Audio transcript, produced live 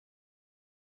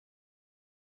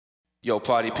Yo,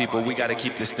 party people, we gotta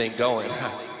keep this thing going.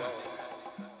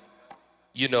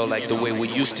 You know, like the way we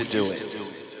used to do it.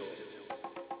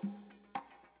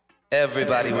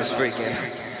 Everybody was freaking.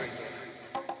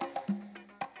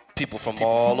 People from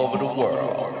all over the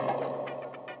world.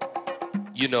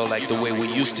 You know, like the way we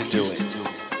used to do it.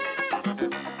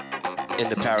 In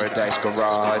the Paradise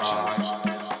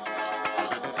Garage.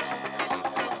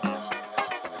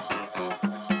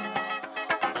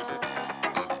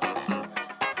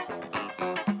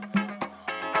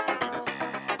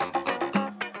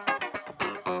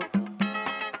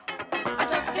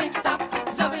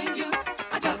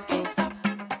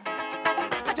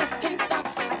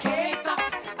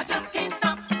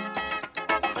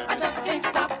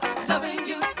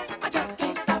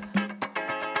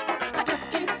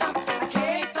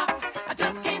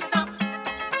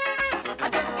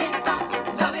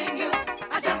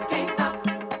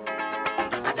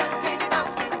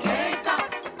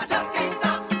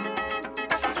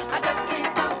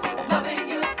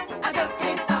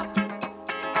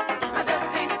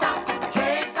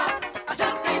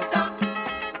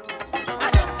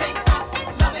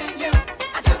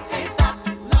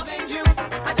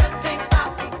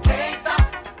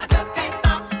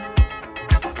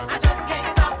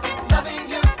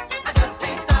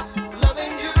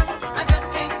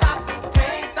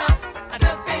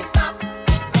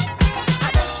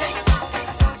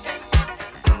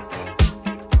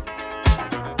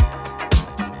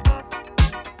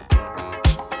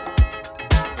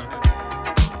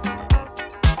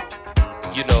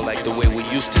 You know, like the way we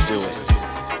used to do it.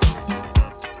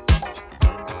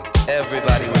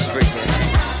 Everybody was freaking.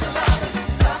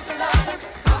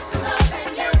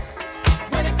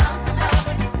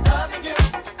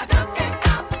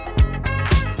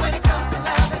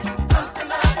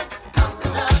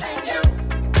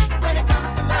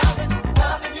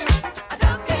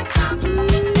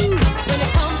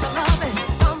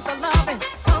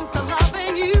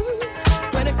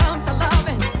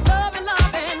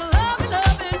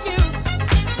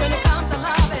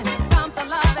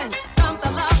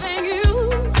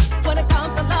 When it comes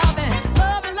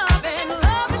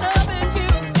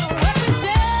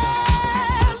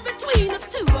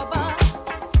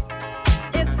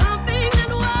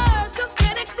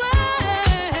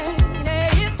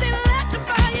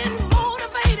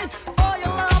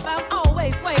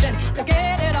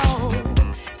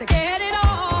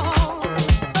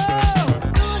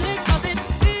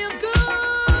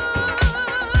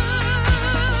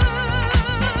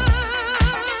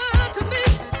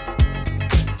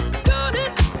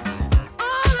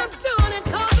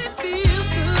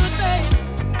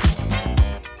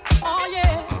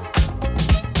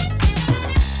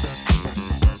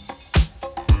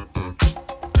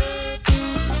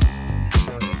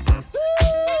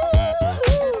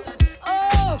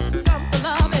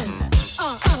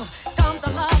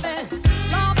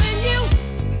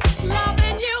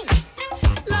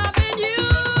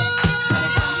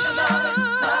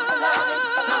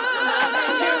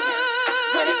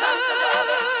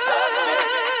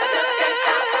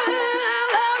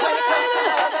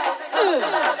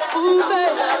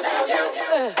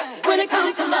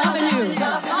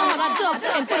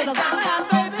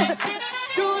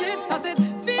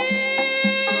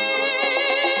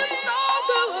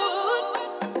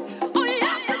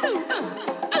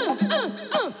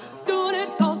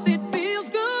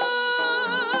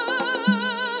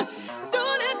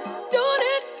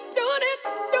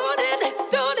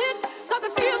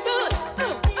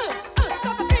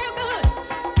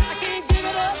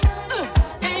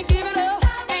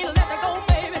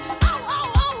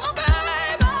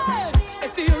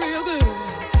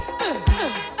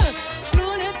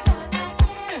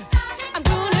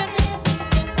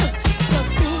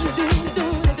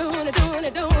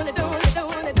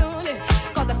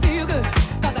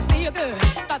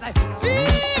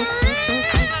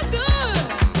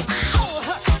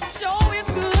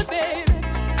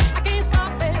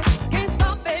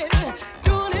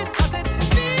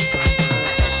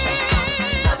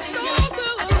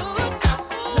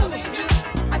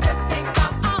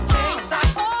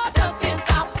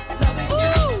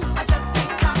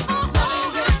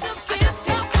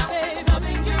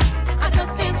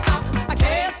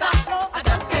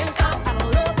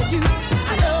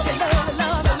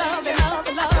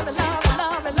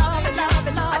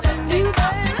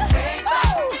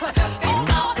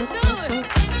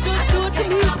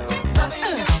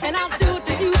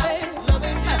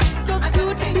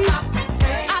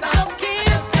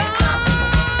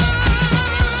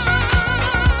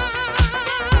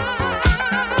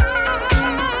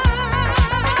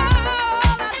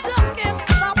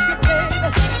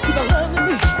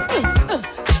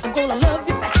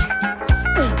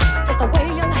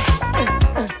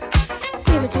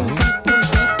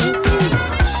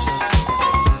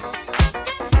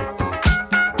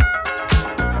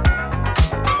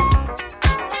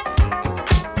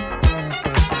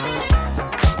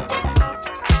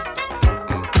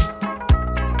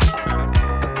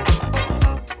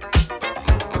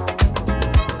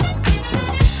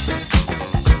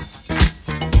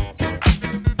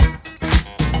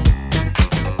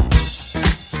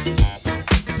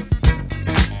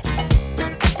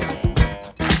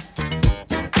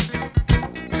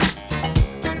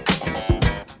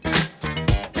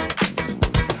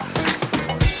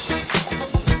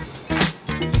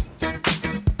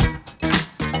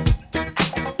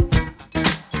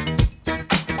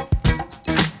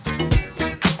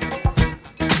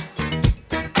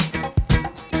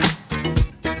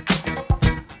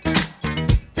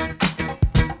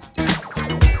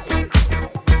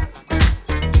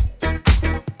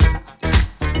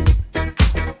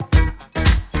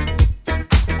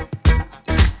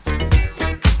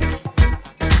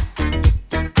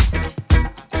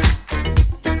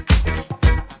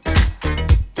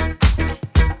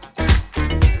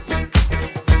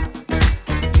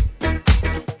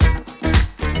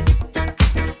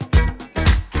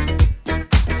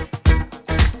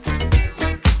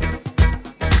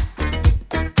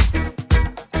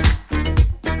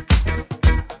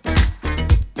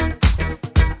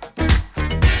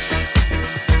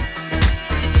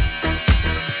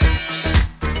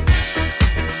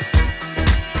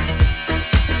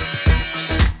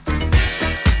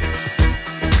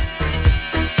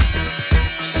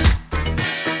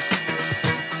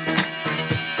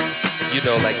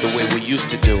know, like the way we used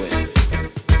to do it.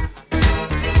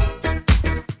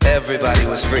 Everybody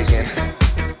was freaking.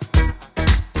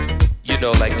 You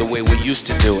know, like the way we used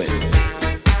to do it.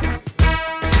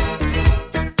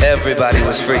 Everybody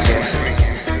was freaking.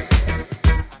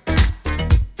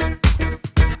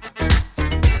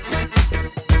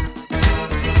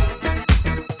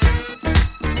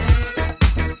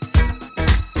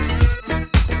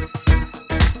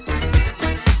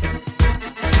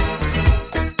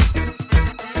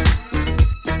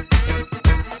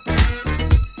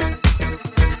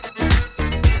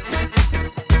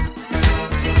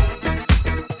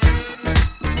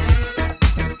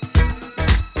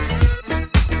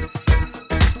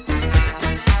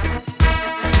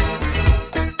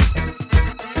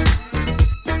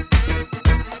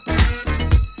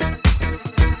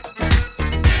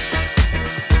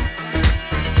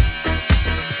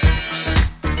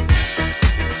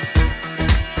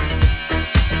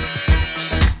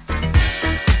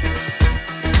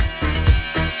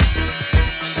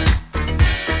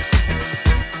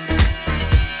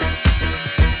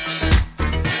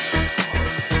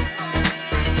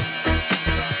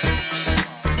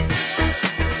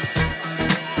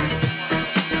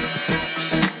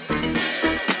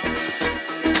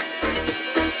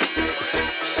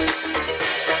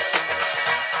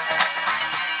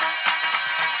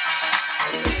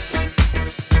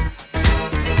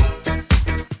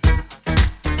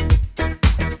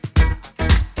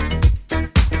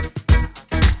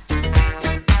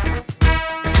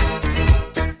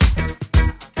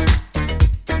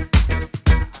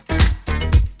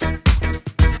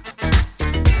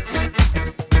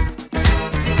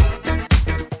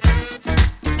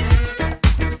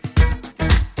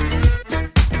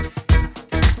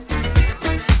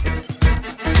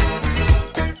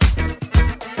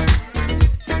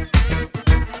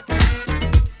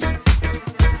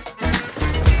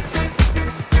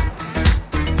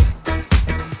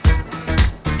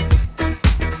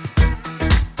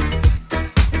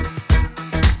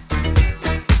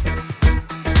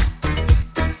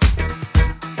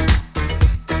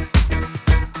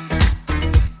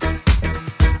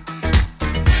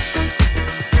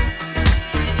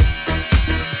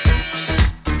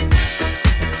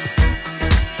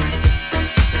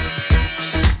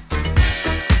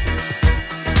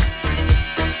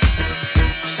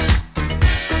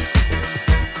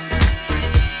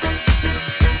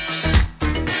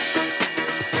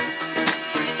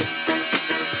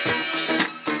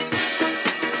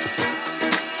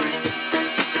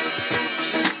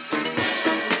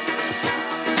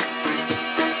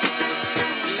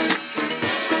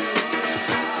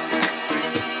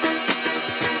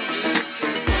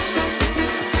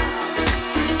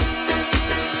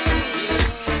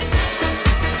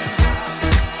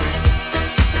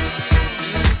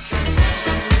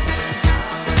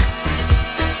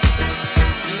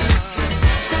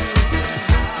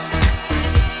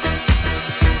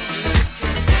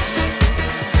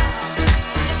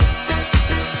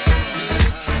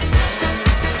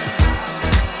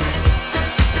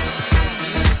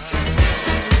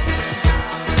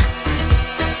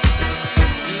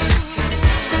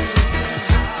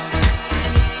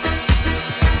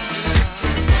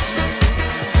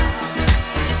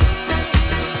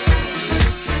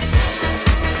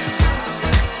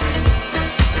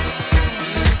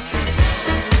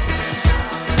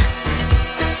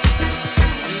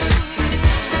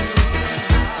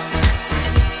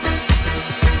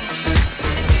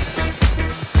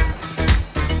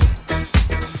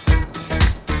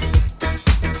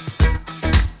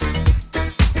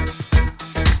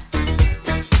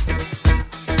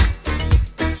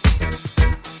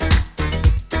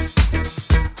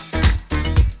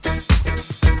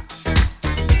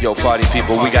 Yo, party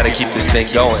people, we gotta keep this thing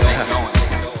going.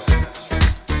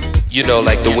 You know,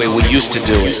 like the way we used to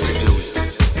do it.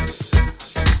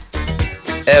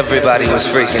 Everybody was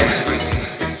freaking.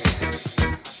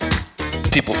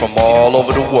 People from all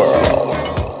over the world.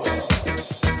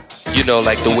 You know,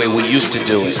 like the way we used to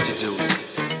do it.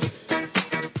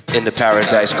 In the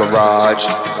Paradise Garage.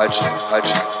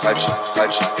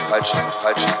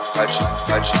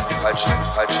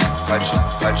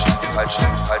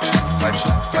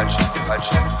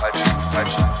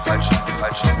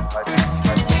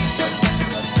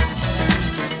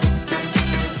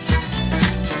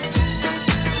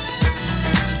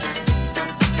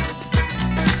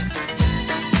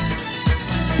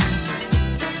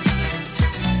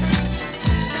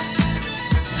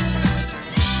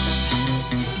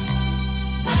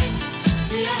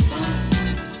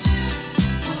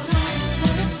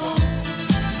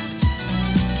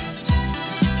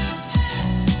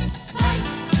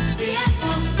 The apple.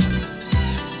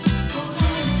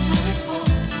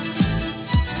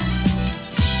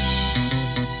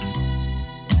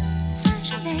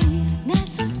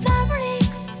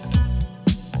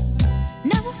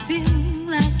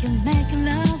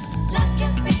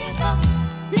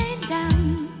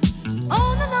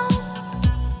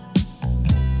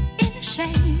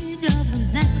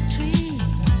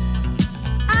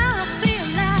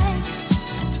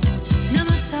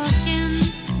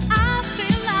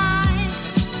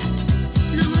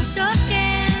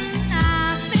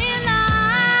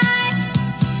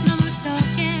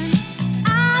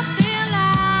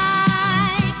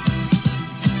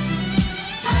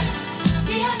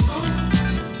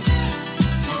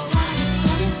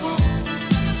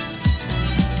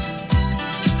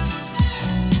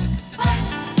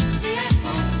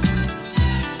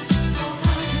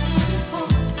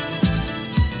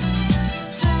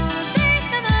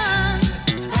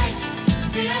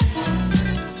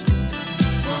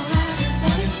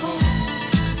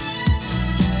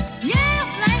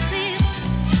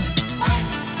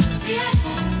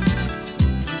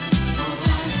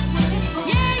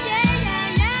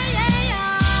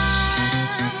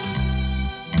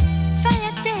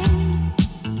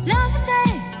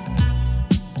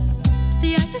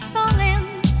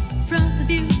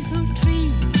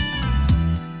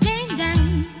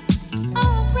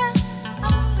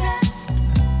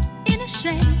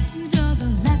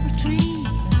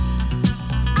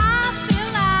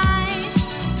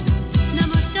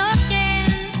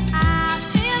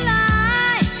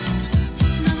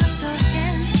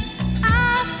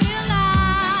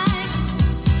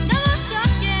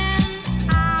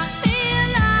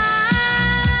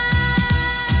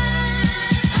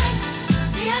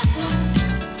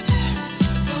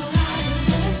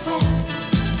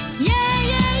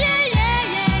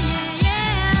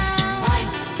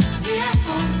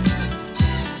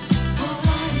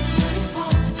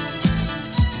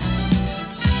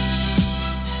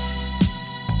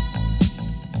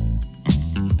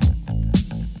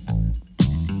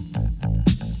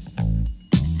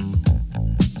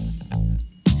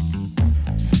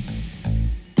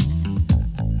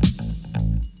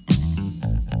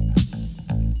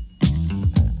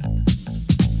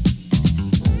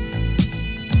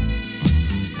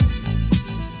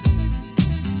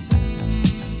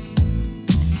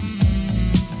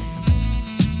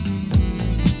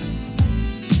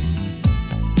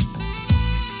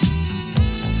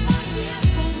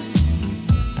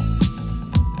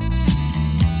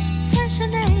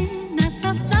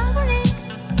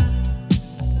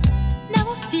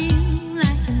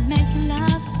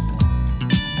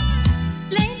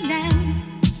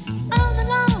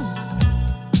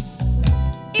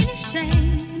 Light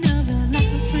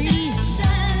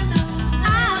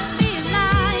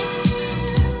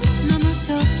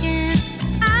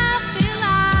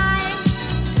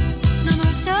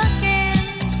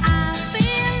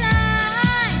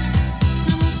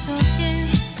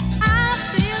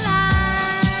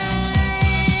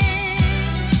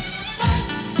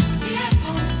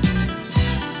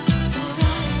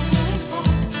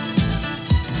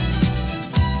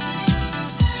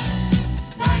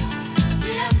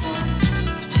the apple.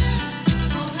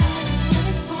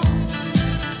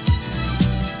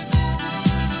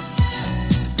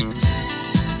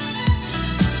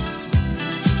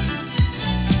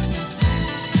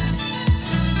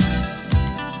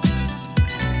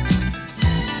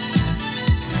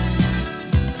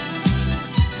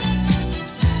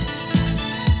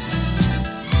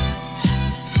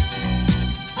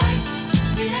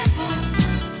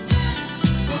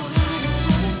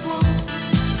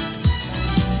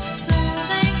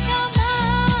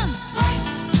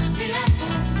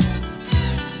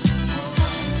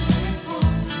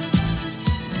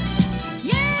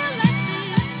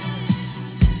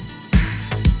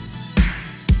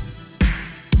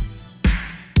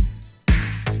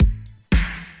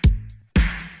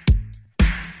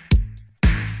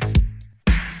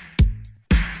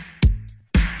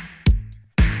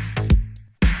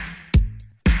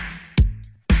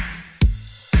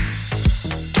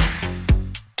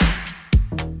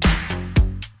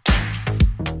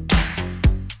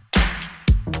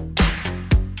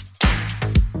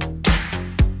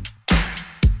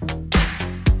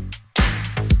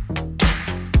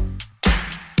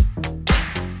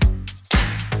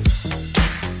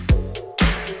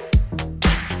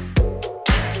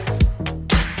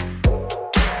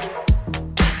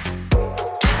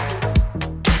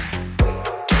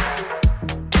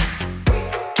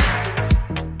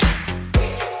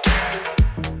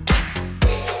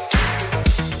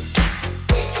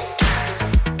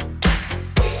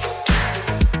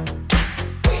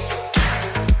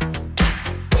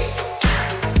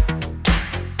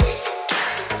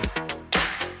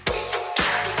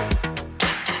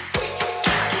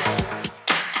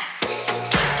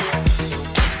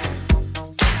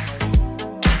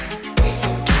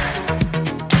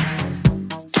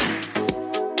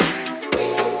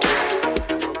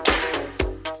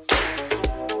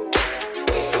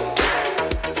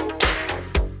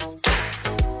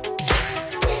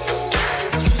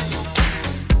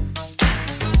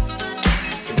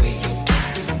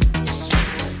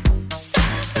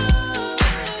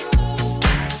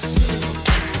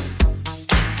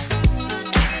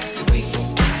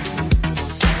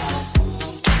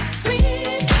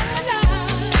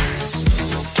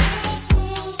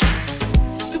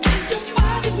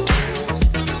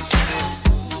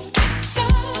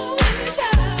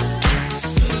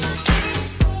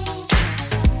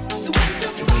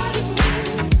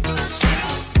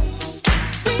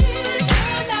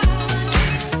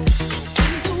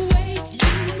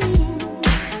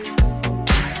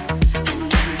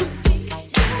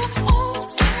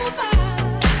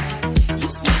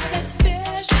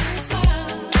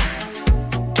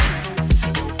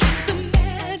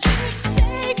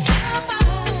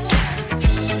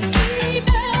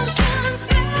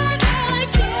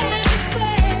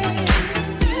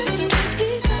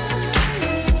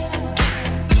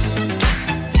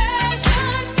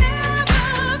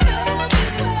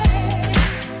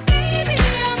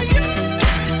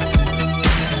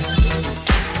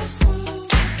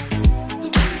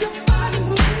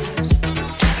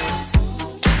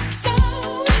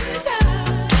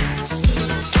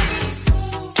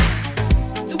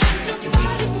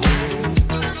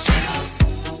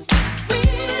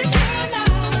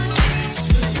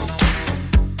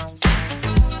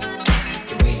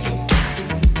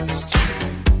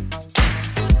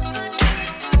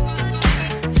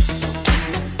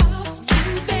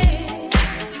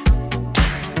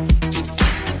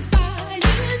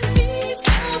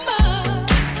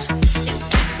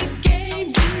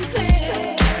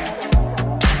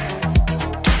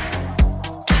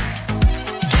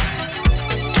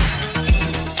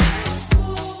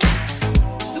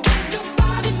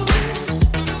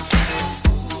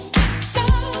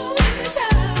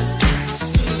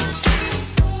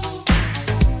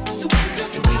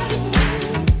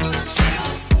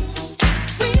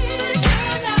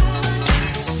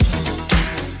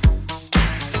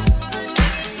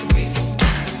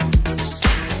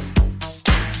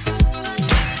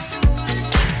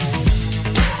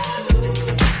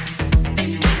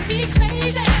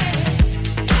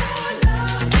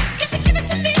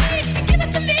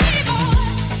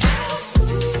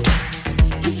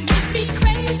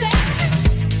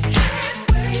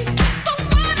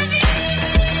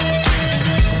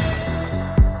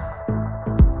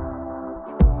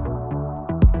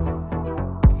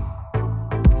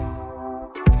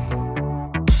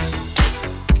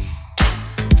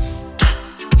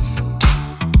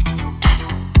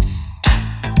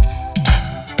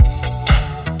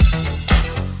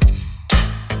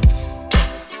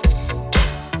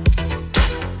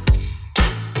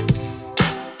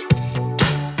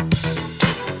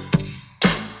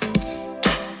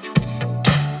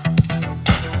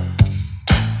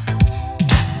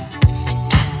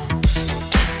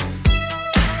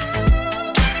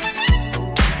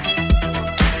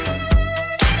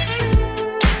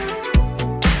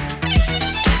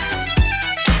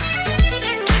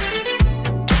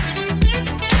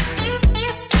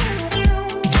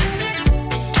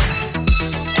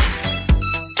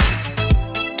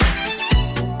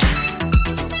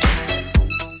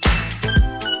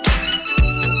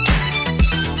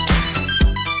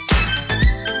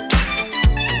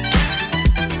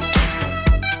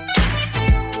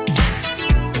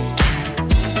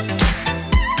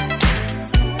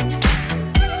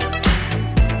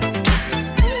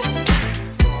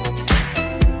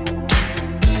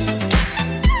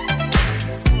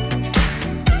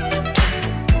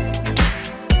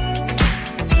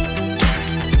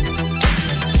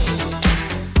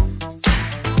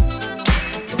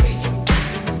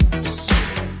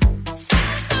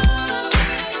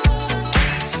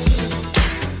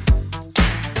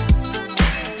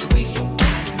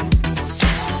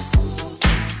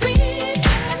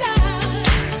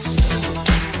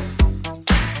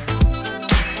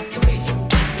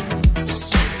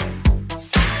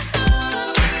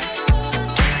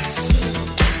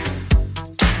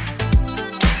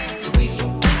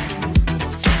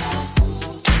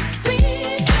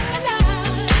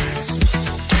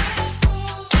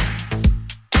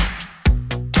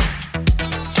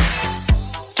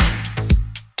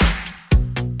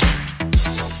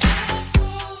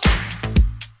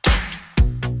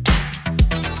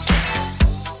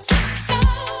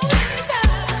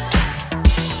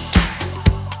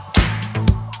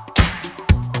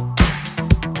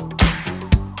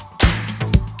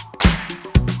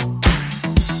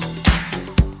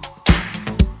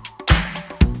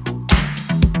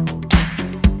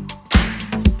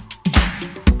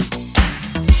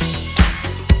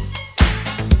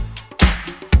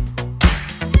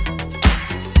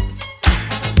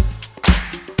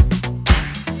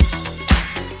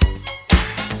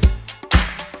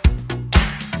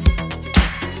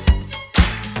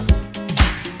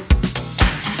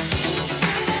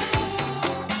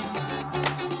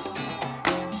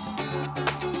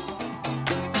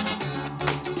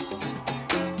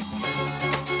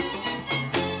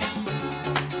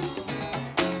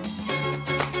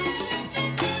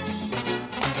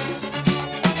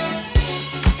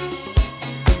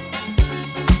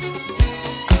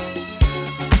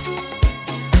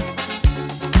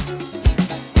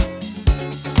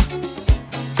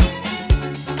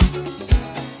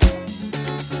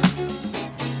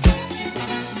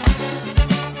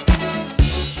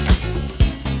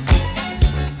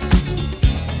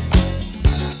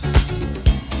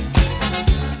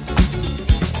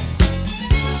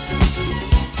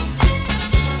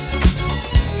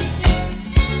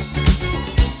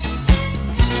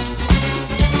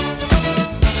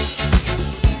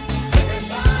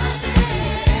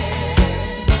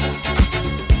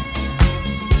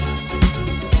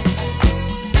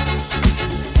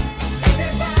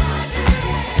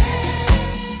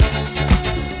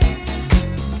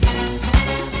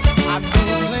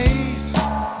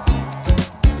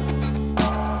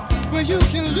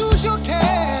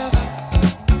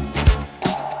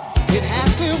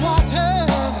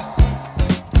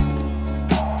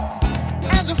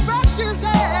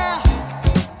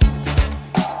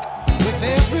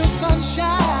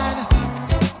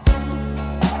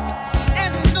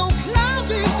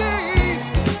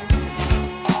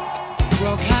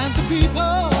 kinds of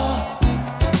people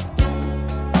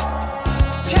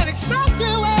can express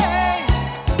their ways.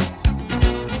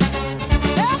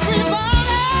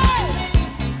 Everybody,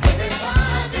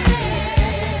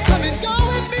 come and go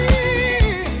with me.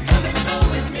 Come and go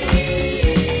with me.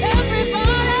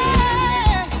 Everybody,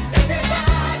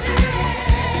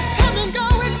 come and go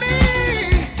with me.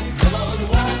 Come on,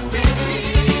 walk with me.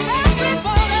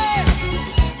 Everybody,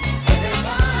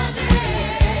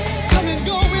 come and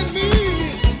go with me.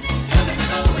 Come and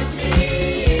go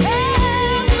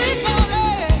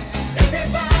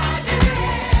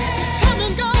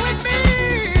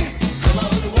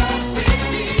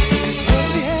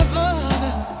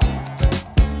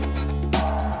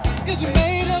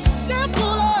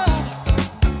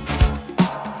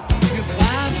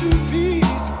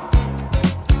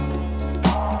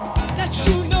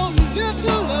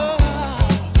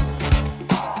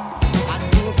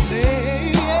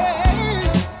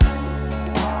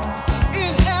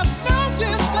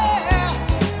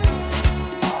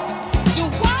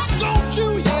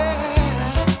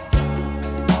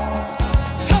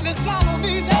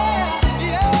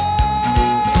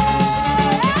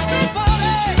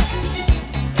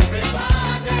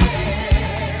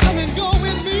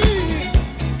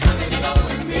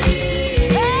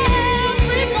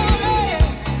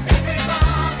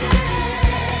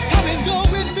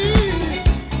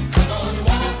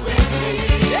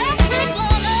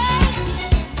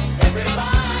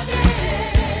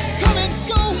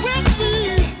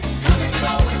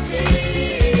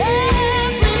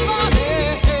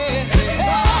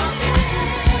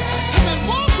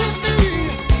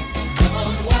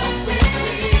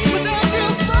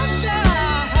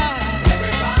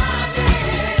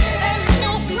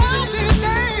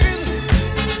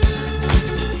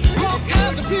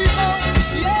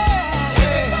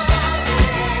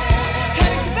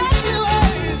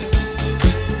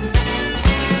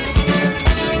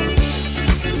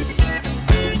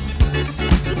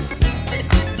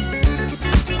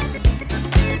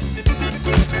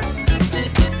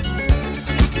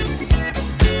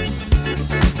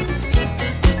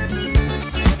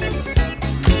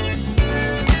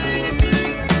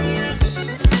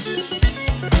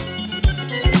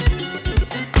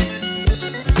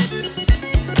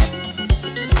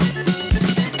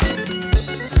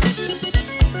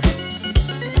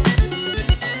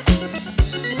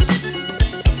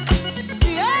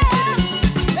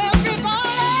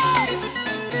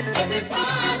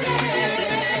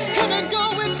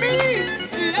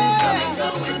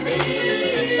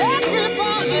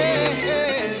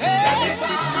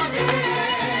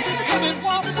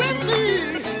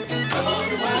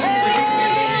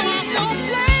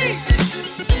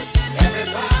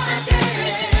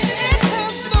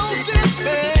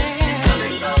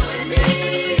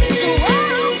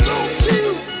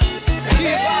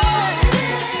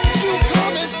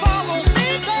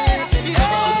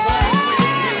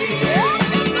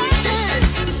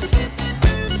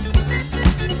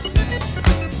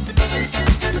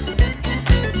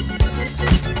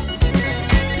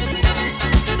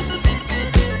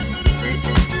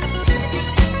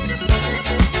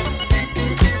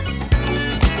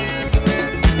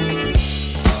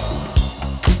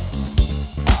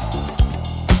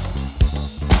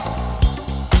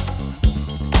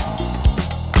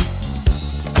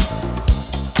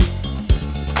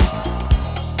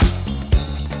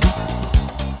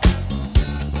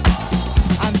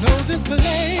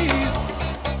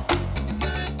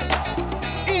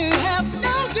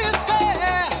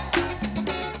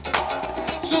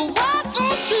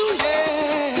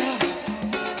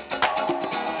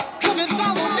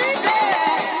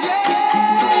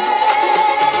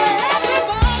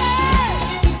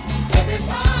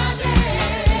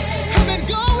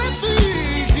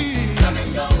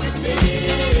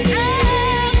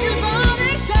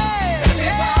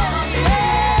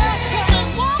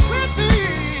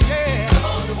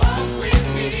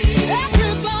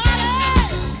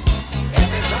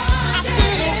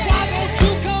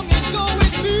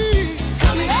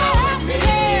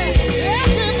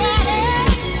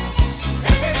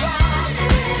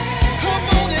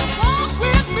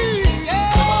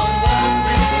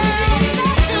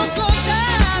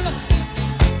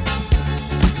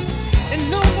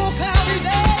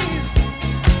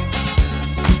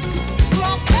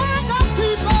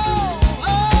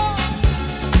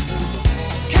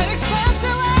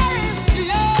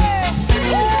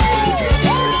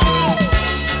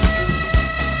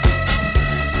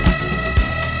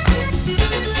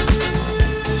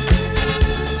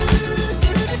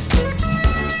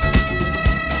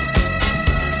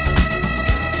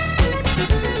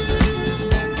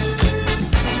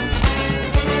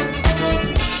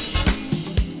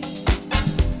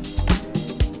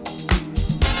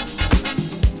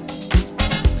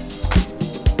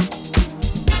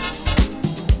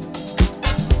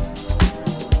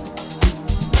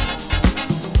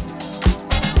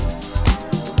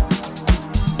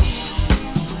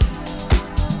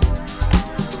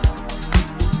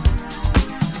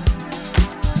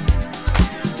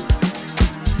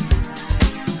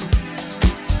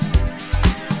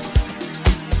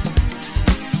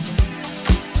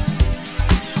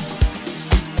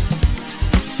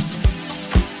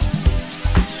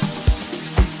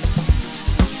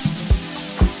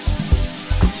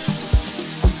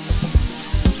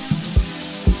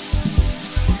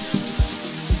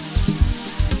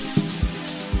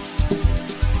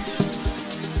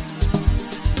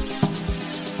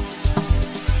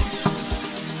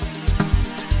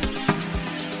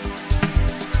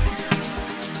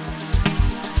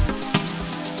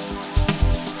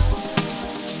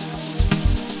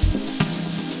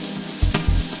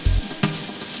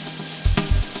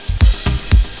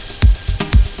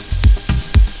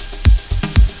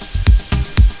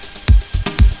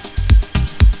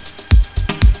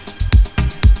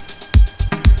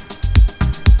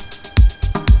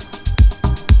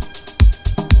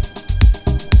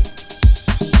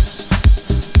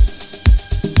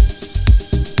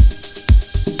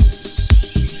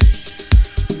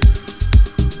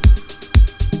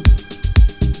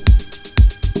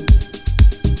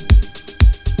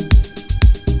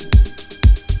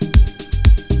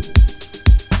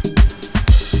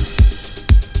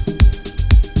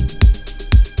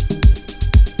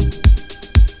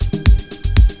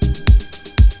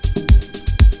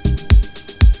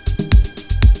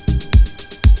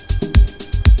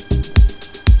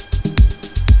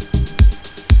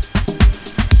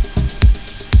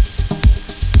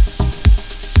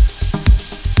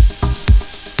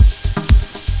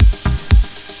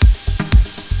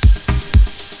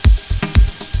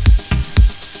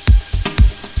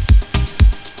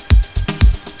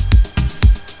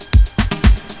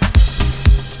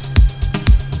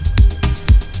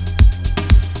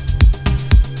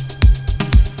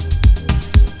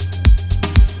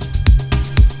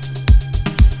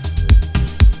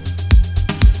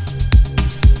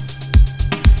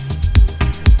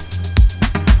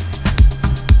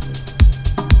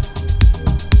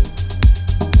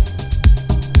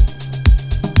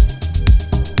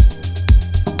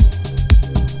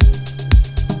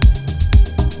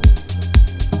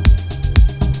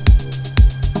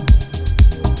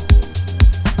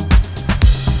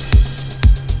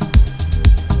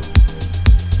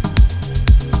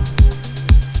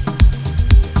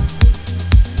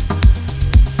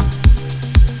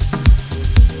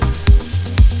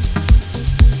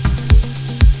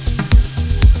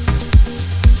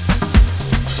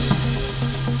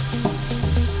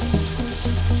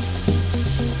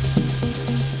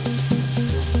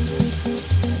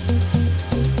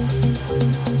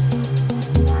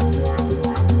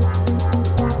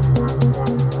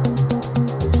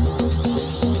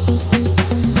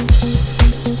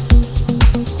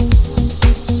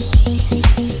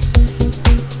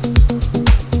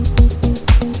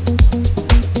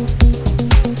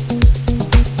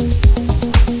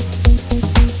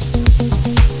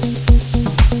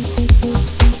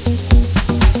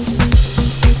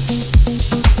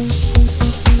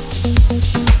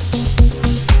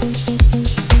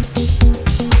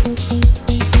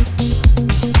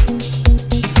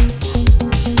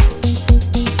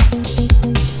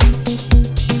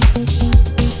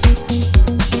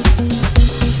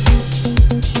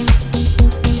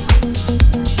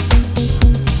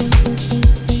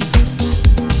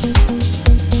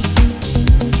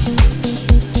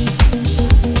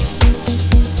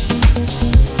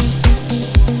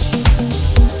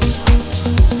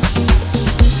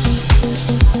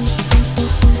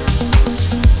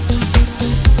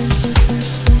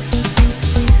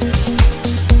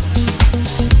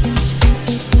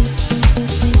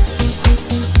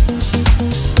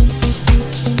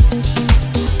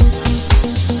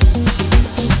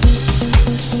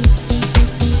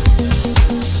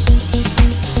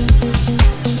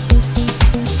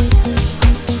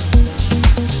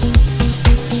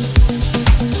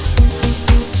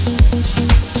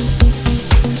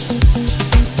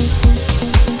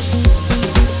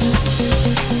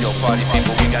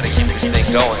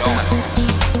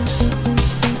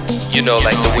know,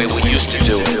 like the way we used to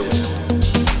do it.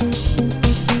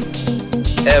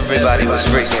 Everybody was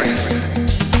freaking.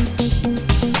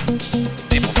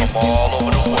 People from all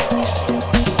over the world.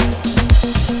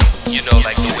 You know,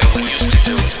 like the way we used to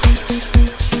do it.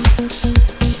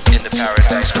 In the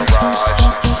Paradise Garage.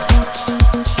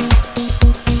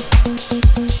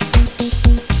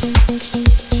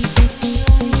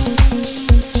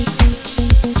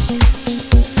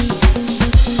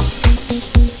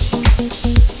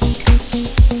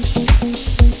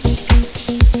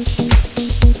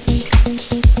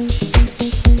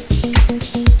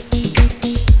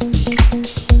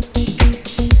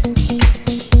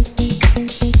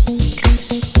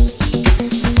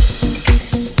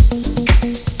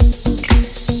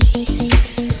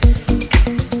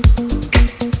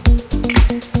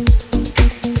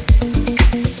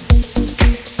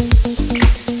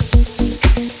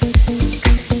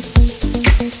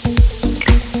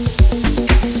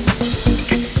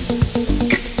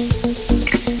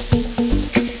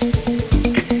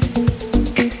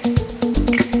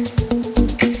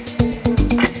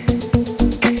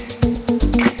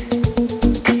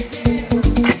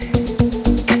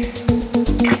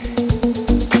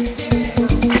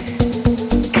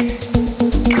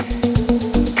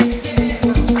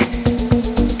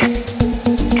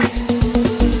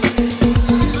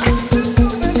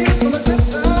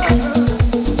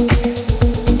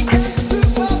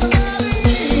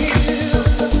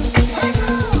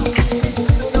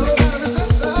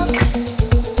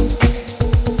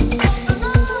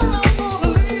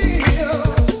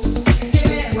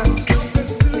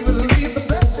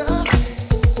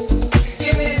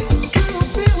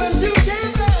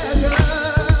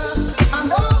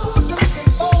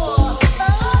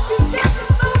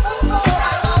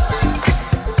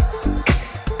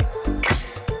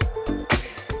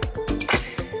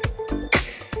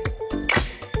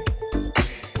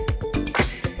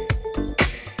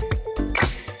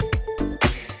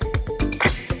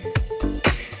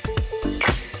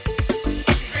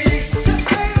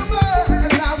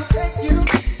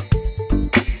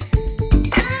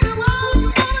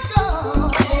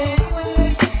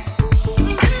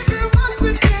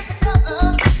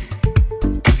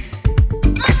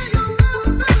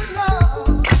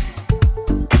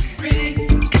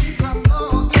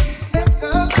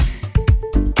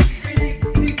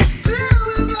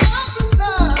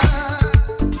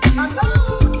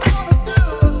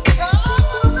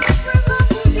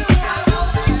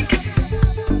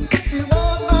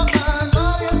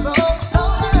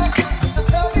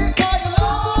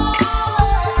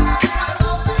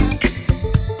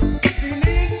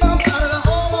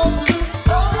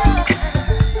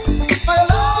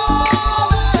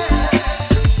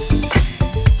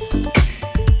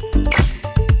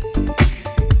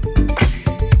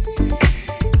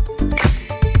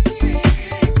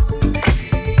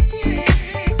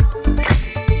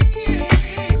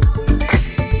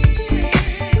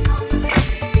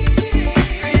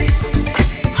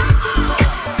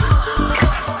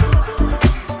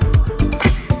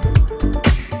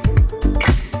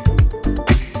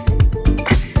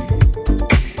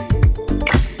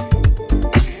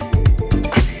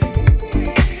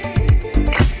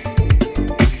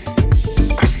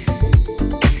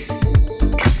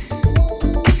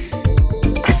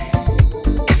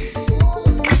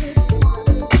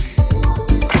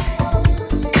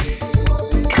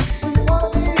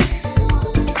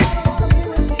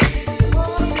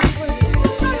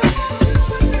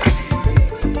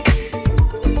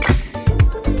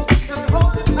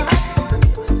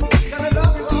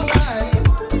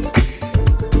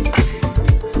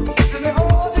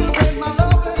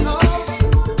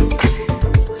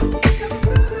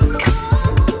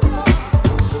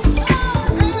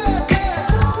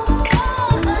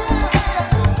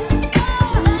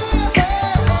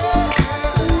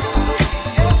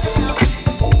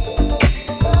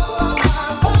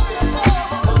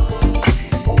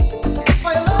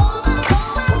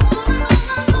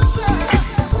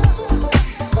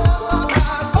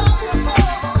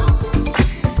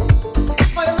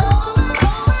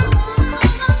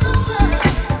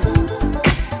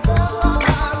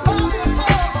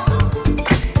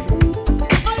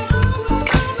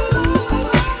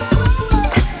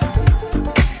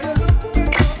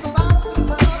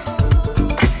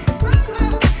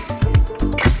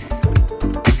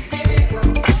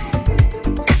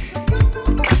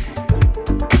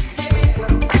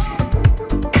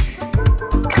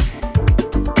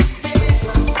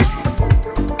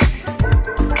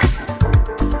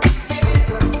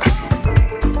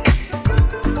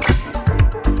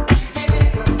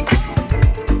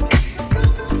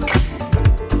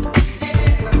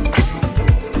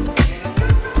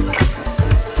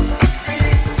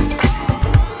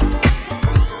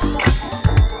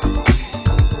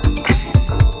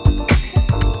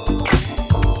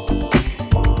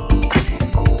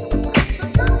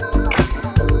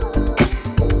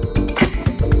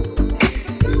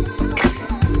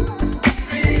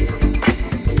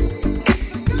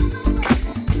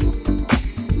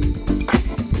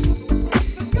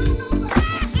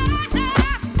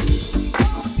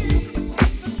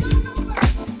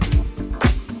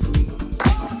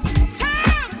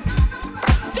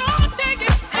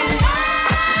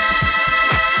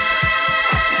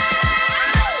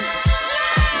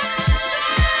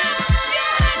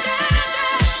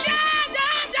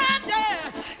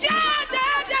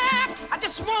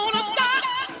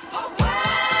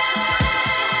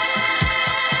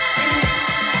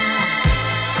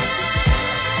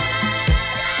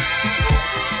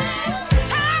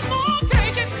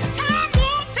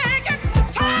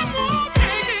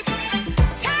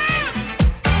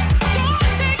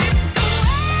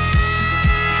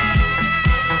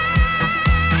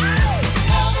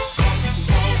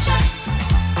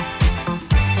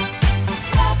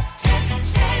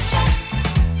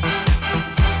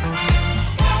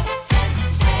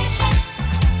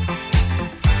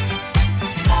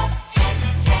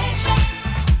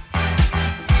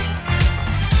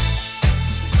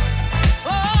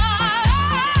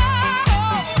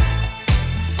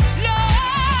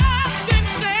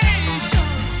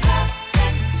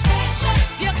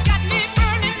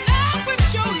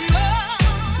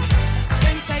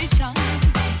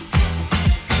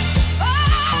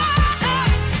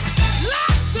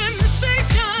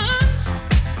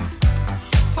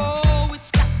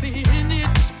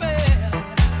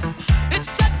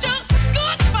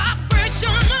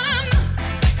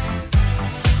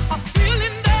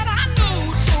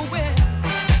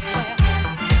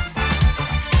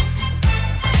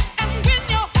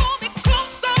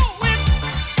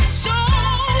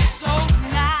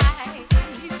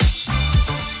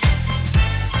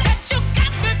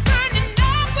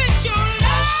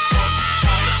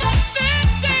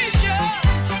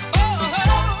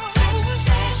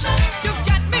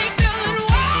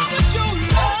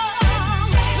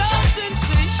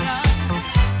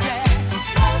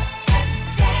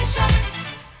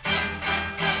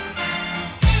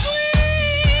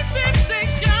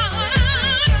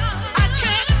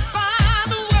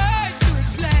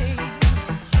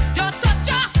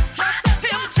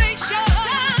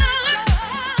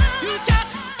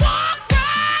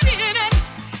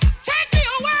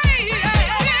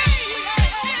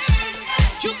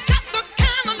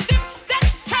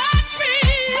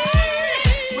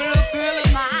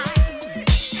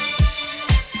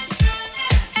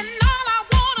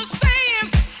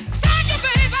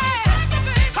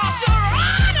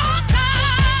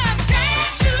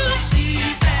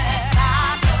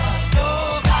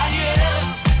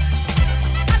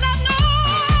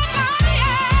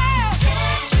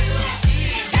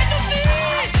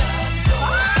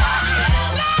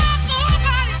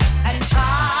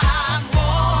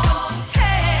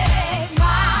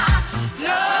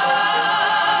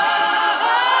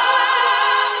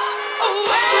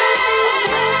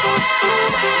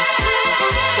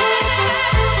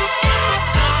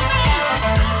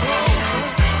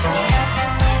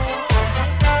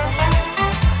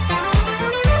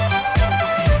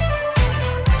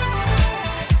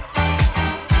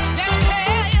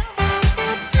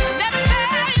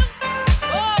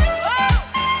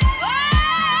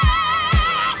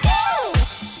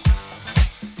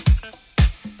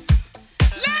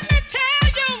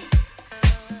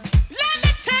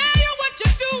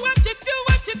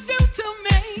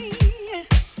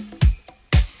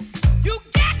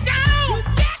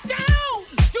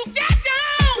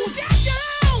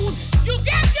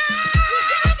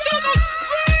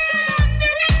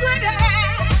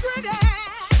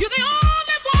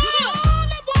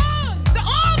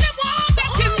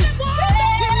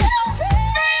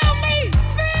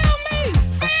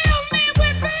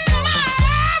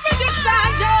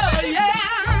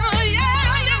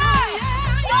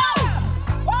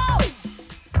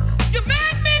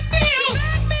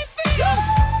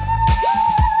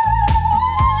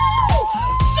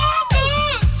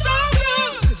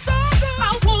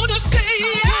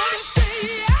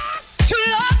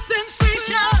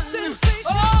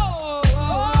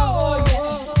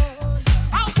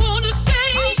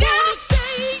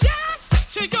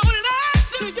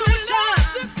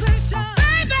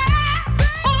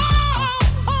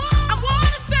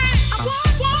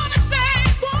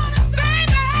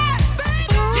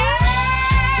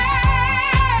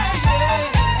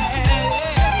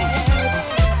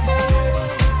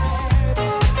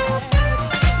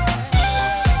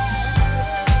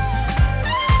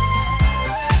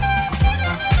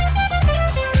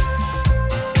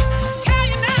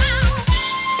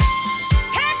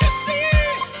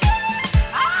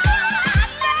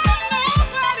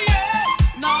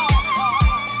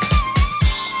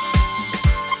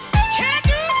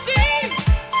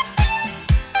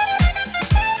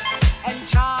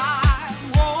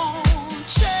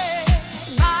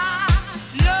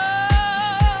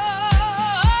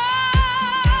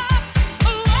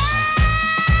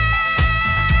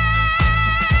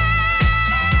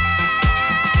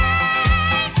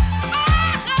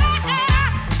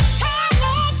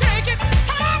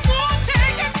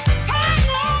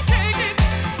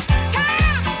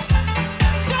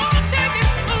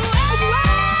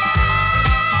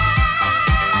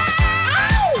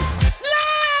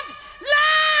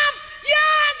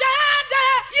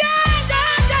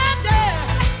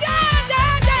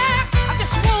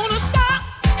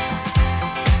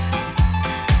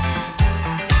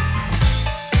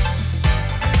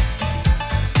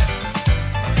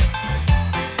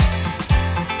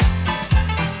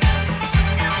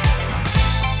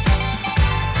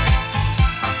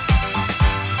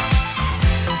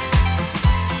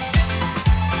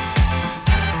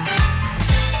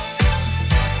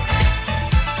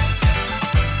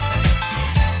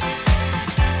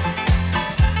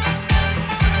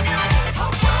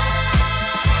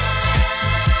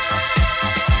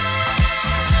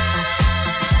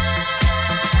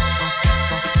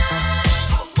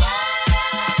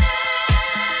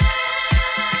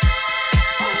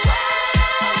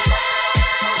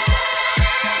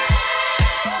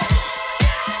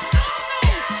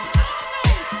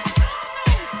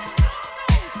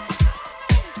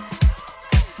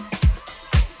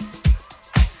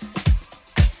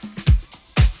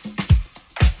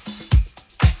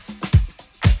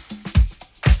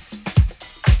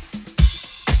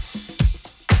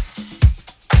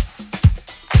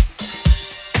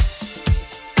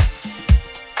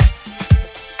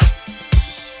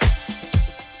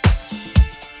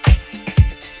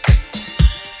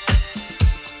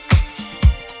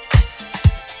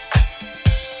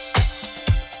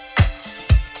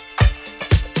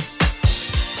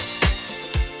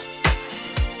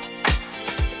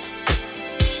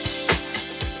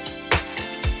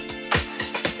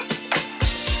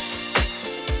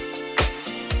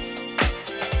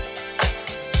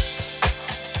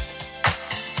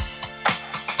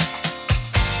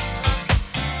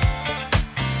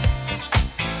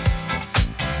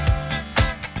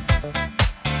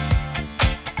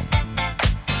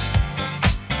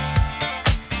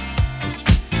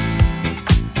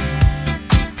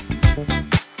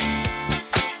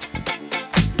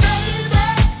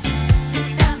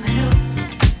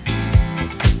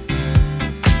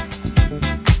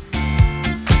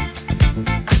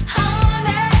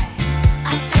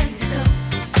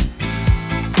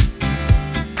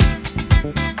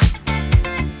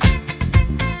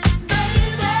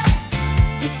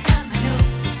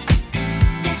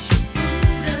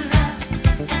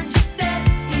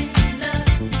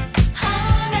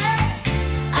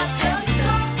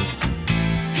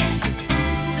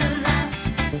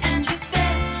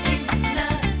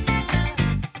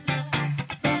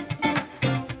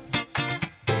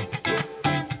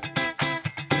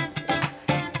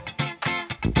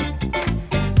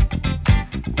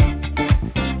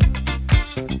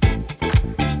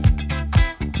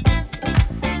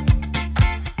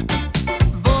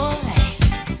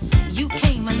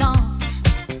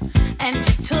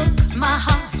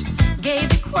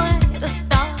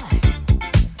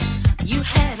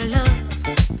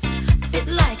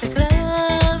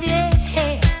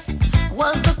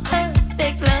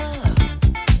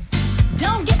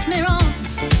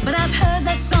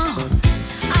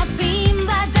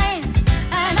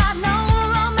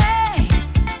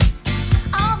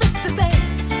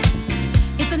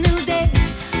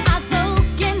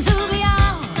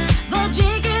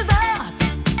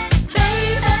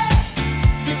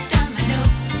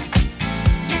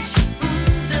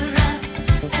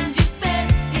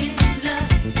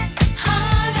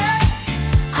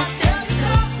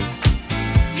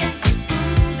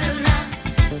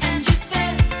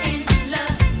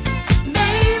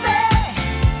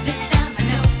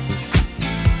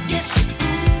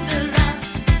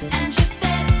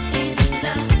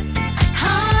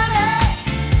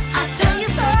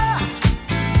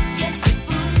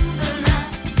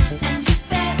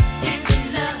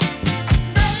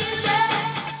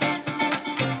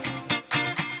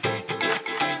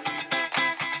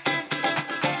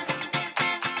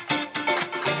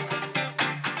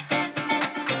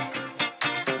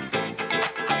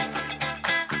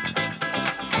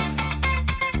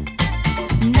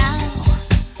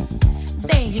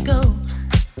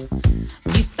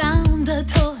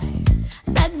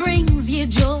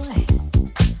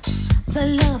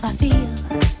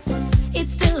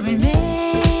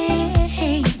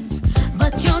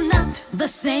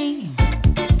 same.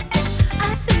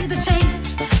 I see the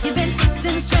change. You've been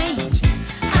acting strange.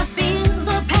 I feel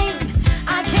the pain.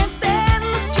 I can't stand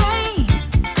the strain.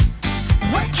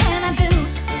 What can I do?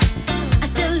 I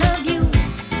still love you.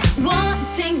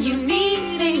 Wanting you,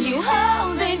 needing you,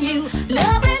 holding you,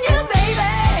 loving you,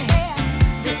 baby.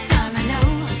 This time I know.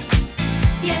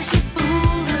 Yes, you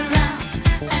fooled around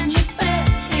and you fell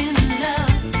in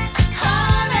love.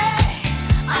 Honey,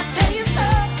 I tell you so,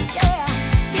 yeah.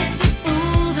 Yes, you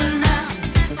fooled around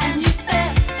and you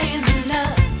fell in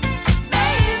love.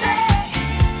 Baby,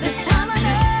 this time I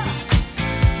know.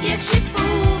 Yes, you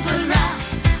fooled around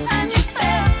and you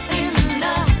fell in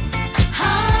love.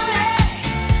 Honey,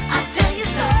 I tell you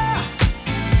so.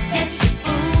 Yes, you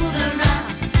fooled around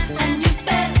and you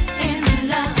fell in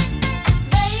love.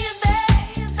 Baby.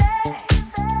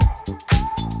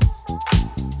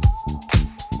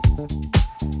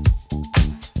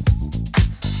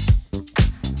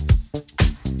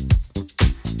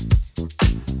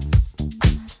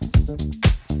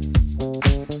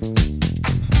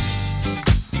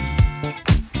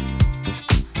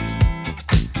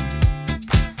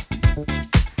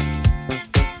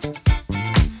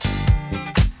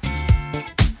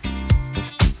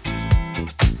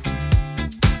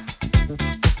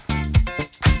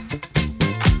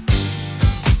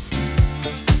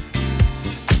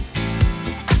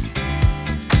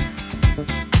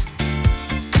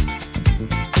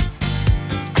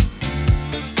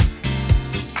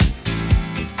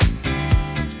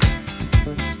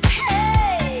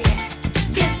 Hey,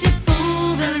 yes, you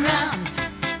fooled around.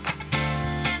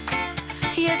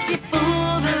 Yes, you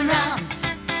fooled around.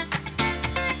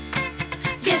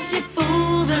 Yes, you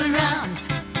fooled around.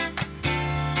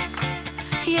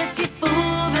 Yes, you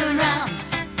fooled around.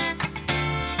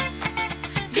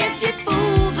 Yes, you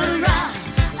fooled around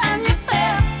and you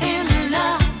fell in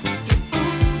love. You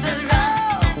fooled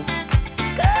around.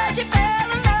 'Cause you fell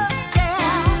in love,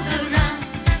 yeah. Fooled around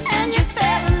and you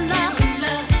fell in love.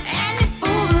 And you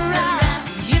fooled around.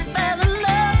 You fell in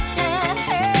love, yeah.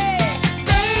 Hey,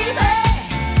 baby,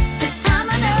 this time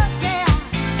I know.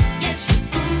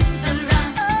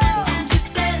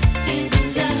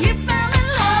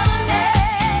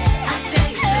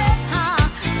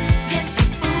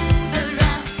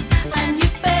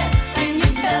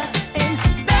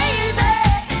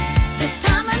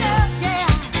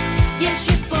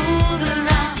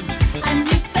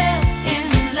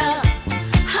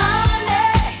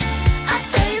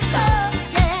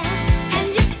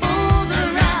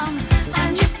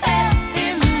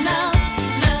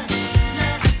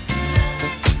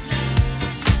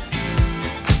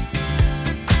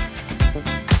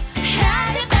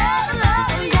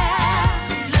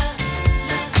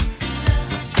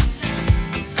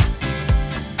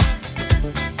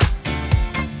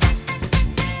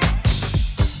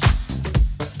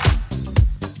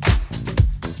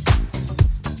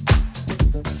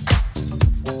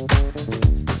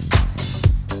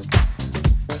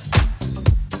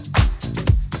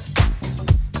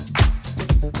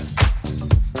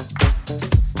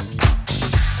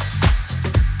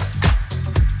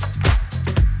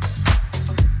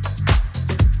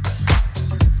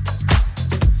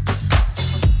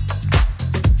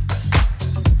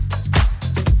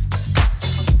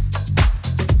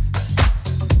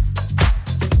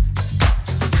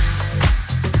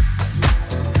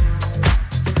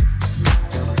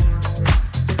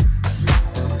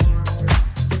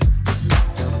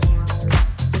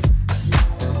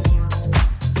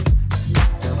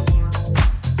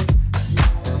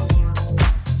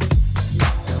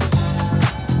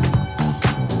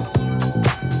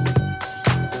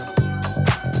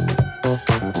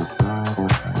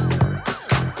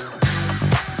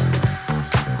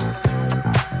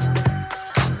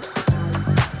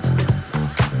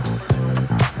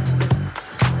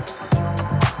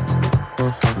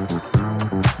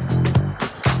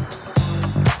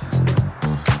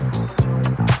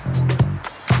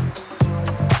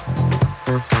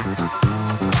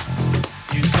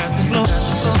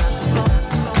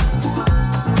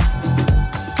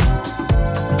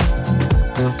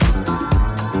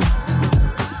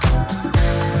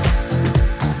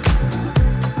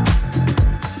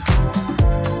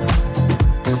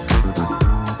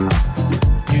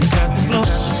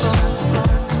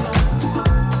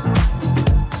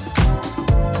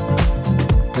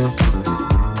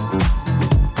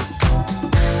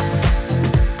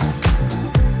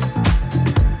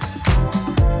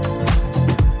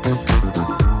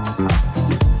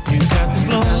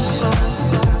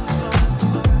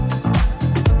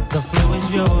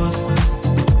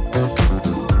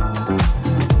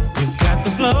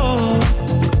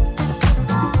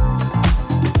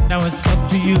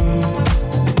 you.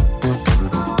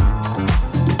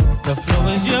 The floor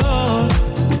is yours.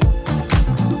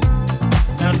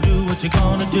 Now do what you're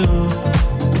gonna do.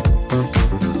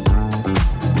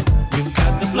 You've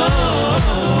got the floor.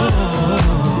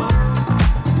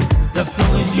 The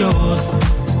floor is yours.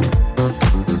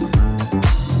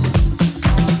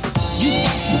 You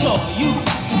got the floor. You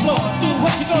got the floor. Do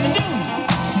what you're gonna do.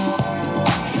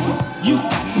 You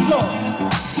got the floor.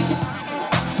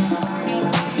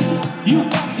 You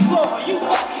got the floor. You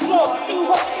got the floor. Do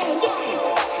what you're gonna do.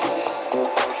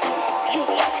 You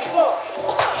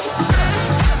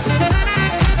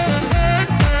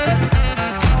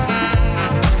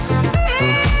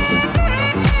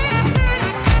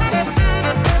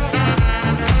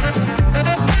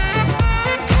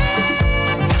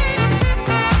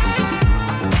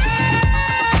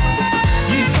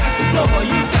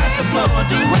got the floor.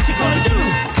 Do what you gonna do.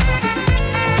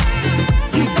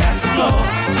 You got the floor.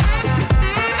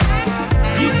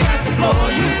 You got the floor.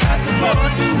 You got the floor.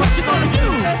 Do what you gonna do.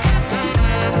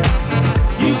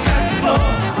 You got the floor.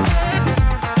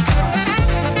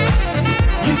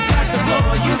 You got the floor.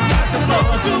 You got the floor.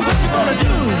 Do what you gonna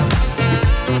do.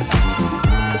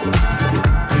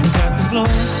 You got the floor.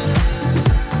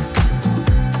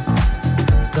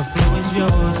 The floor is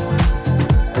yours.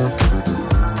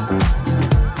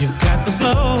 You've got the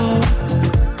flow.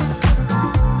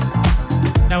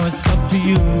 Now it's up to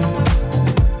you.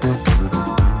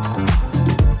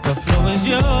 The flow is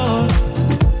yours.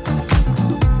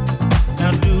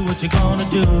 Now do what you're gonna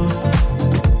do.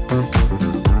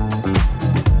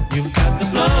 You've got the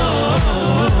flow.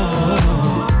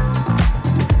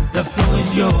 The flow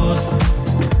is yours.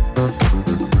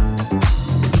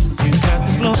 You've got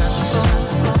the flow.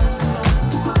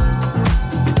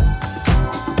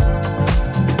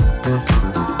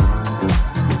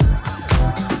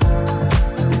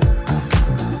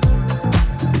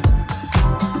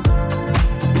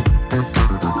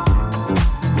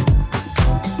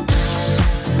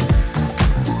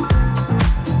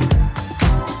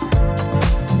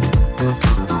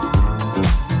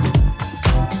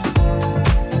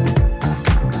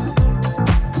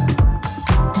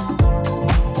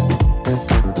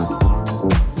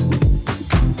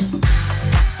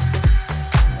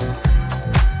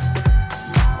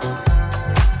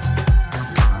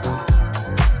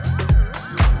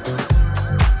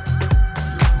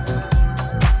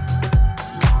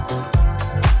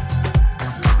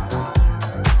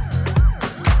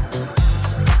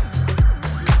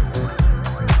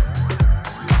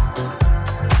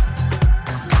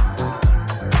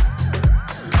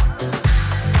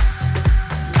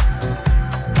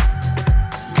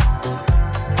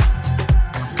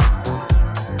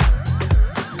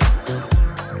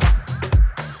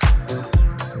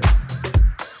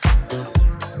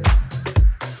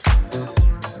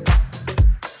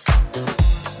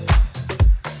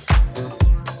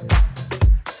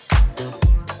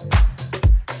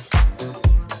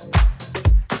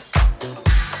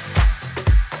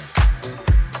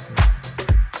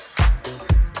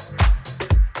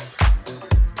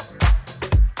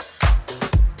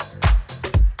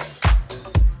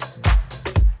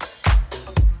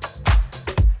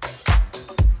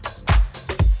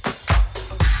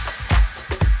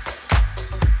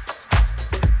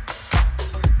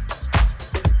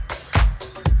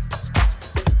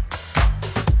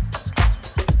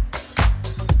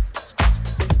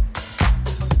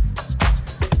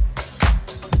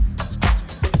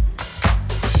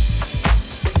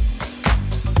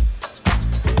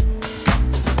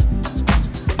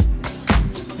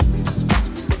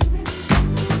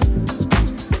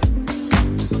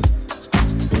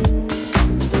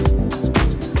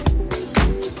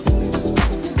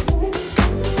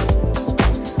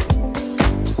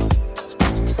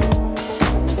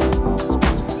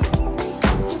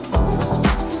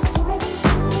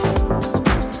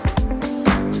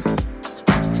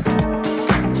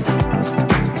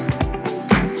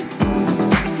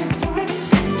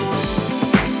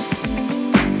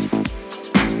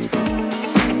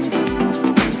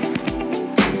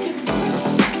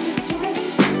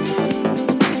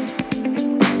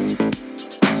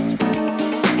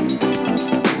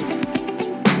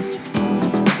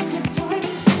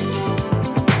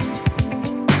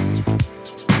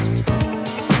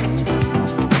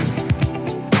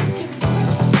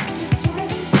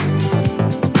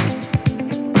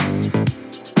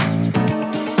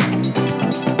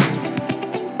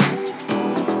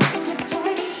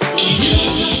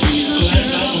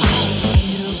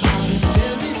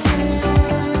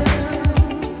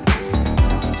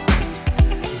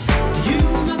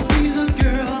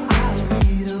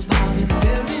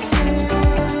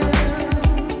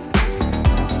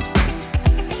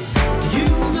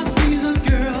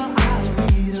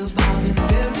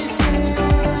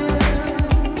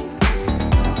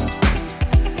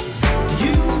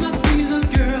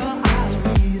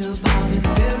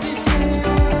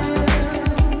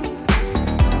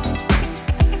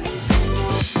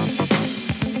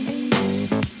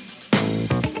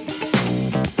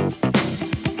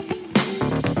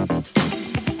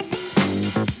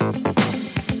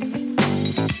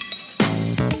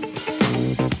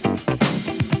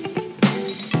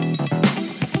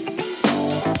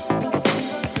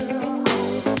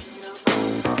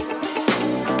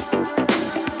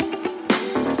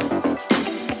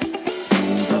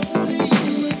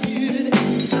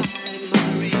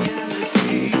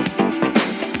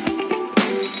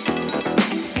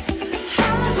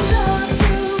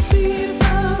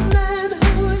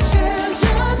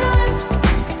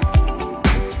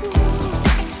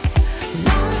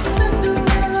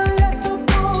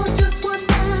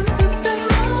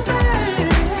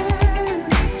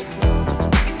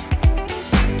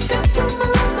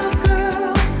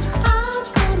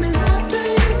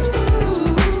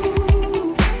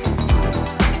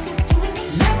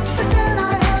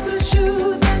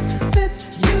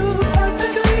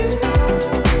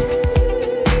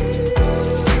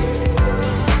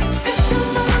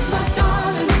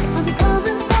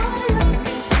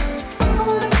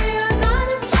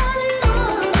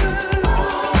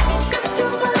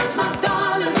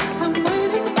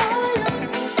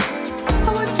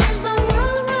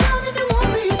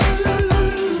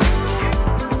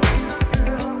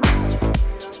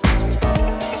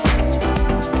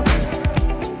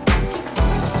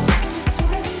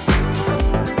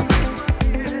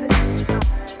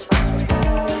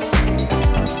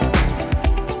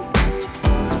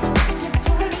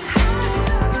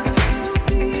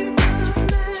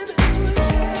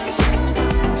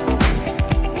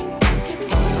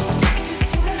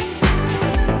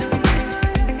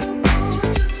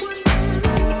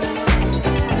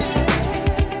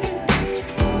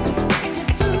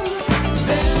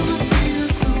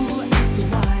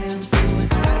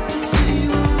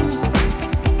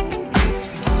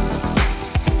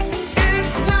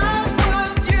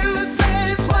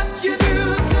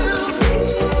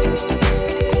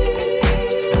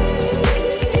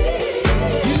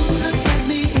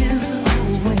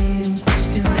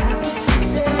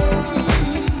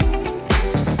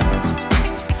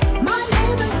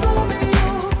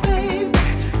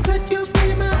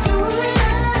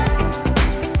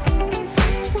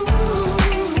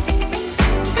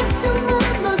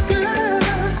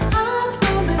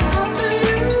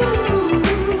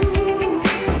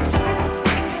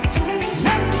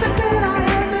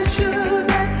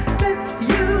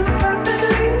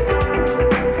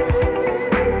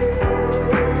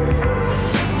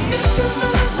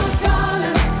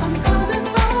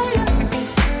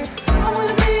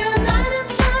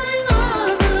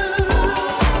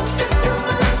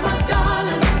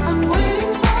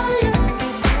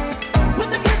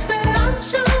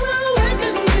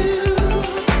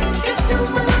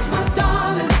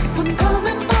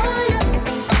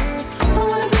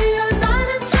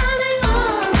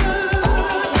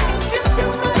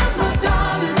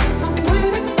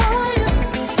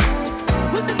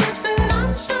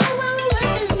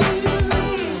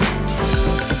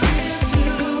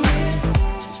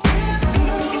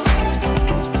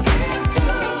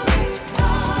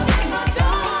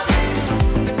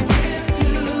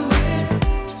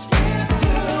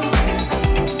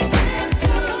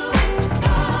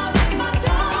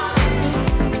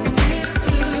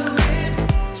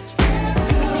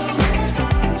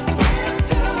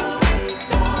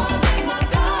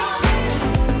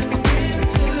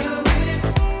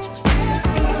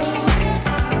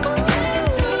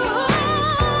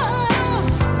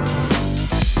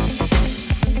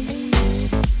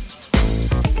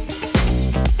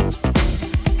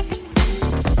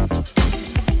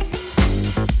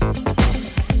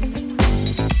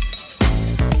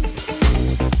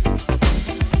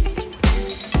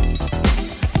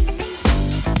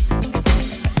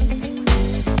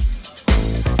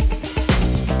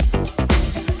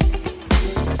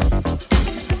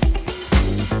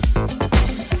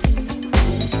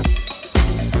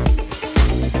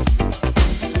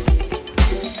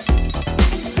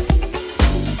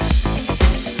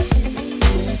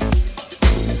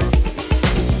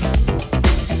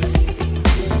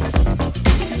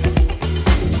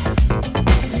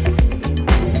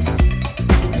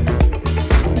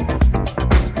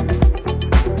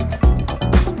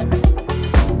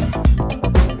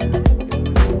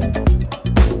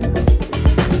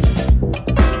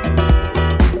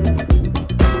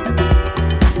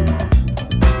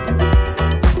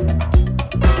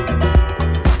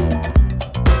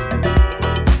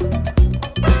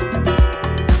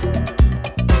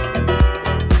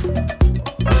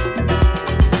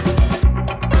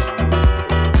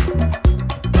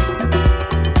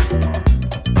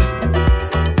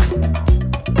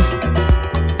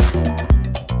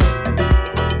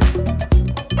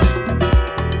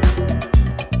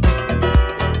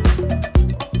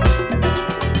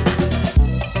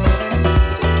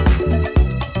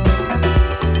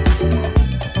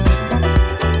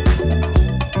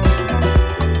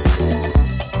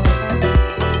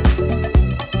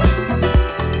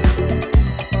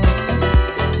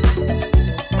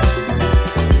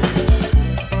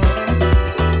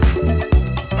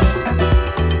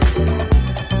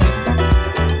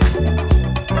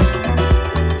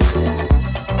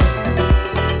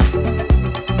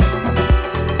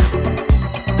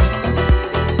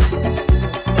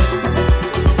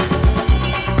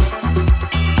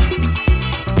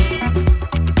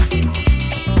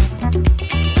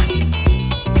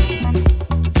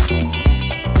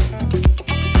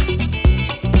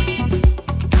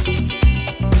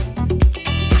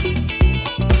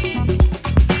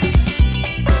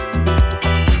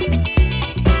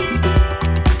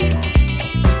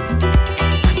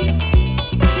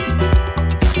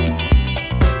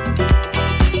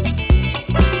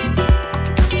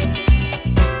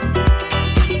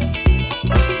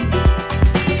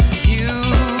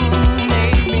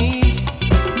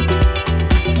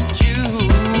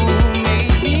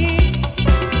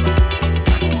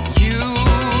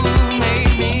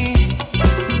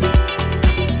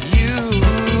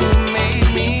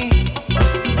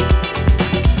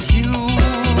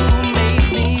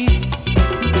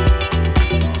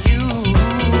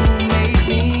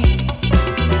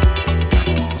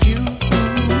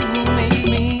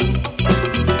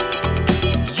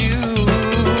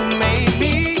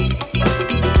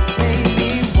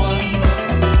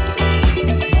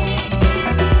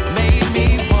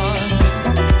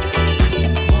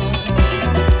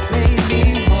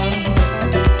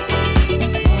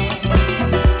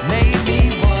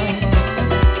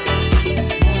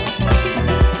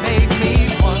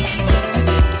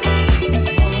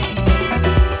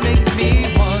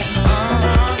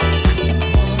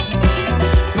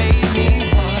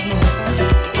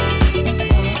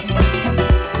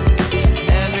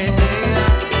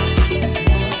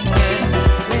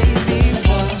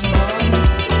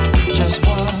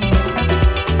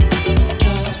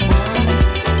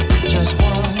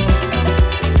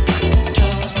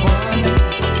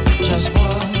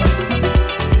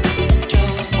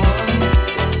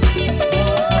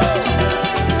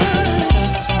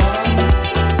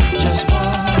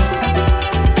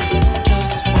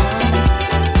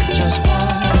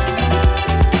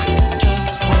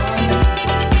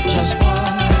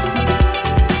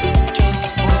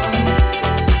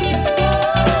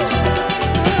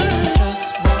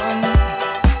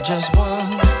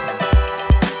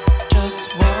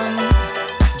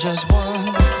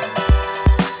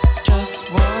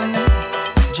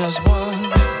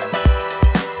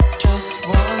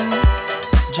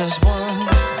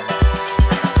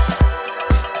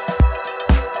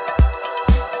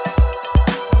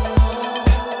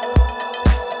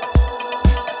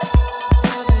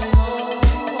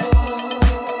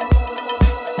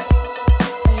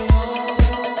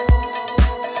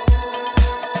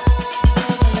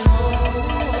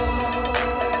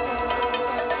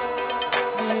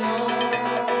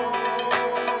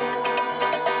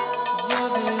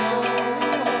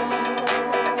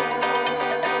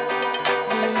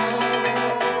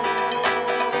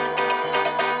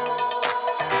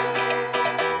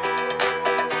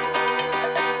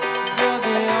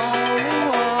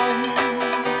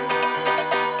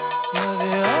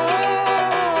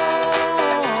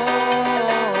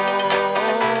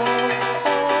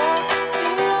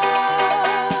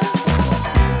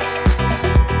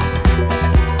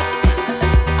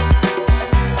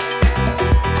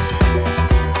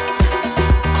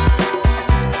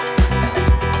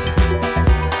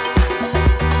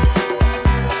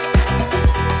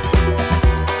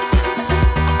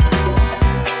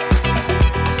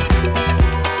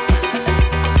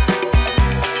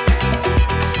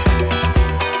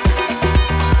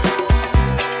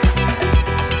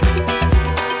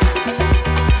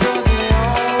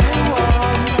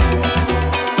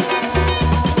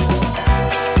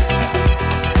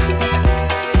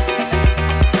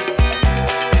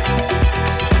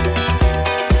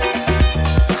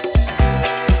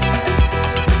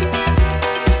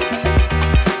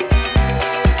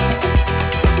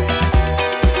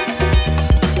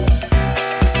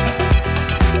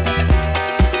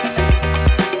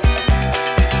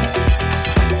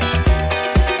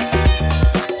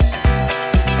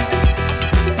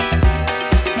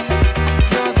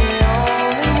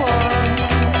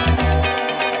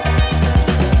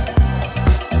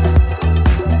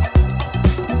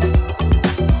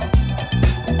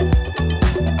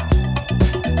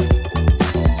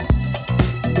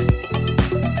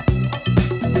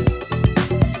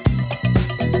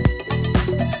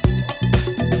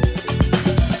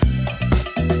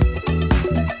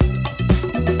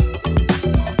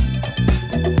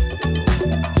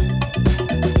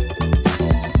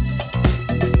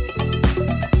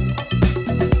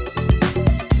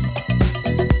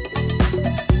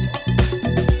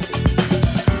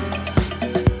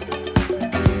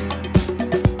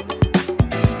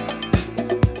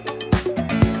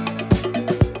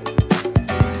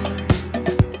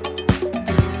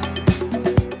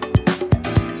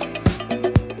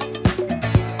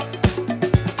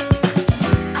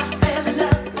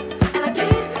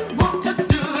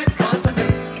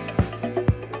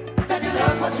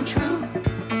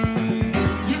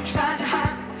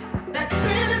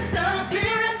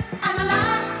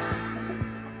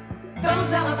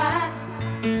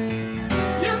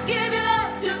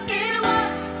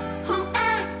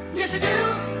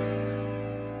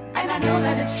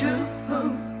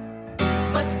 move,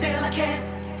 but still I can't.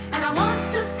 And I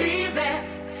want to see you there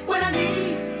when I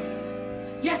need.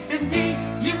 Yes, indeed,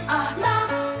 you are my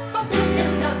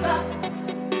forbidden lover.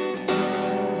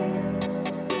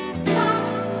 My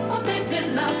forbidden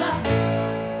lover.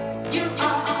 You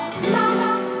are my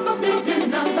forbidden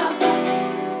lover.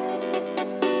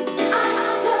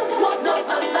 I don't want no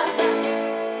other.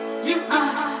 You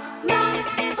are my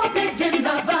forbidden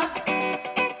lover.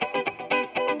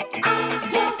 I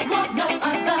don't want no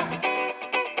other.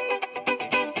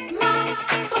 My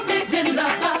forbidden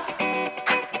lover.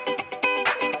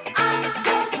 I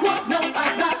don't want no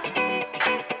other.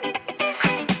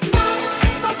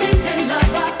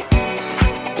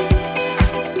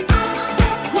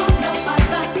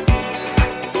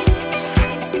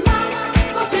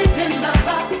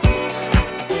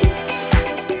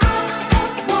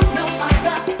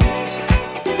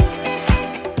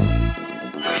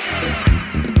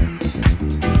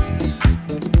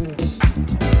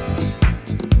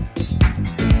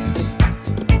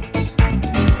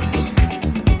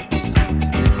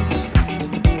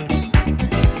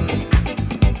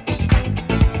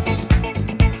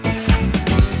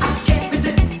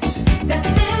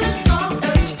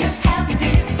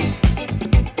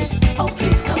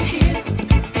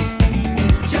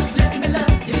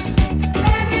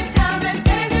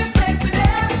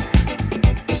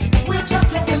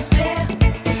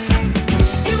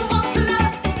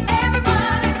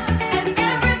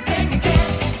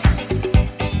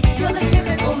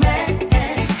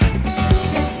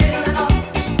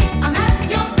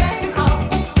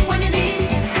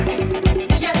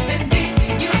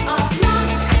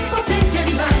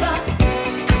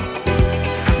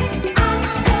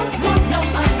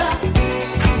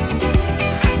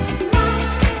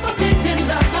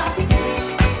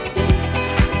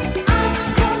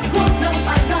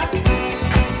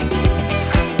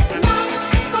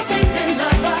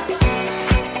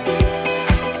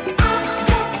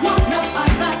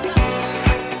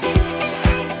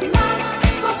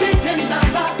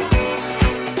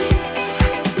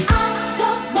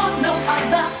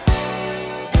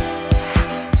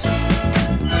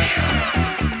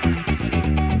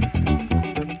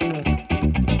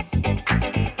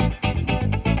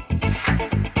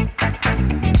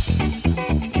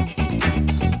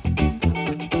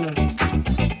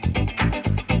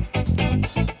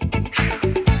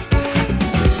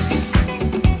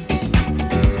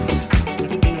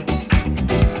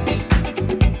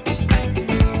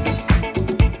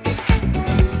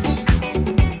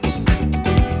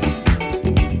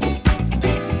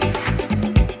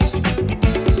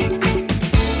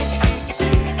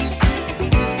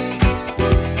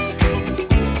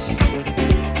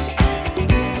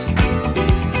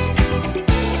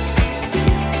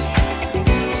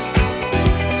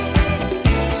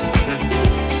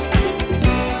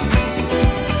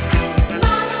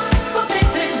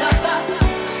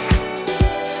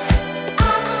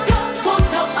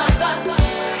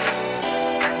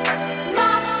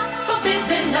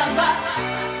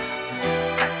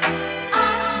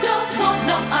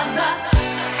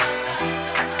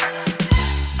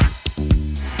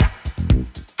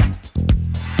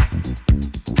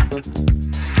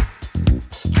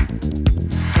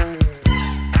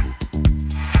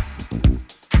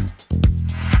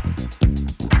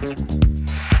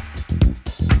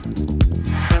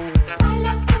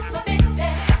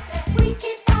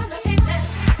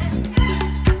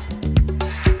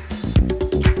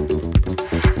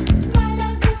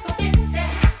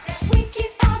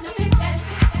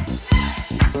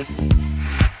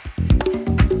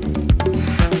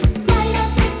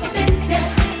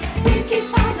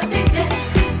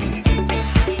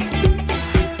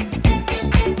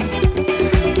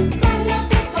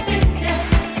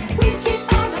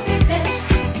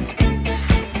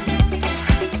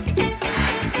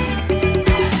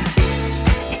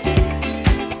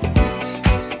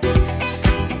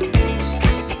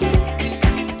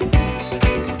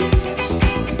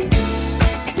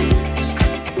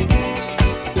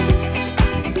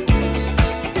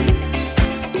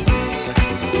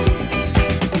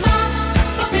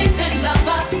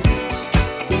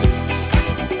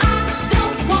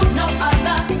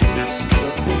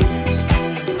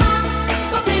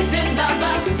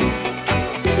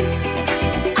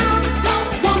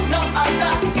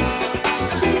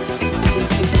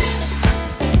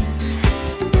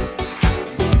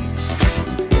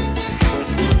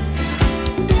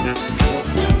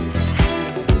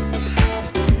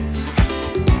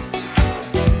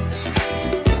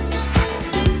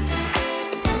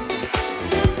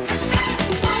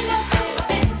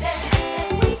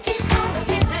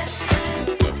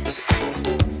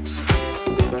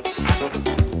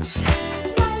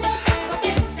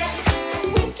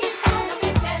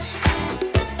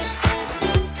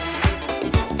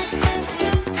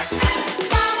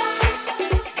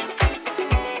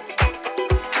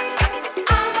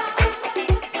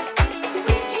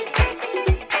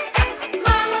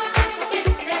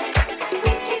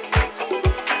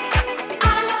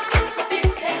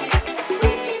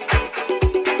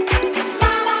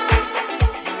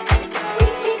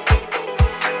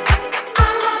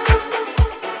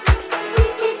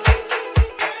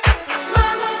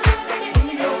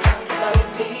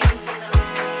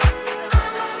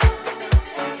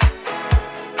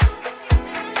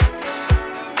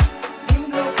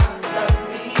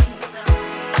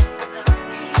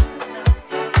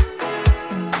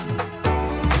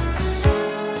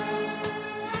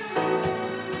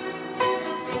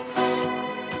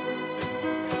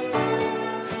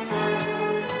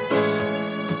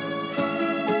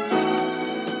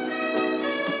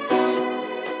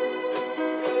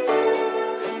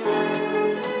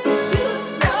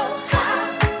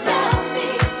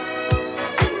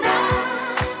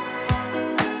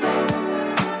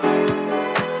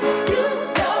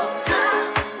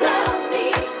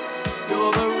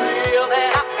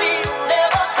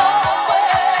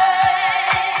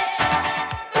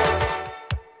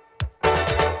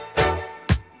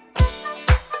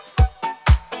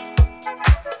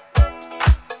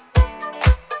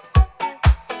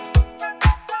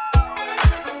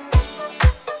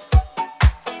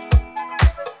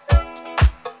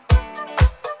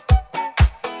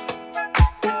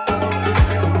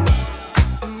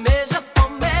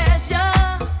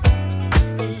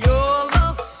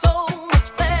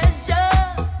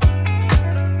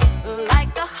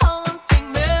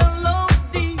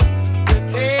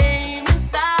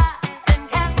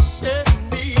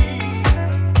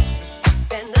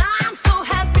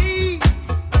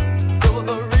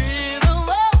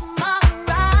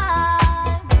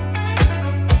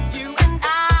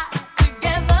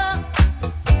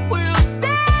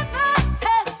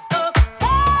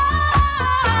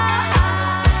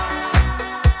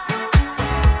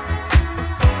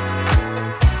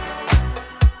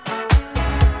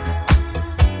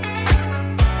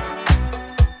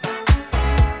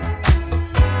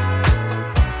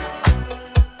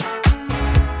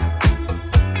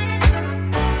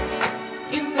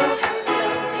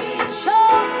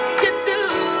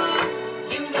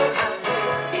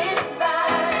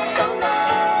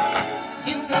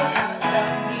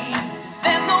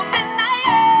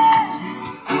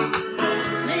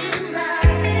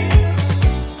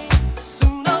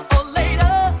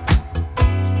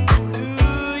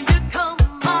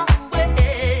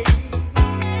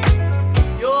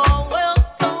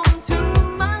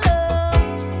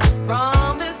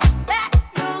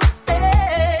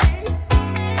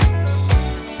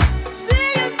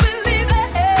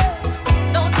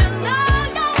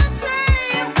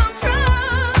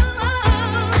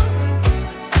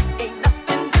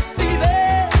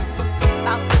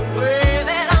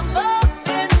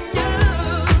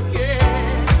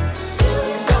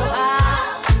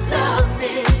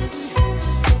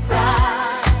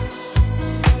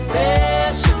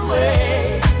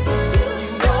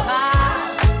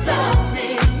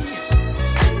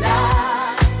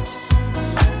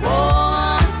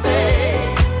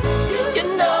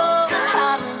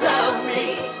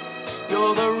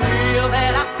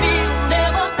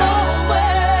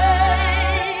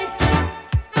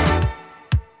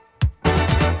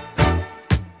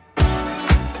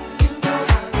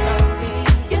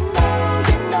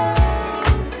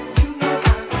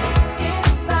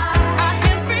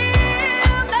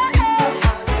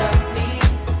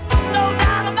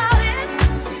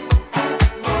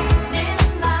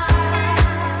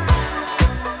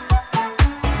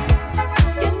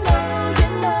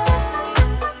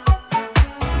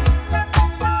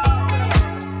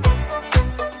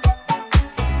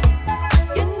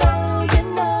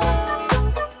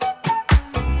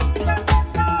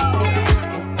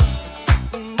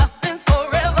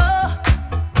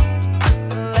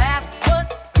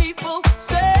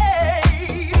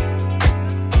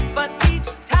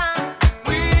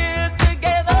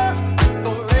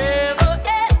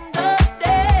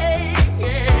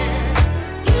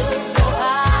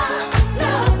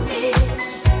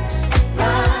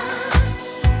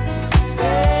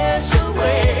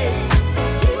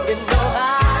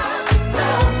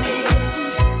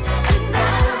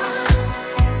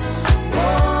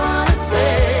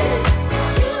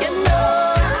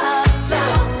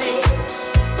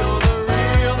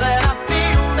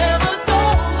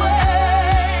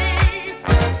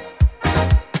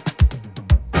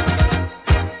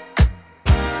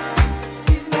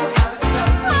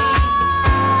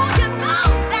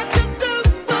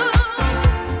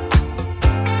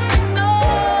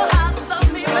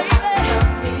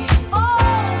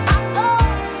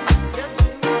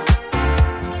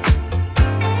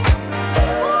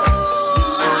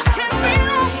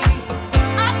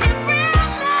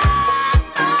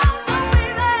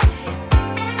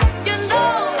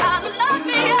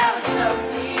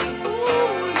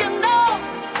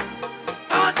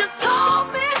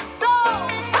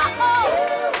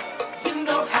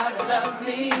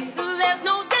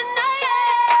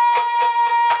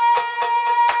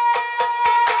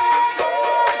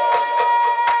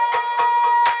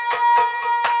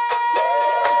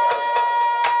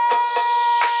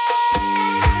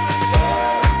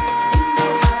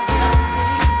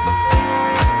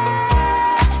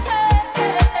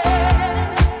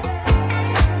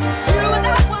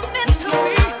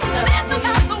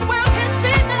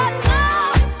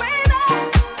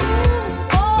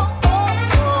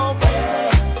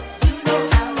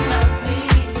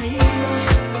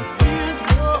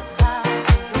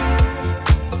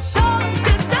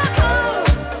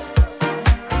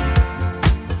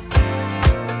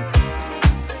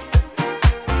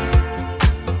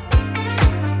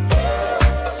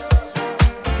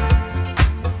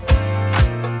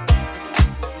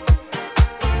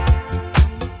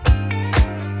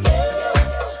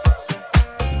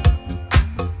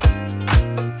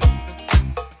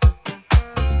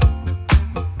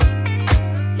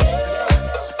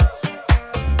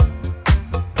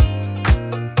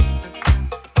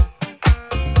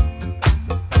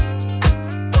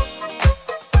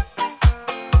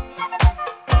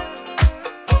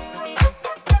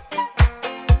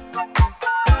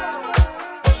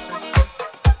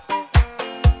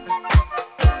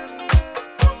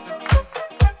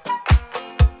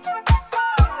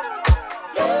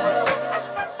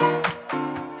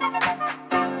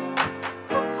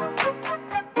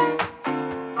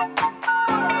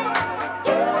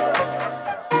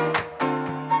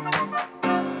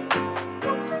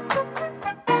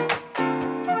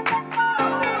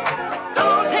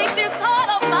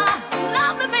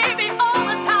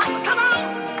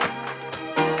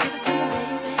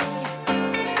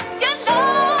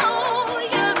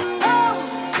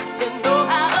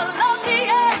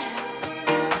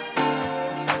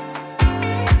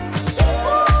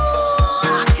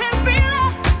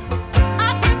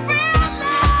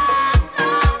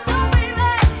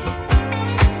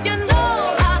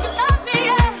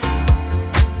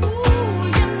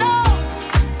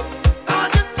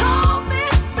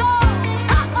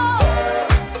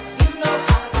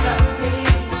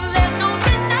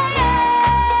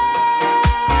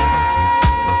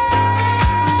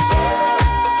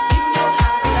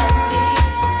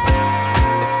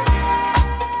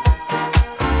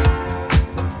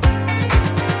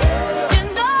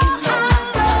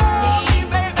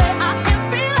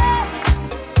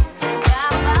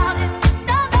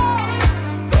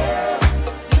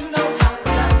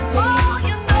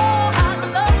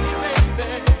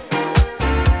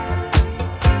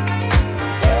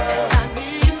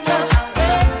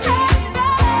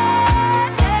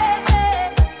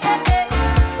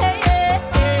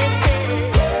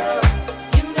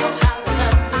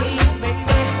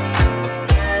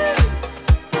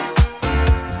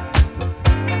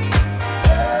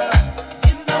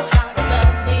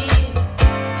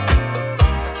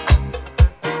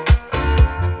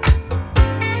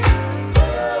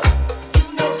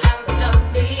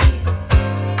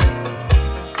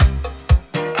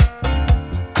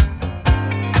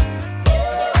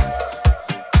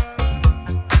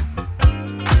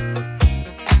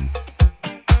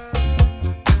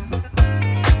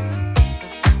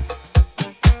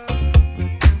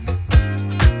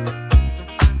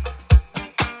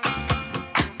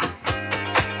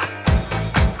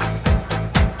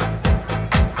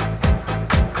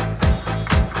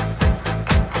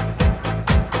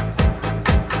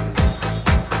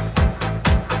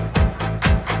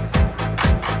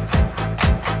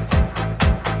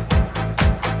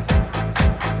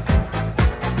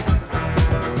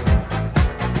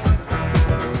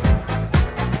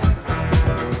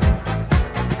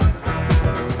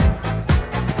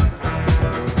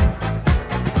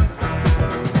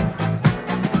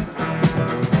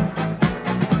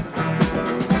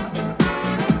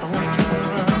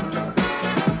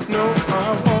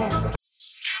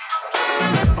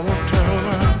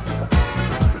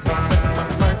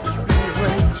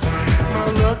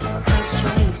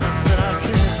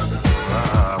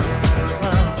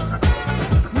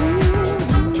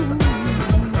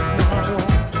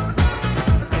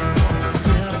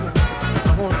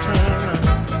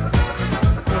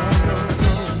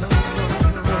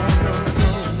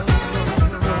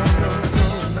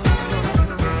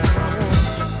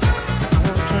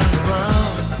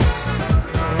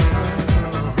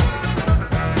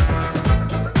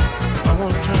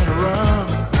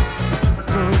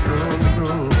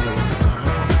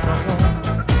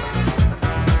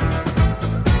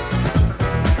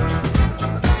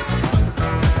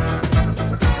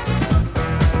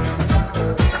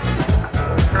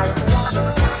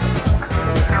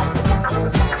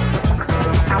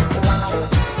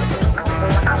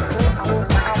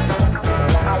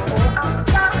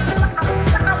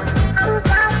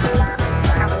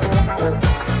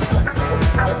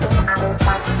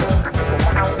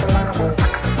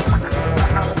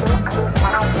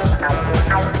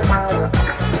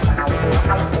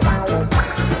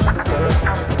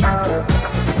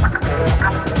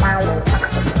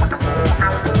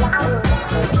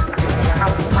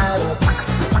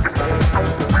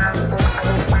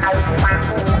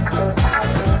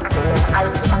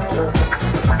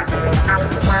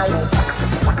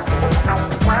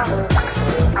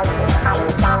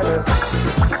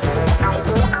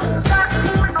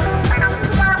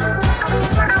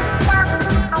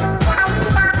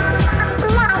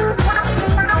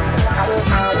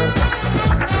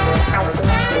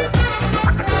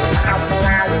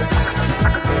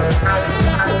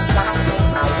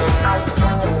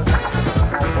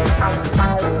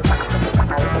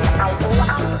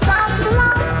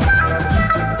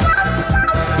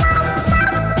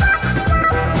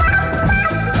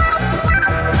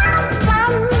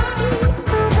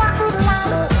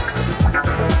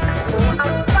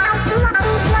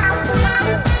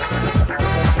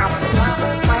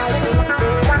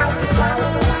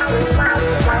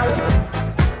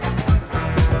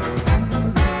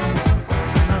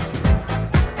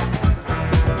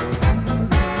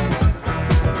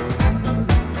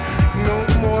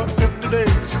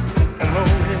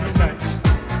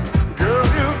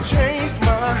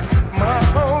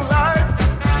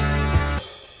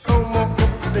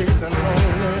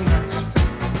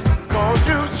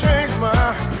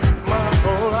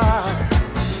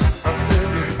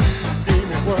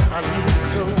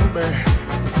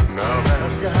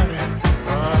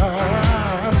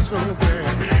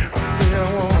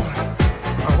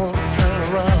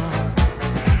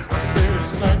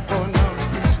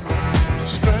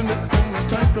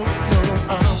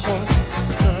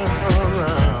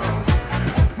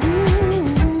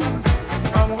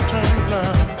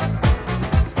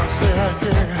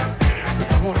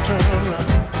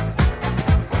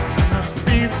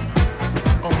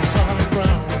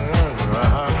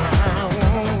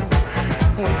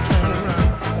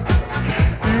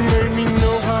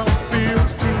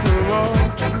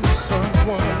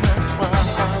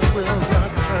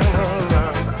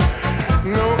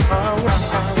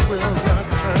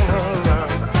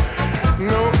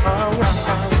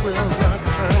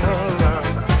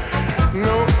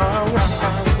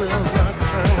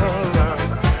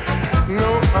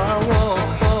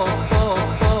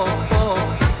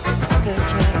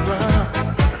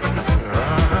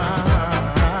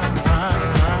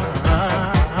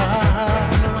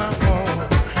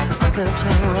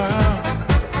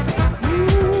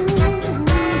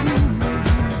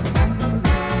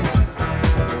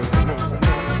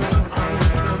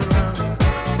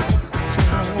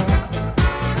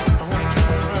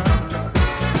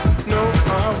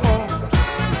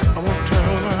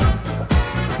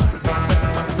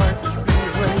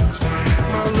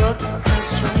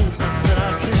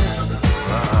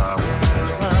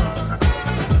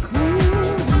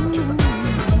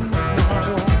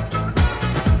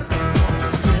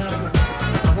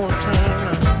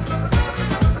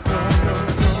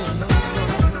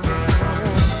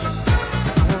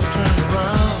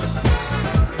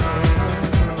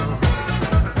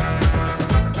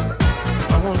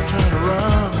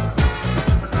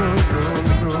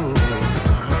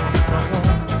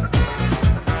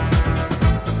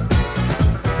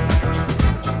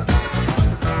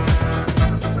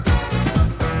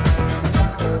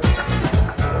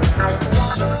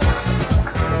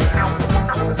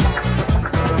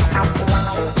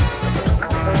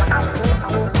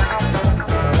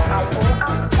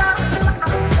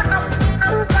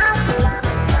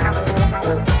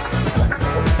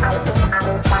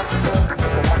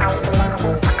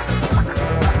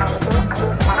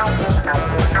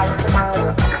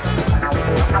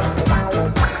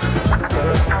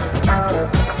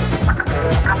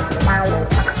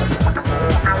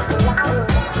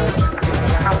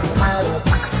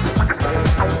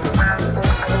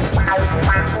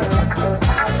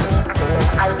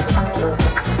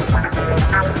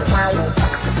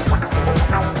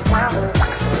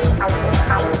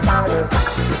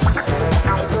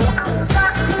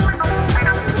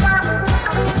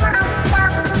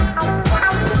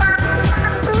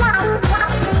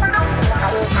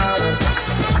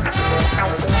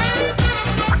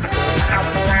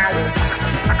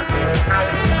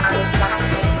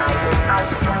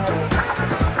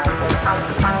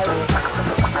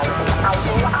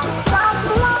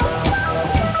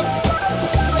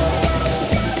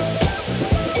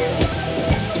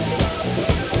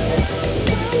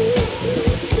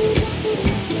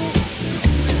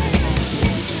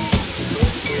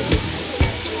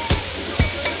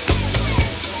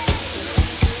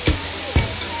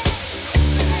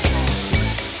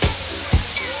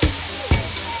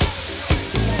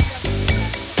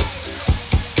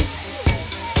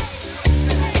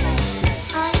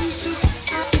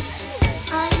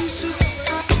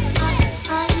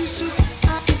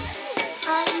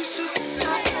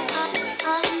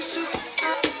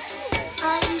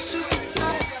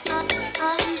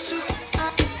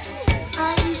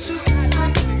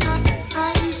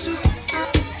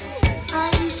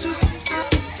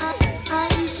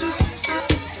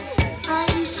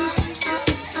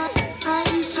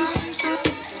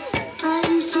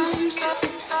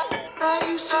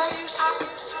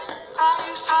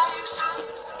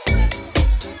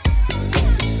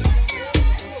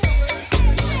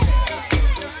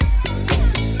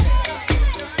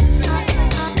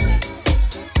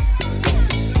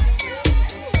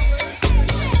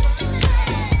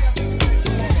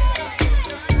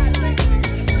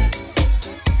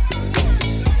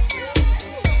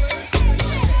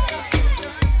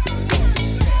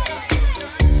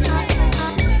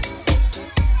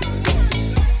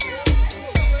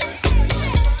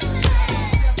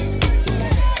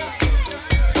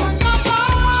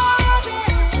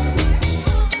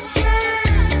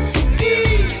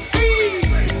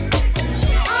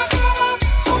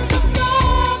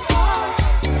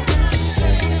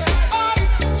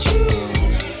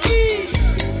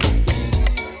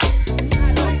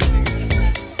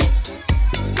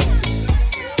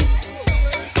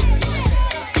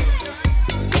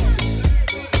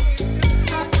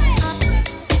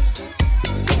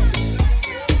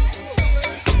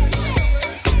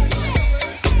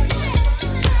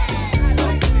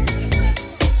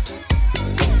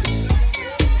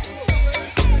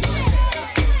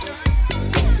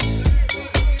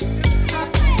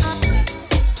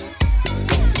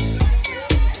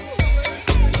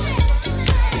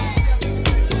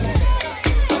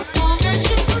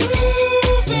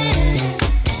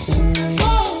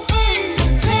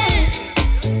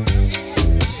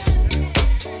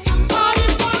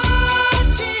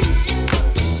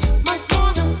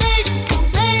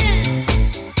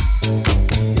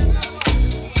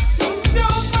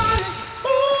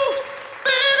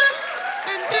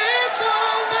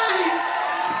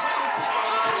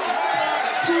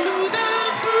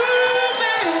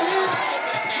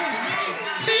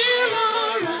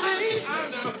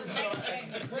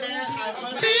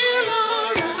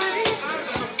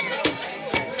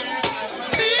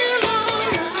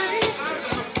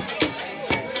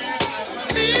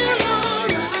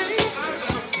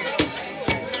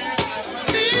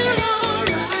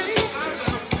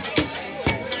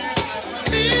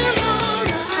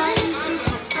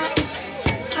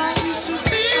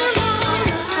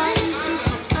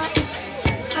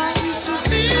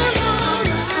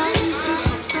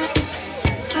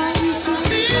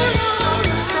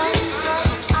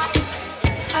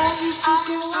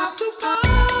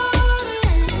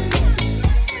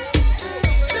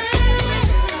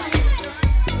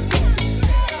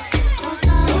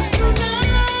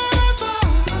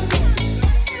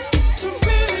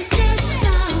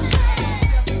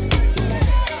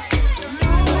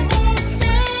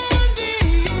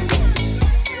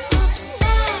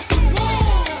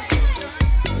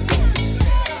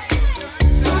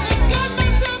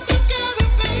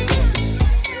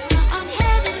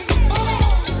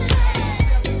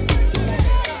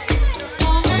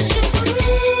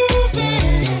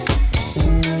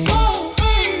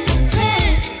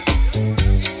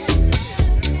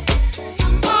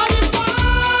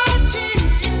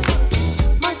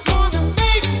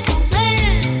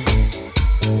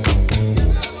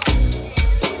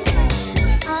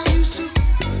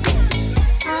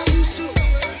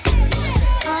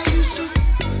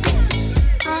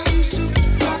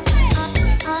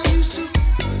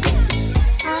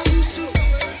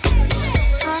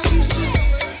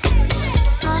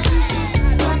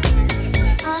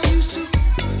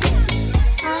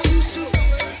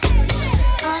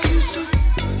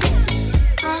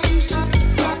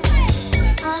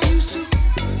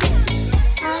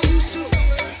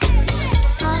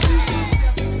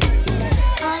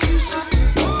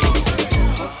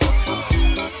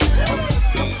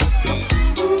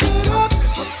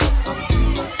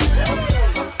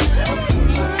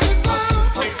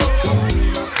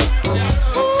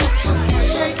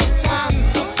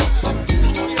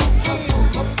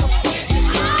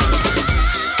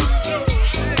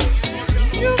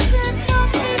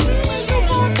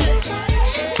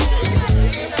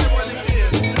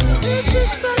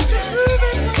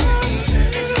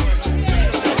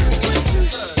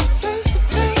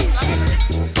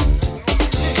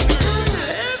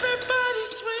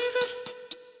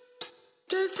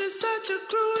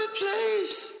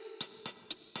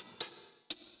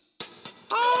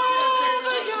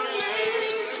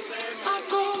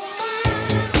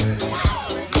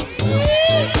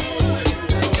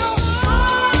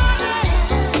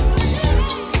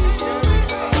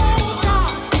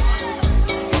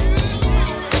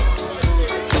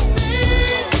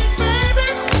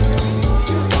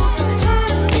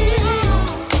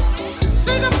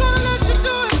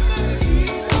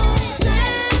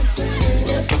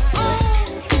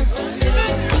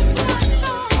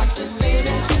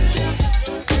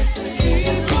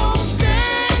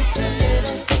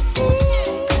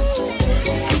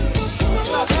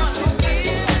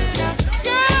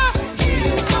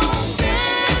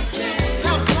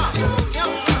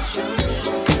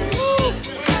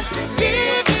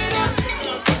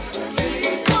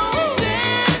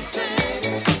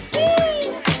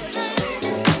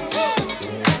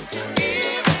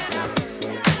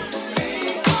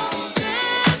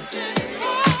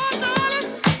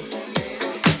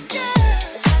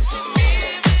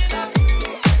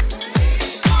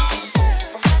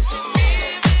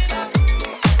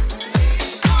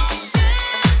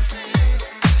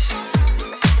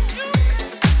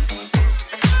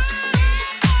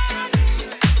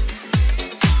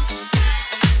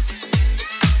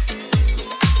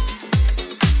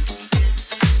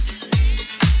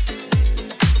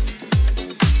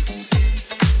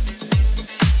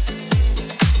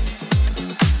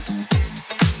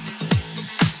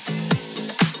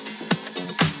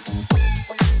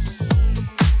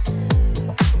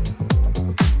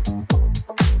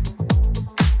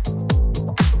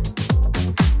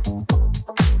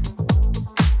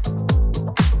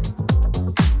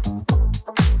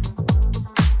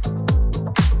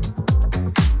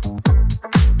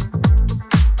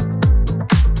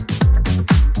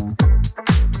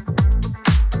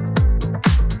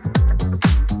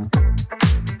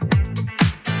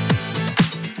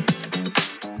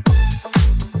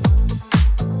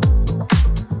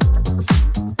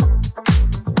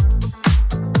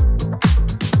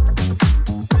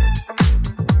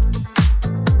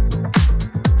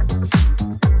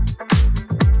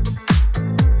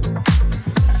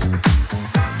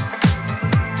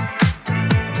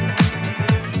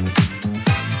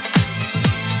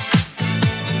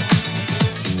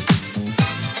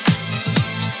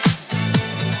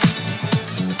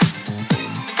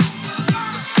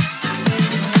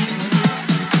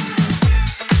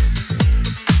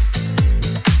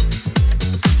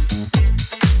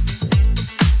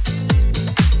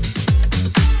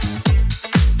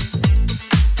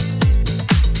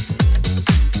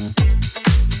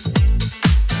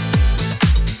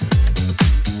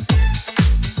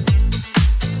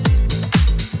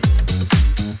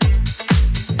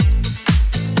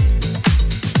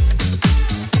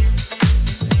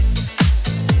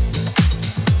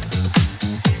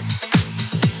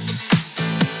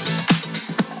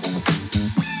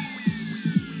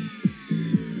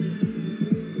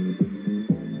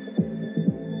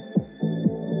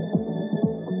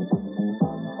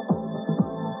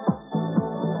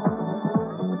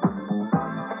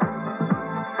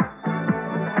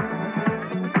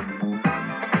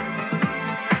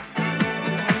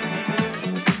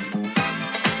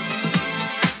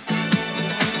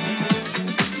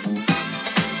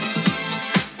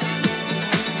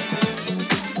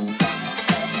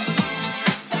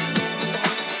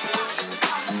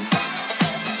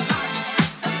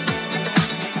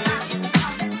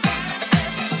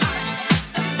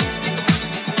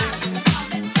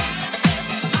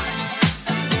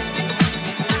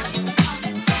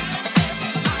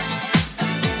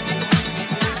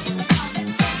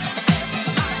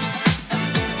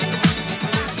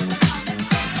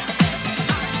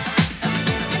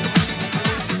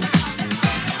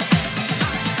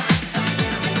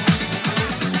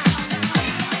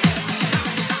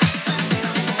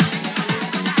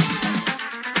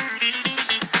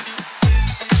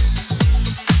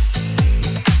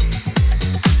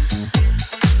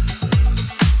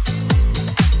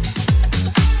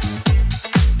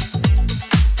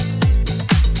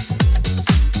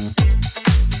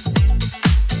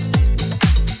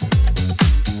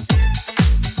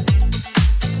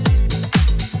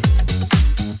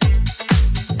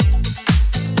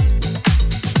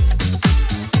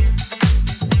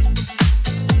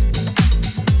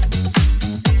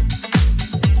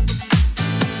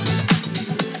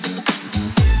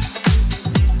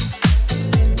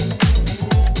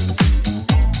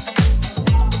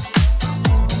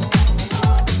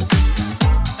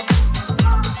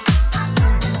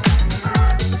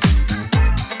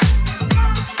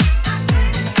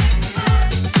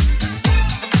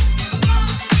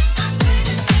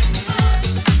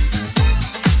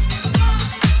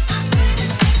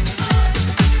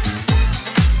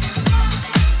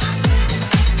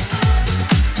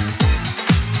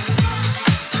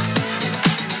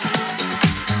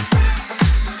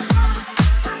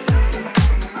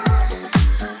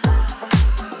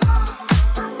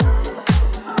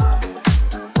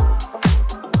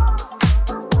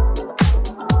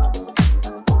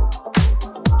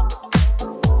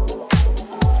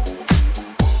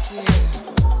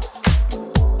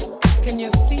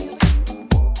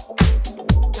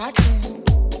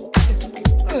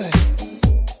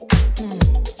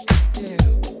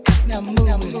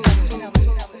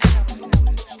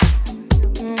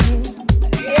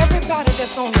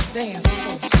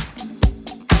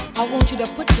 I want you to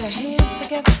put your hands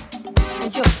together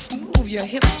and just move your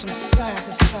hips from side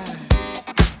to side.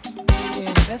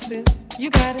 Yeah, that's it.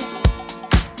 You got it.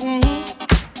 Mm-hmm.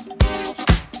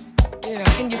 Yeah,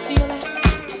 can you feel that?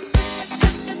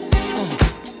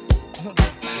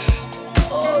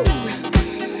 Oh.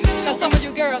 Now some of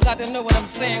you girls out there know what I'm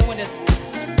saying when it's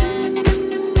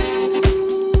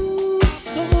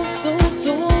so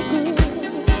good.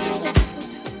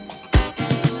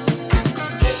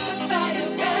 Keep the fire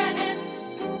burning.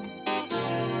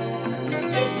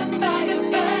 Keep the fire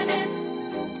burning.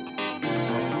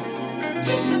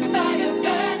 Keep the fire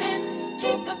burning.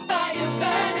 Keep the fire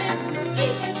burning.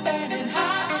 Keep it burning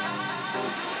hot.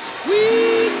 We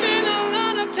spend a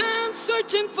lot of time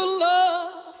searching for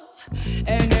love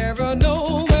and never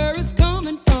know where it's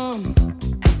coming from.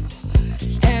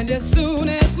 And as soon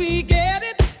as we get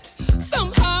it,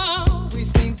 somehow we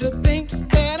seem to think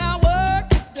that our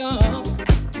work is done.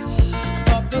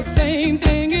 But the same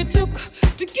thing it took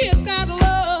to get that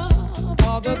love,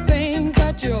 all the things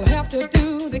that you'll have to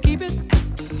do to keep it.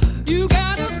 You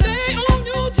gotta stay on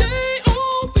your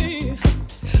J.O.B.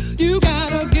 You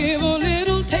gotta give a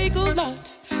little, take a lot.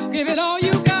 Give it all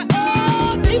you got.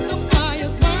 Oh, keep the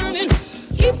fires burning.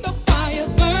 Keep the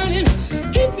fires burning.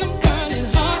 Keep them burning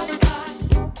hot.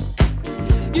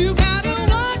 You gotta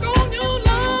work on your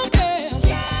love,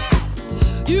 yeah.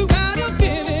 You gotta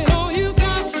give it all you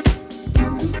got.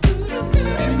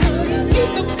 Keep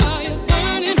the fires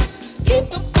burning. Keep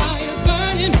the fires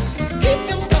burning. Keep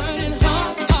them burning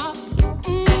hot, hot.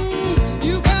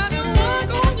 You gotta work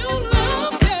on your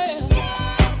love, yeah.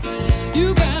 You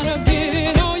gotta give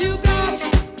it all you got.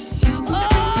 Oh.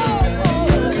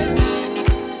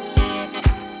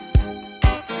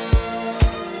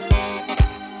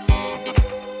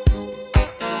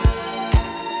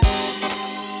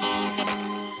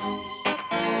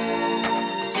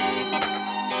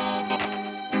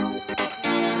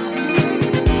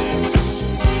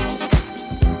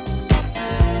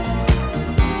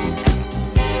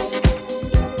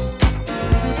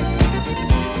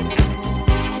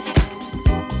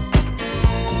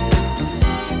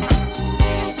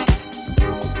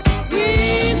 We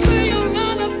say a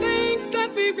lot of things that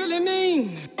we really mean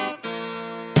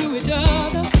to each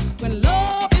other when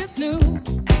love is new.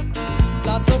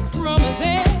 Lots of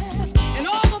promises and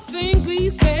all the things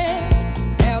we've said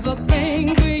are the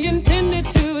things we intended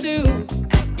to do.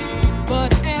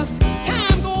 But as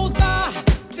time goes by,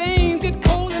 things get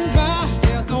cold and dry.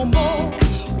 There's no more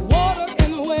water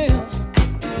in the well,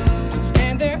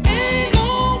 and there ain't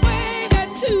no way that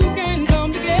two can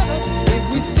come together if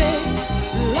we stay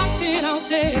locked in our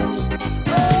shell.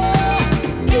 Oh,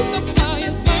 keep the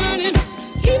fires burning.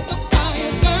 Keep the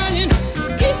fires burning.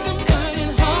 Keep them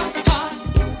burning hot, hot.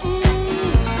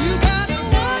 You gotta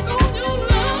work on your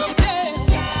love, yeah.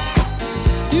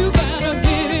 You gotta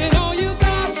give it all you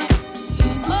got.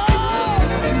 Oh,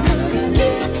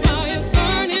 keep the fires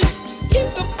burning. Keep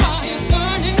the fires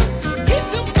burning. Keep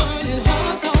them burning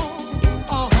hot,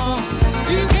 uh-huh.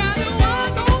 You gotta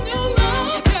work on your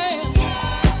love, yeah.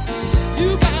 You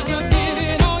gotta give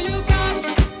it all you got.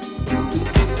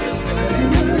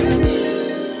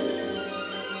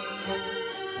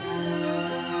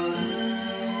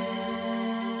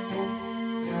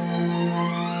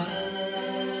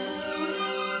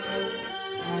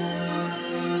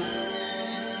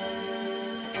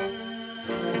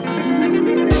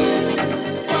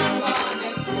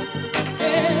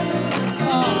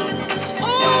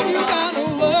 Oh, you gotta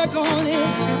work on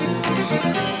it.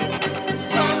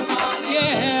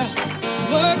 Yeah,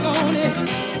 work on it.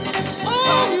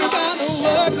 Oh, you gotta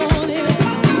work on it.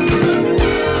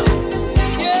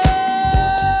 Yeah.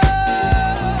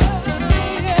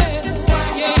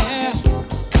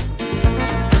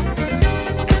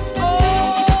 Oh,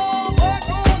 work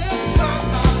on it.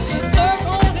 Work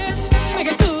on it. Make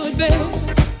it good, baby.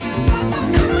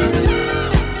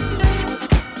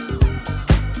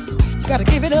 You gotta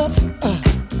give it up.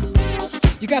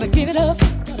 You gotta give it up.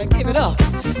 Gotta give it up.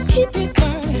 Keep it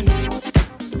burning.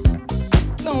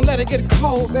 Don't let it get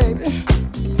cold, baby.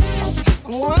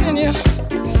 I'm warning you.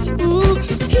 Ooh,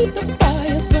 keep the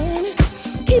fires burning.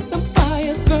 Keep the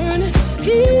fires burning.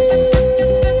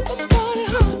 Keep them burning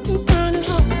hot. Burning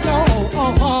hot.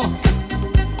 Oh.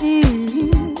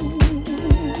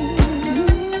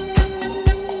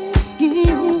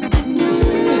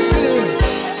 It's good.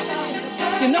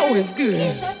 You know it's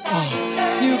good.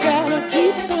 You gotta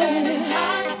keep burning.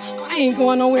 I ain't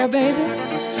going nowhere, baby.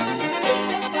 Keep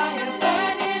the fire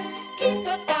burning. Keep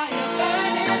the fire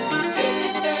burning. Keep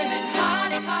it burning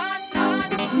hot, hot, hot.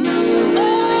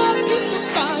 Oh, keep the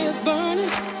fires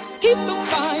burning. Keep the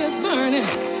fires burning.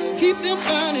 keep them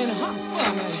burning hot for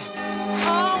me.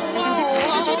 Oh,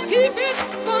 oh, oh, keep it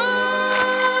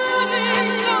burning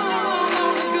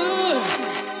long, good.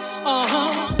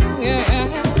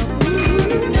 Yeah.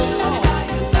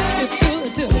 It's good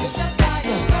to me.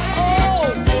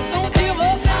 Oh, don't give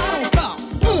up, don't stop.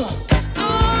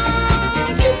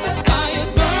 Keep the fires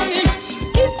burning,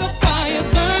 keep the fires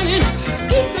burning,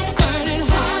 keep them burning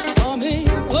hot for me.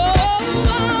 Oh.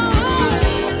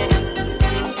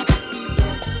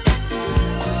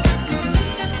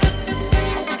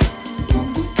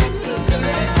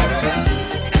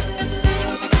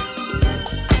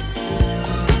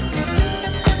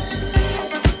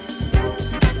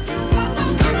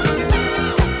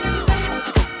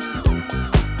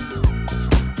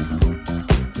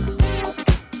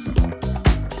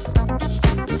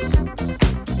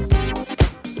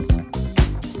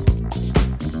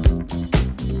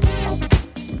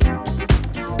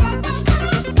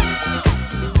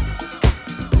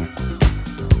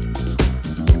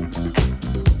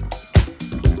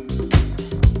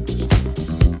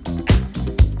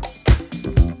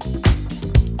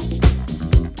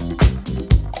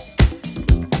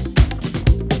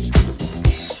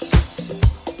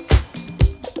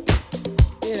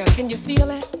 Yeah, can you feel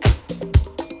it?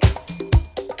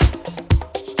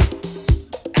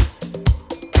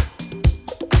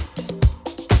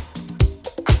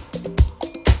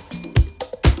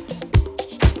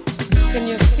 Can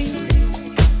you feel it?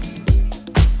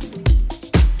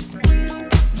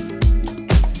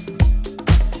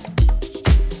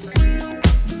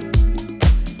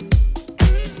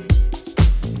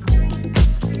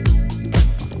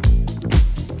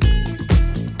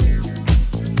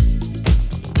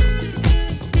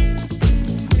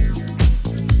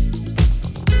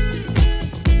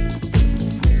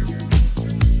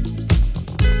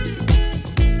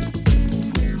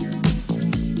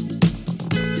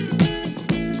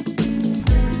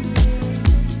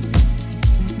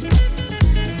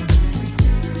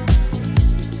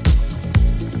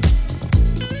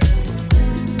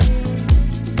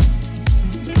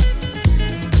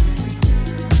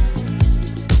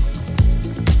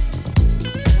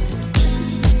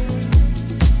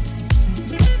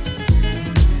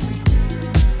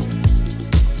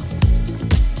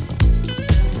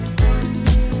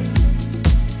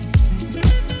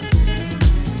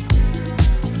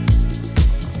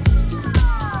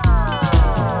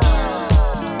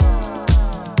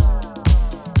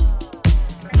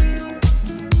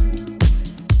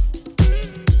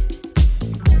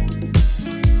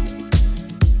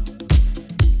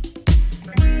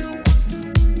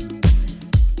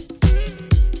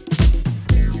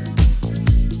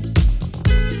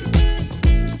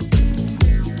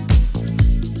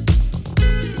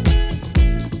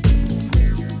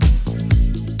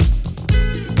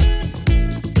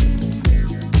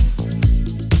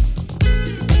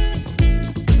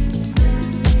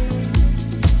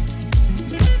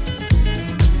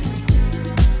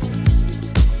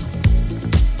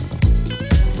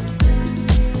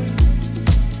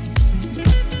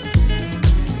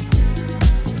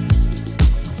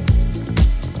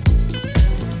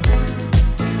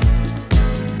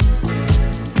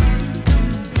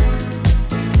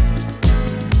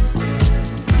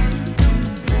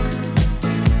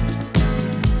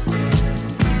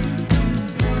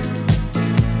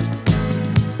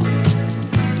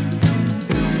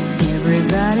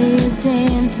 Everybody's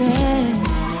dancing,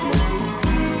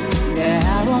 they're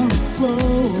out on the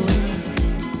floor.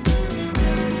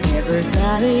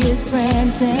 Everybody is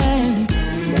prancing,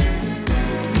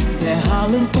 they're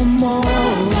hollering for more.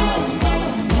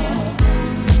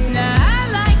 Now I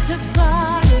like to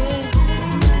party,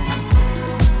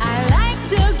 I like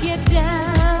to get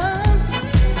down,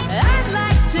 I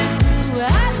like to groove,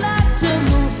 I like to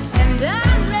move, and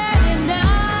I'm ready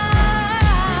now.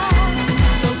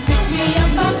 So pick me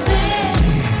up, I'll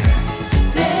dance,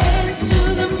 dance to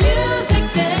the music,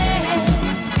 dance.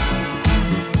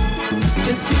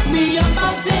 Just pick me up,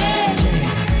 I'll dance,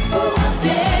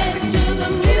 dance to the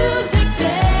music,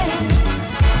 dance.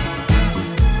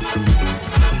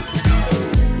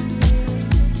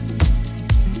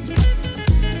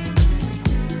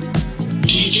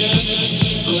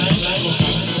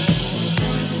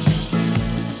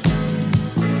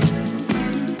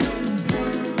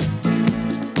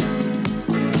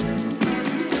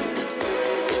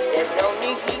 There's no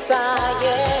need for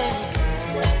sighing,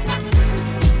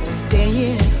 we're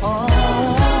staying home.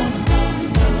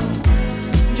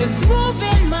 Just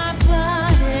moving my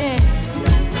body.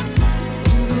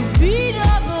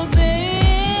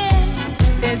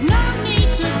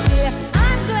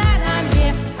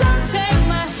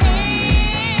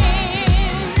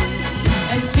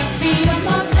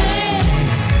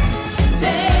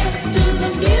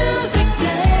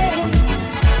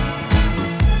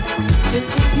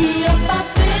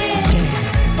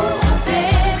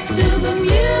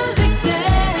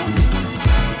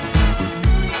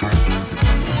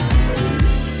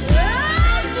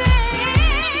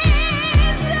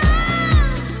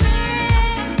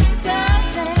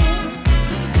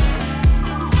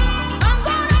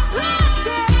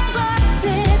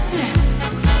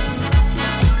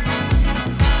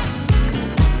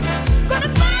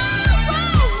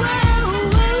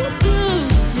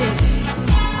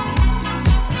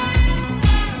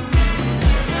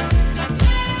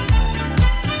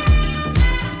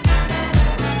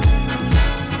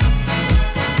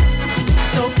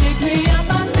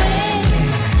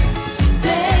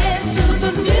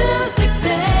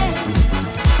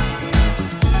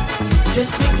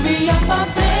 up, I'll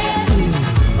dance.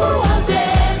 Oh, I'll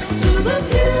dance to the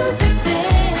music,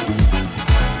 dance.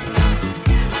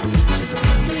 Just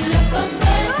pick me up, I'll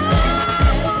dance, dance,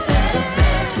 dance, dance,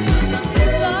 dance to the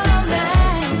music all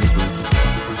night.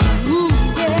 Ooh,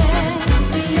 yeah. Just pick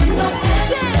me up, I'll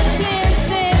dance, dance,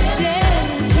 dance,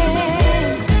 dance,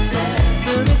 dance, dance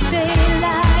to the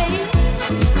daylight.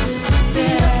 Just pick me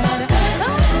up, I'll dance,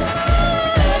 dance,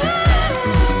 dance, dance, dance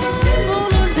to the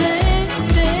music, dance,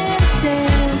 dance,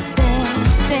 dance,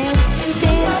 dance,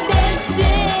 dance, dance,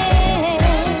 dance,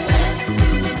 dance, dance to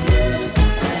the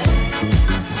music, dance.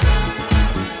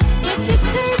 If you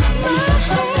take my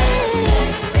hand, dance,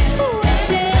 dance, dance,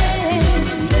 dance to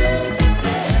the music,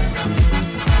 dance.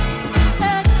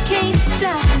 I can't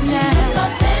stop now.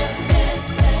 Dance, dance,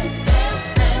 dance, dance,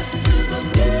 dance to the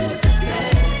music,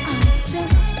 dance. I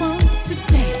just want to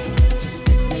dance. Just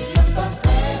pick me up, I'll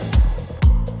dance.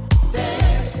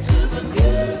 Dance to the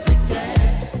music,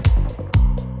 dance.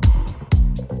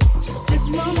 Just pick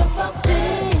me up, I'll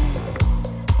dance.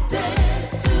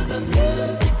 Dance to the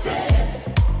music, dance.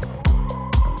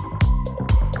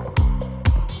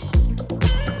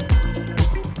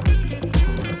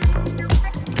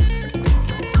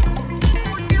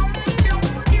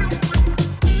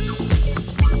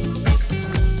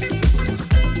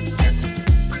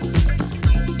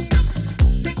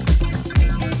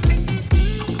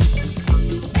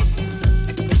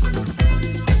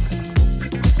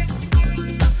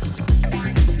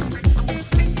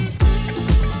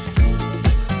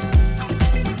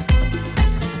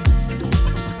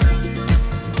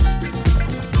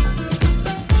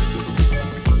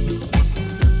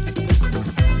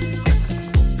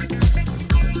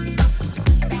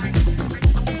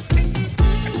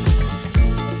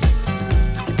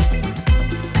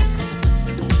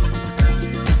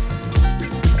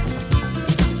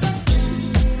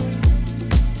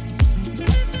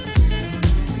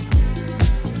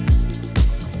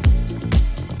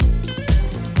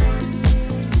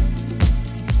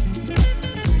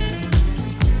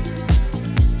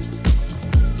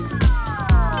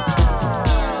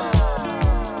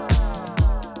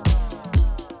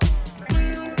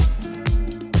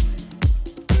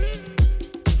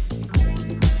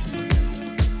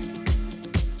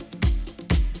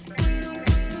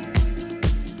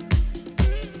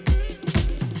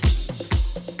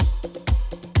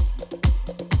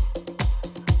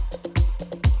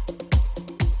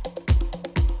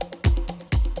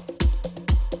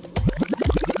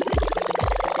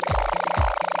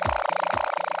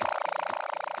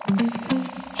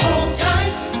 Hold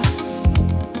tight.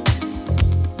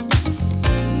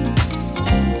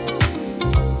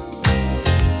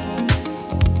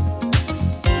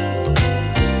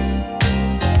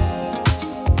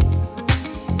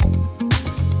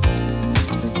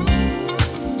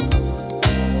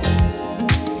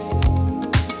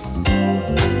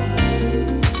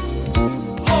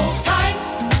 Hold tight.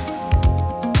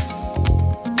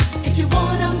 If you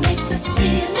wanna make this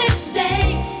feeling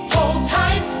stay, hold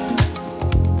tight.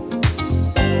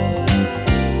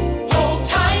 Hold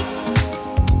tight.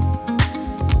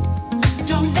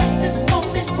 Don't let this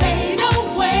moment fade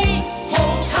away.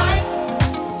 Hold tight.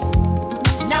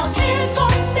 Now tears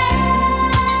gonna stay.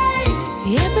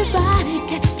 Everybody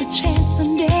gets the chance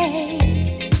someday.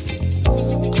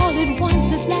 All at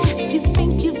once at last you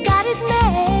think you've got it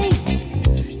made.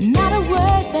 Not a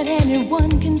word that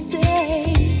anyone can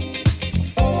say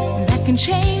that can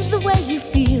change the way you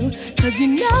feel. 'Cause you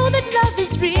know that love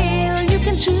is real. You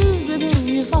can choose with whom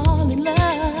you fall in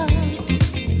love.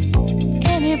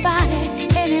 Anybody,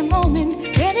 any moment,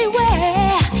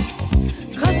 anywhere.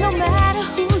 'Cause no matter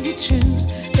who you choose,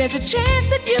 there's a chance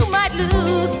that you might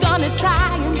lose. Gonna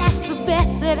try, and that's the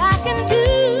best that I can do.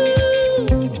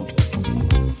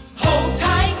 Hold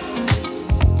tight.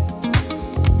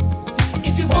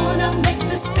 If you wanna make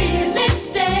this feeling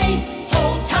stay,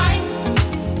 hold tight.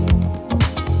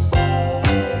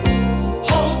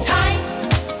 Hold tight.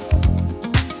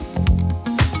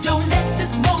 Don't let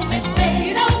this moment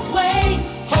fade away.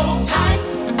 Hold tight.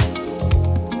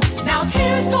 Now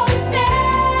tears gonna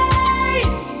stay.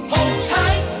 Hold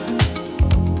tight.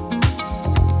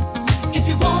 If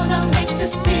you wanna make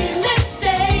this feeling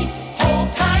stay, hold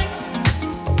tight.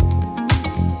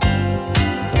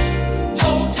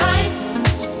 Hold tight.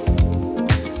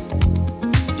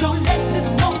 Don't let this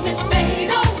moment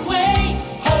fade away.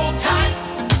 Hold tight.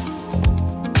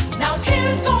 Now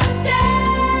tears gonna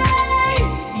stay.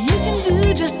 You can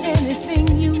do just anything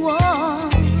you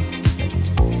want.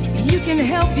 You can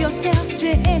help yourself to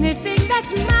anything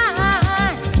that's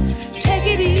mine. Take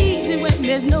it easy when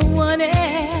there's no one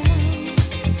else.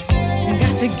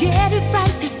 Got to get it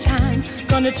right this time.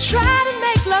 Gonna try to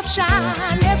make love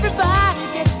shine.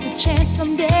 Everybody gets the chance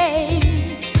someday.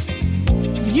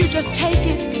 You just take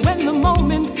it when the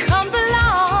moment comes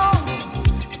along.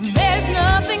 There's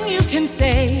nothing you can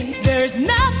say, there's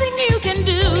nothing you can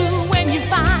do when you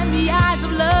find the eyes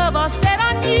of love are set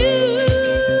on you.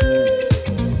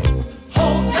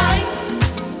 Hold tight.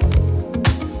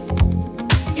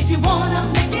 If you wanna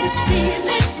make this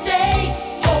feeling stay,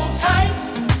 hold tight.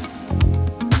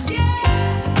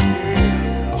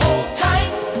 Hold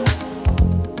tight.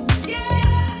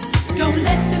 Don't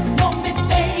let this moment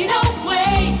fade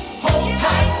away. Hold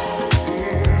tight.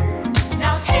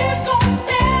 Now tears gonna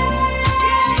stay.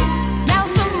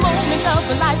 Now's the moment of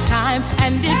a lifetime,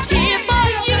 and it's here for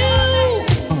you.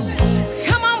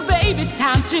 Come on, baby, it's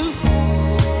time to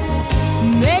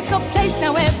make a place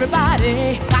now,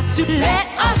 everybody. Got to let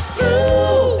us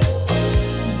through.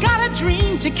 Got a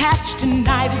dream to catch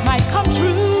tonight, it might come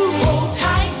true. Hold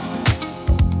tight.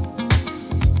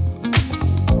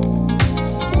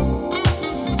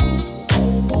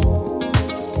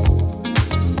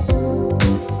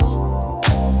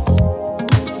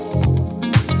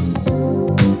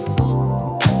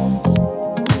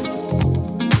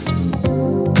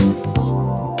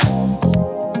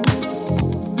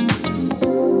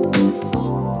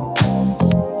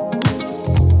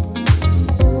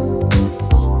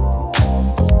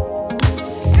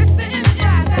 It's the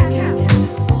inside that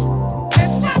counts.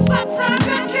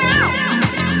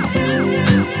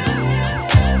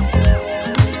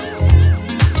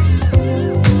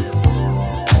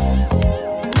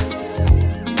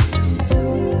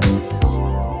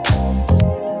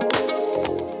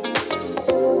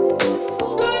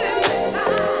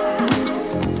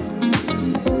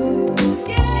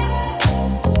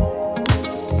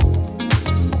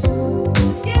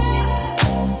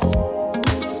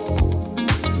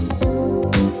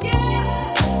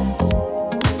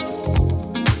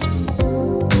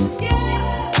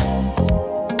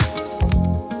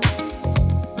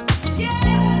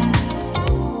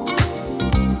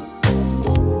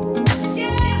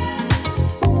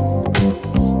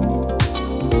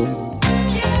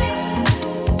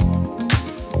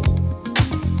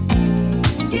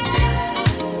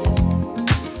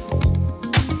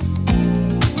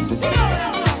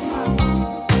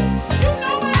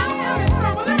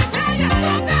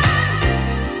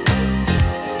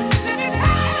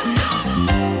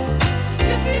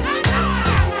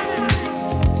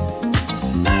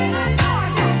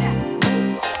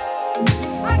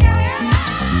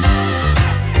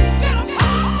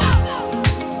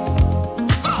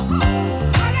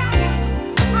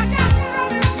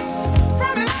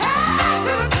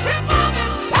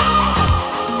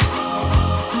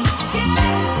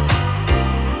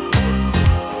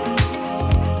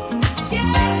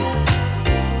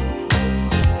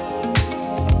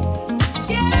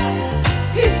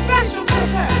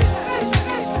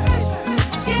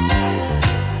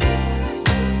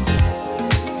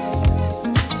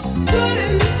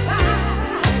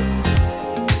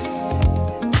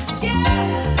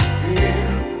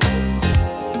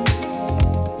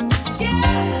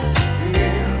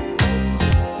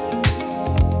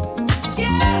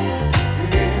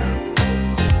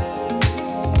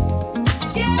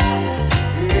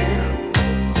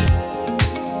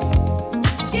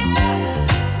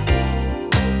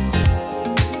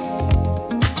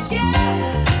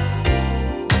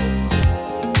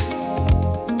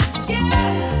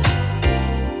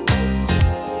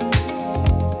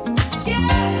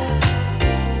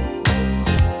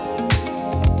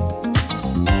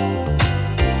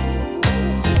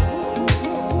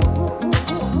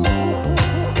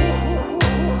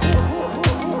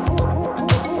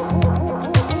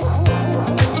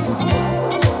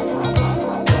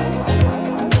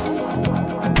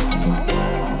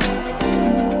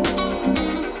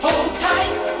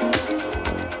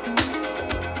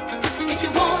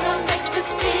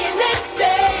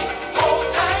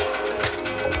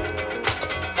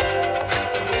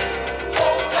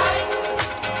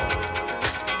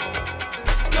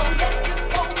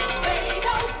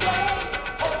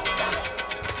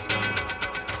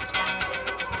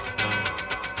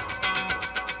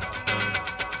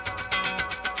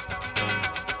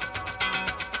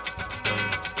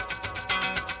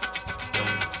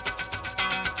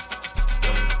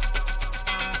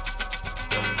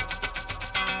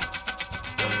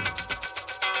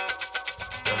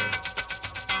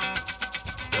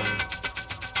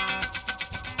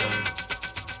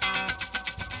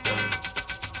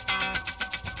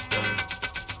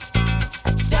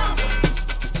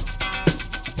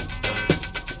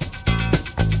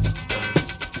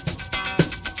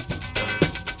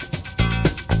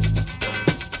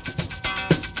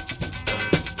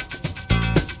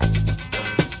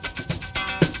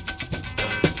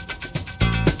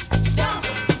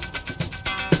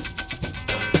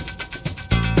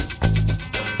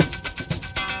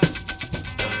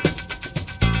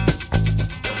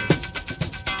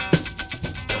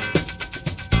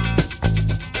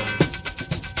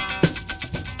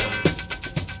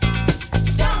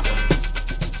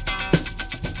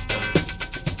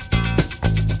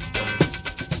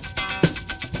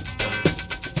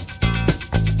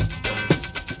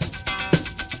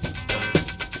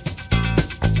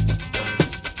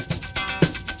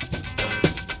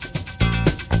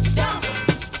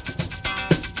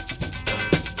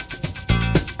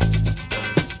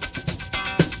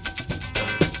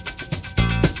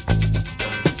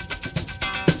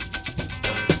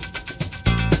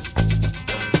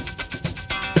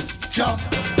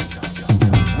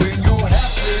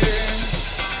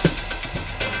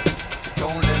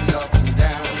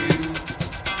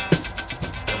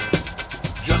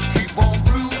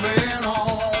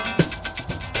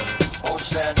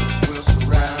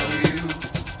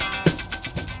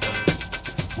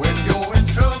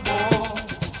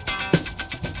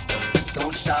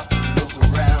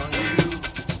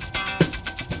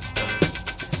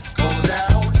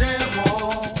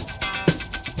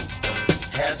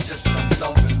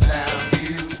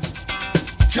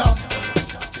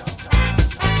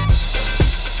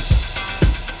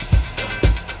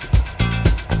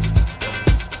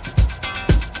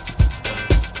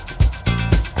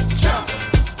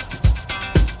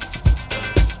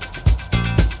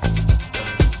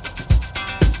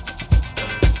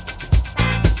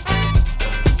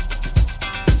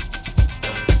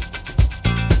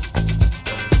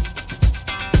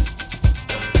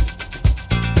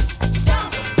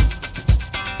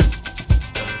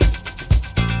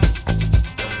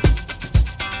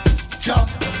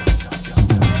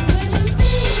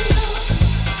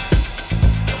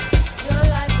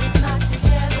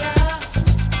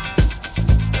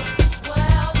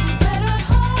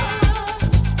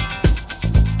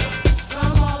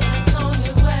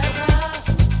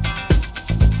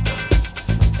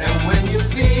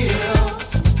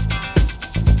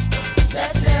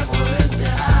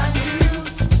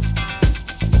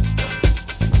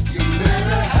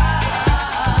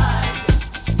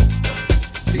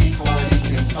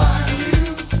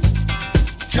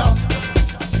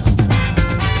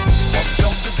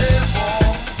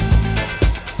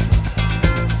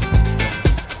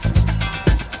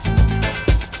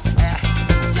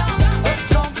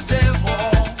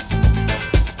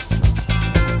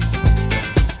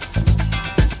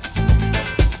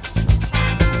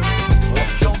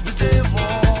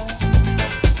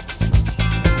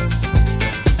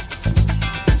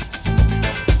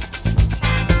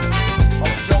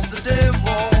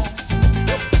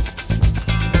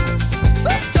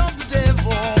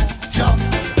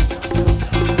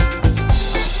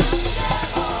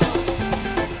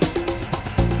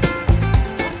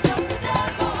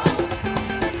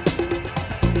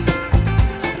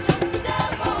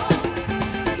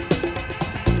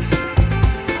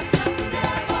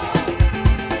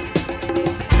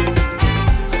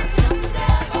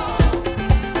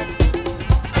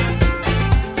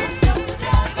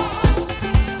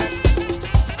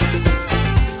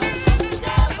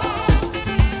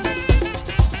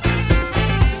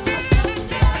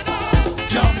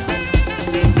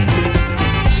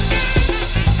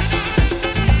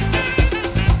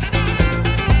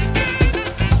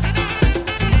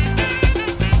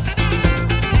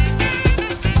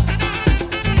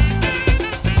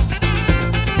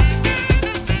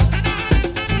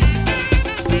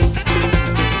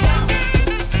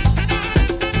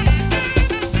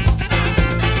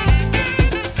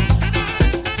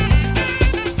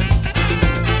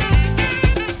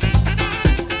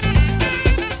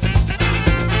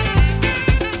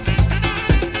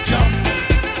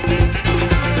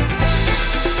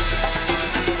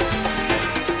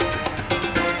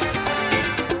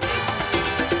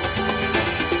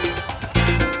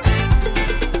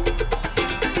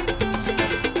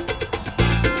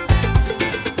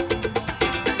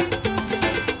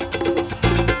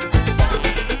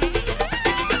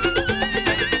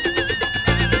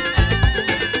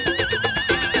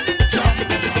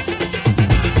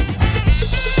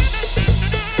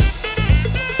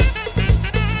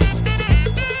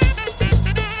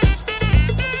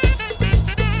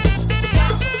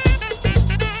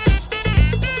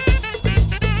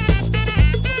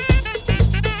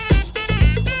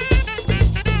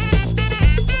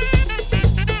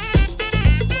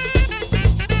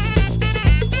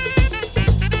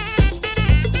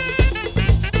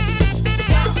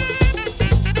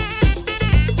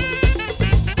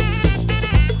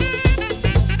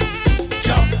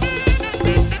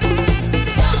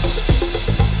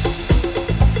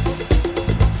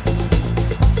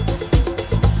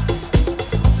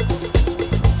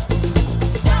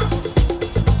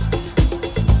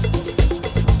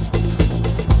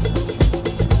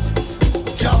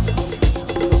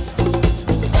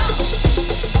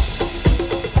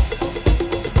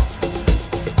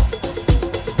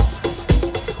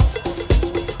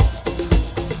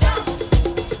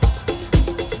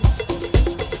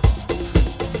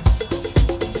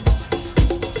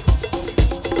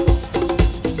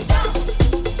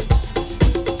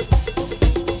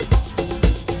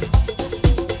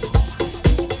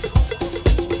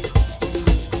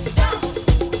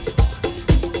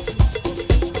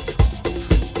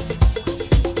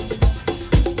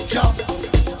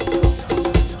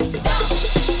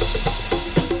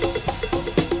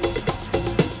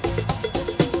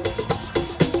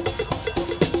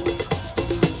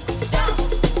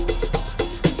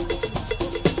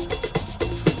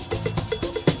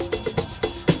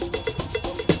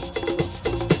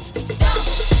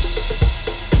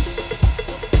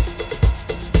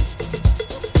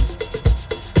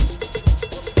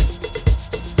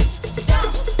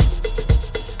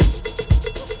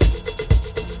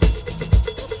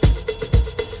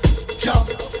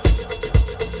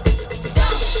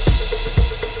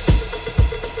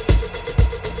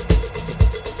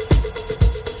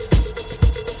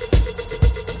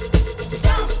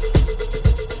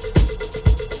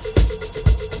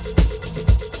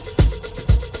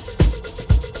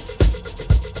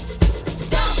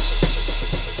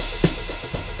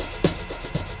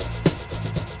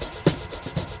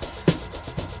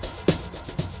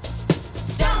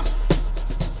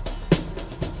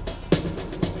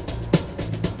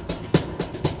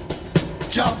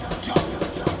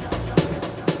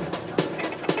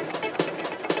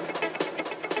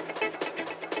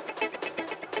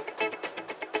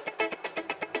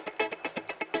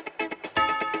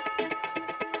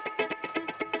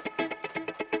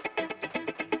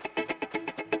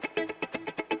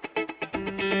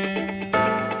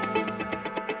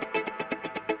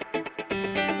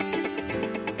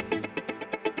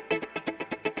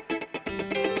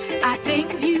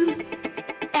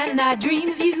 and I dream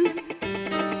of you.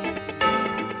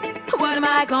 What am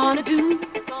I gonna do?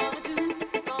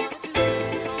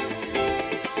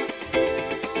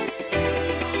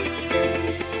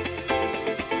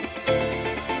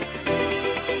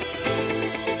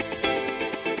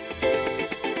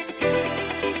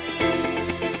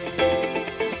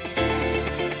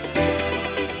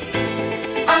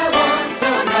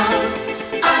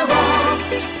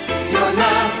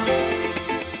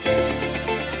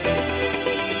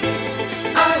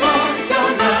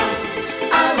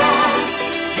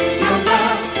 Your love.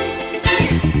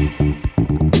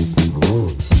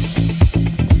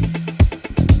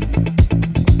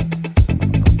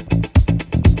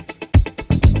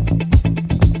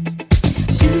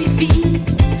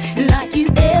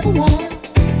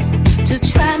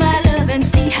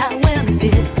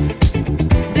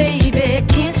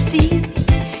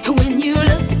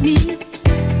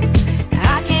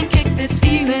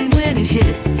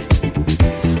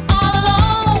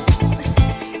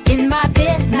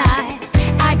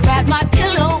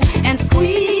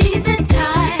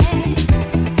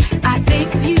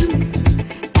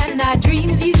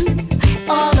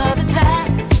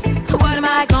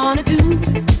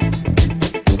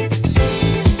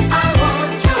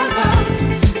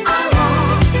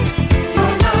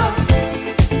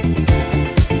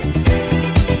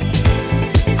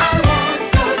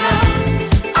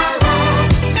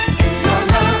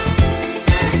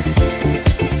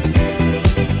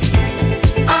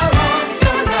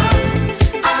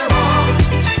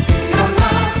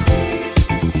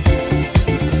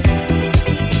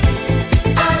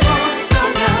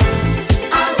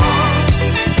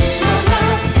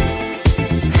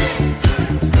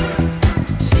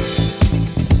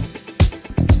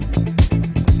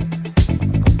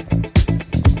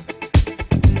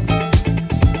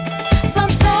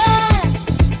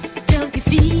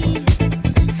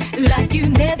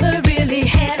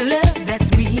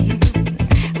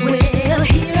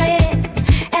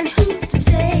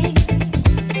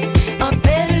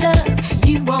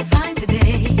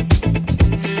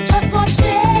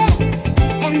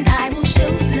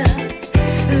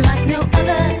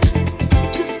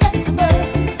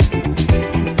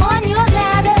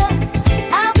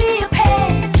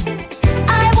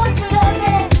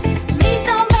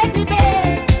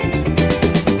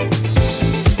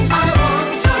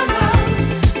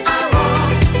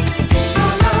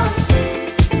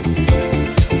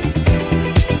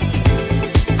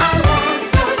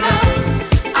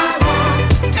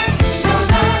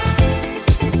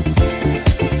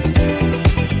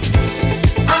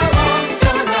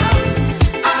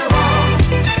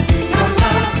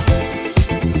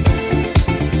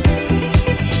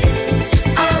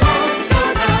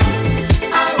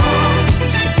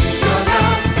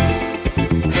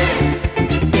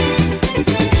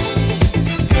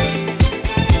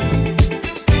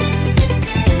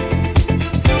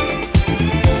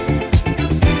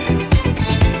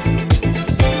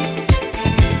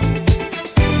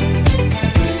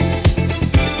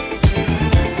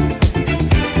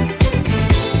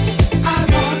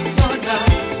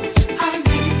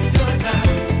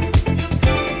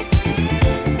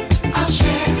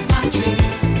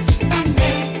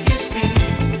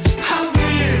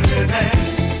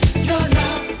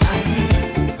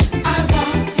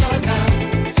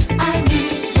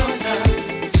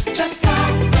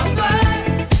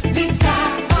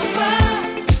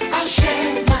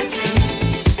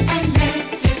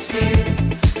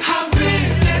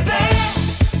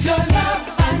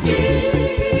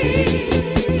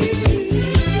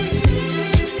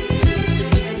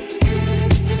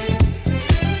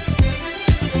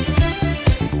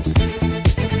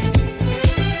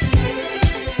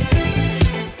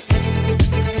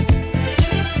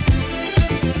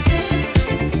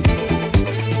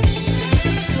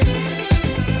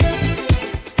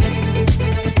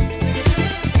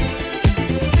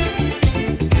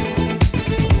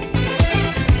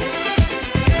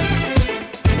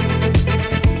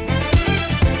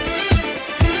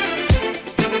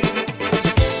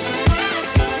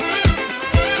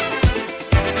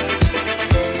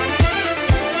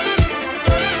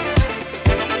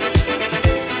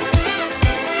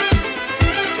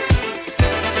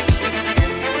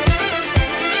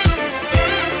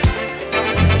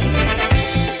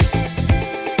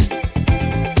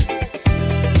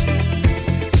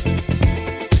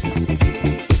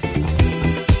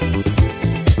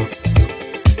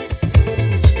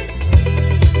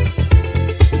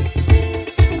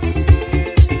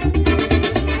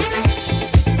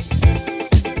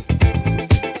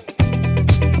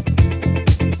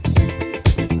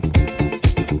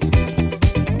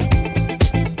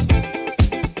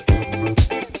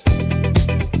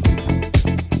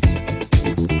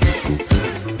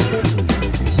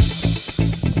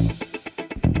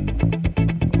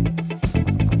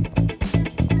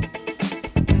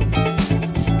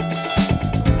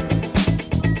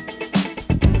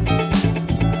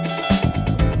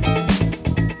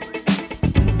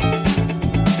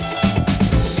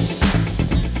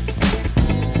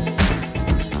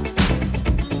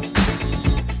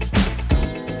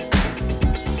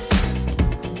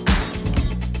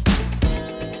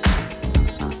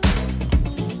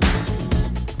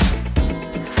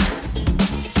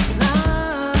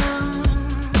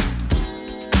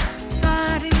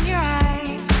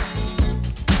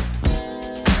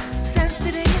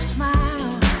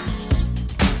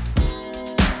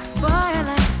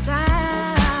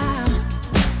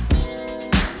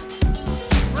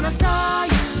 saw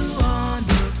you on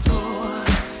the floor,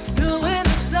 doing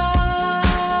the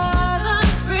southern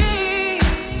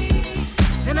freeze.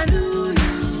 Then I knew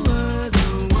you were the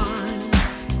one,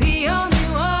 the only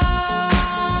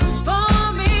one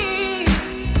for me.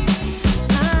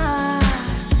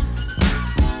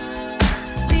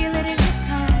 Feel it in your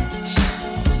touch,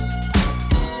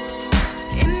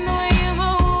 in the way you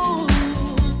move.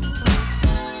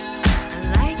 I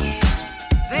like it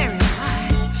very much.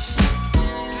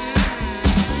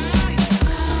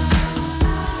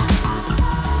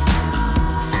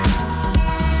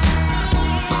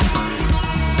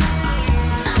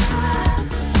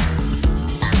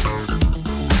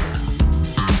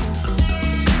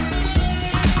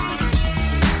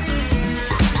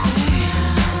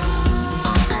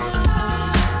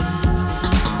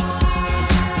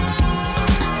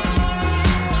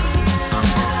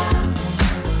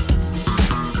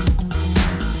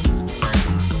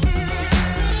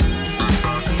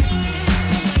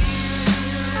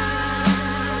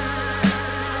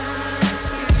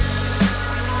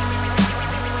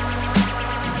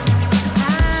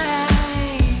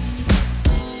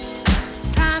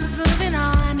 Time's moving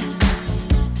on.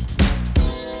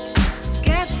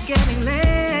 Guess it's getting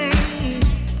late.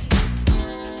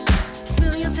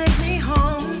 Soon you'll take me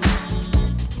home.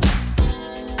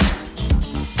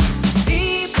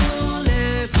 People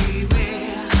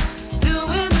everywhere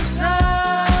doing the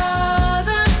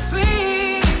southern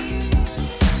freeze,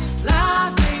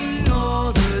 laughing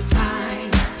all the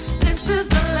time. This is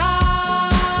the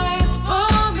life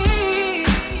for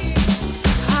me.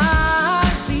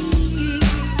 Heartbeat,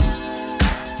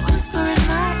 whisper in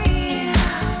my ear.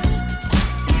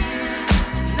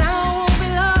 Now won't be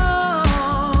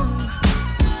long,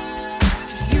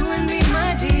 just you and me, my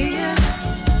dear.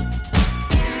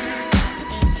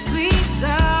 Sweet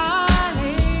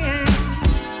darling,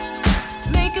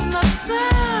 making the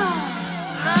sounds.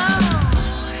 Oh,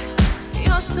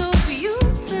 you're so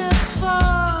beautiful.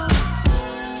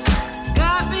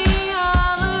 Got me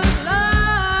all alone.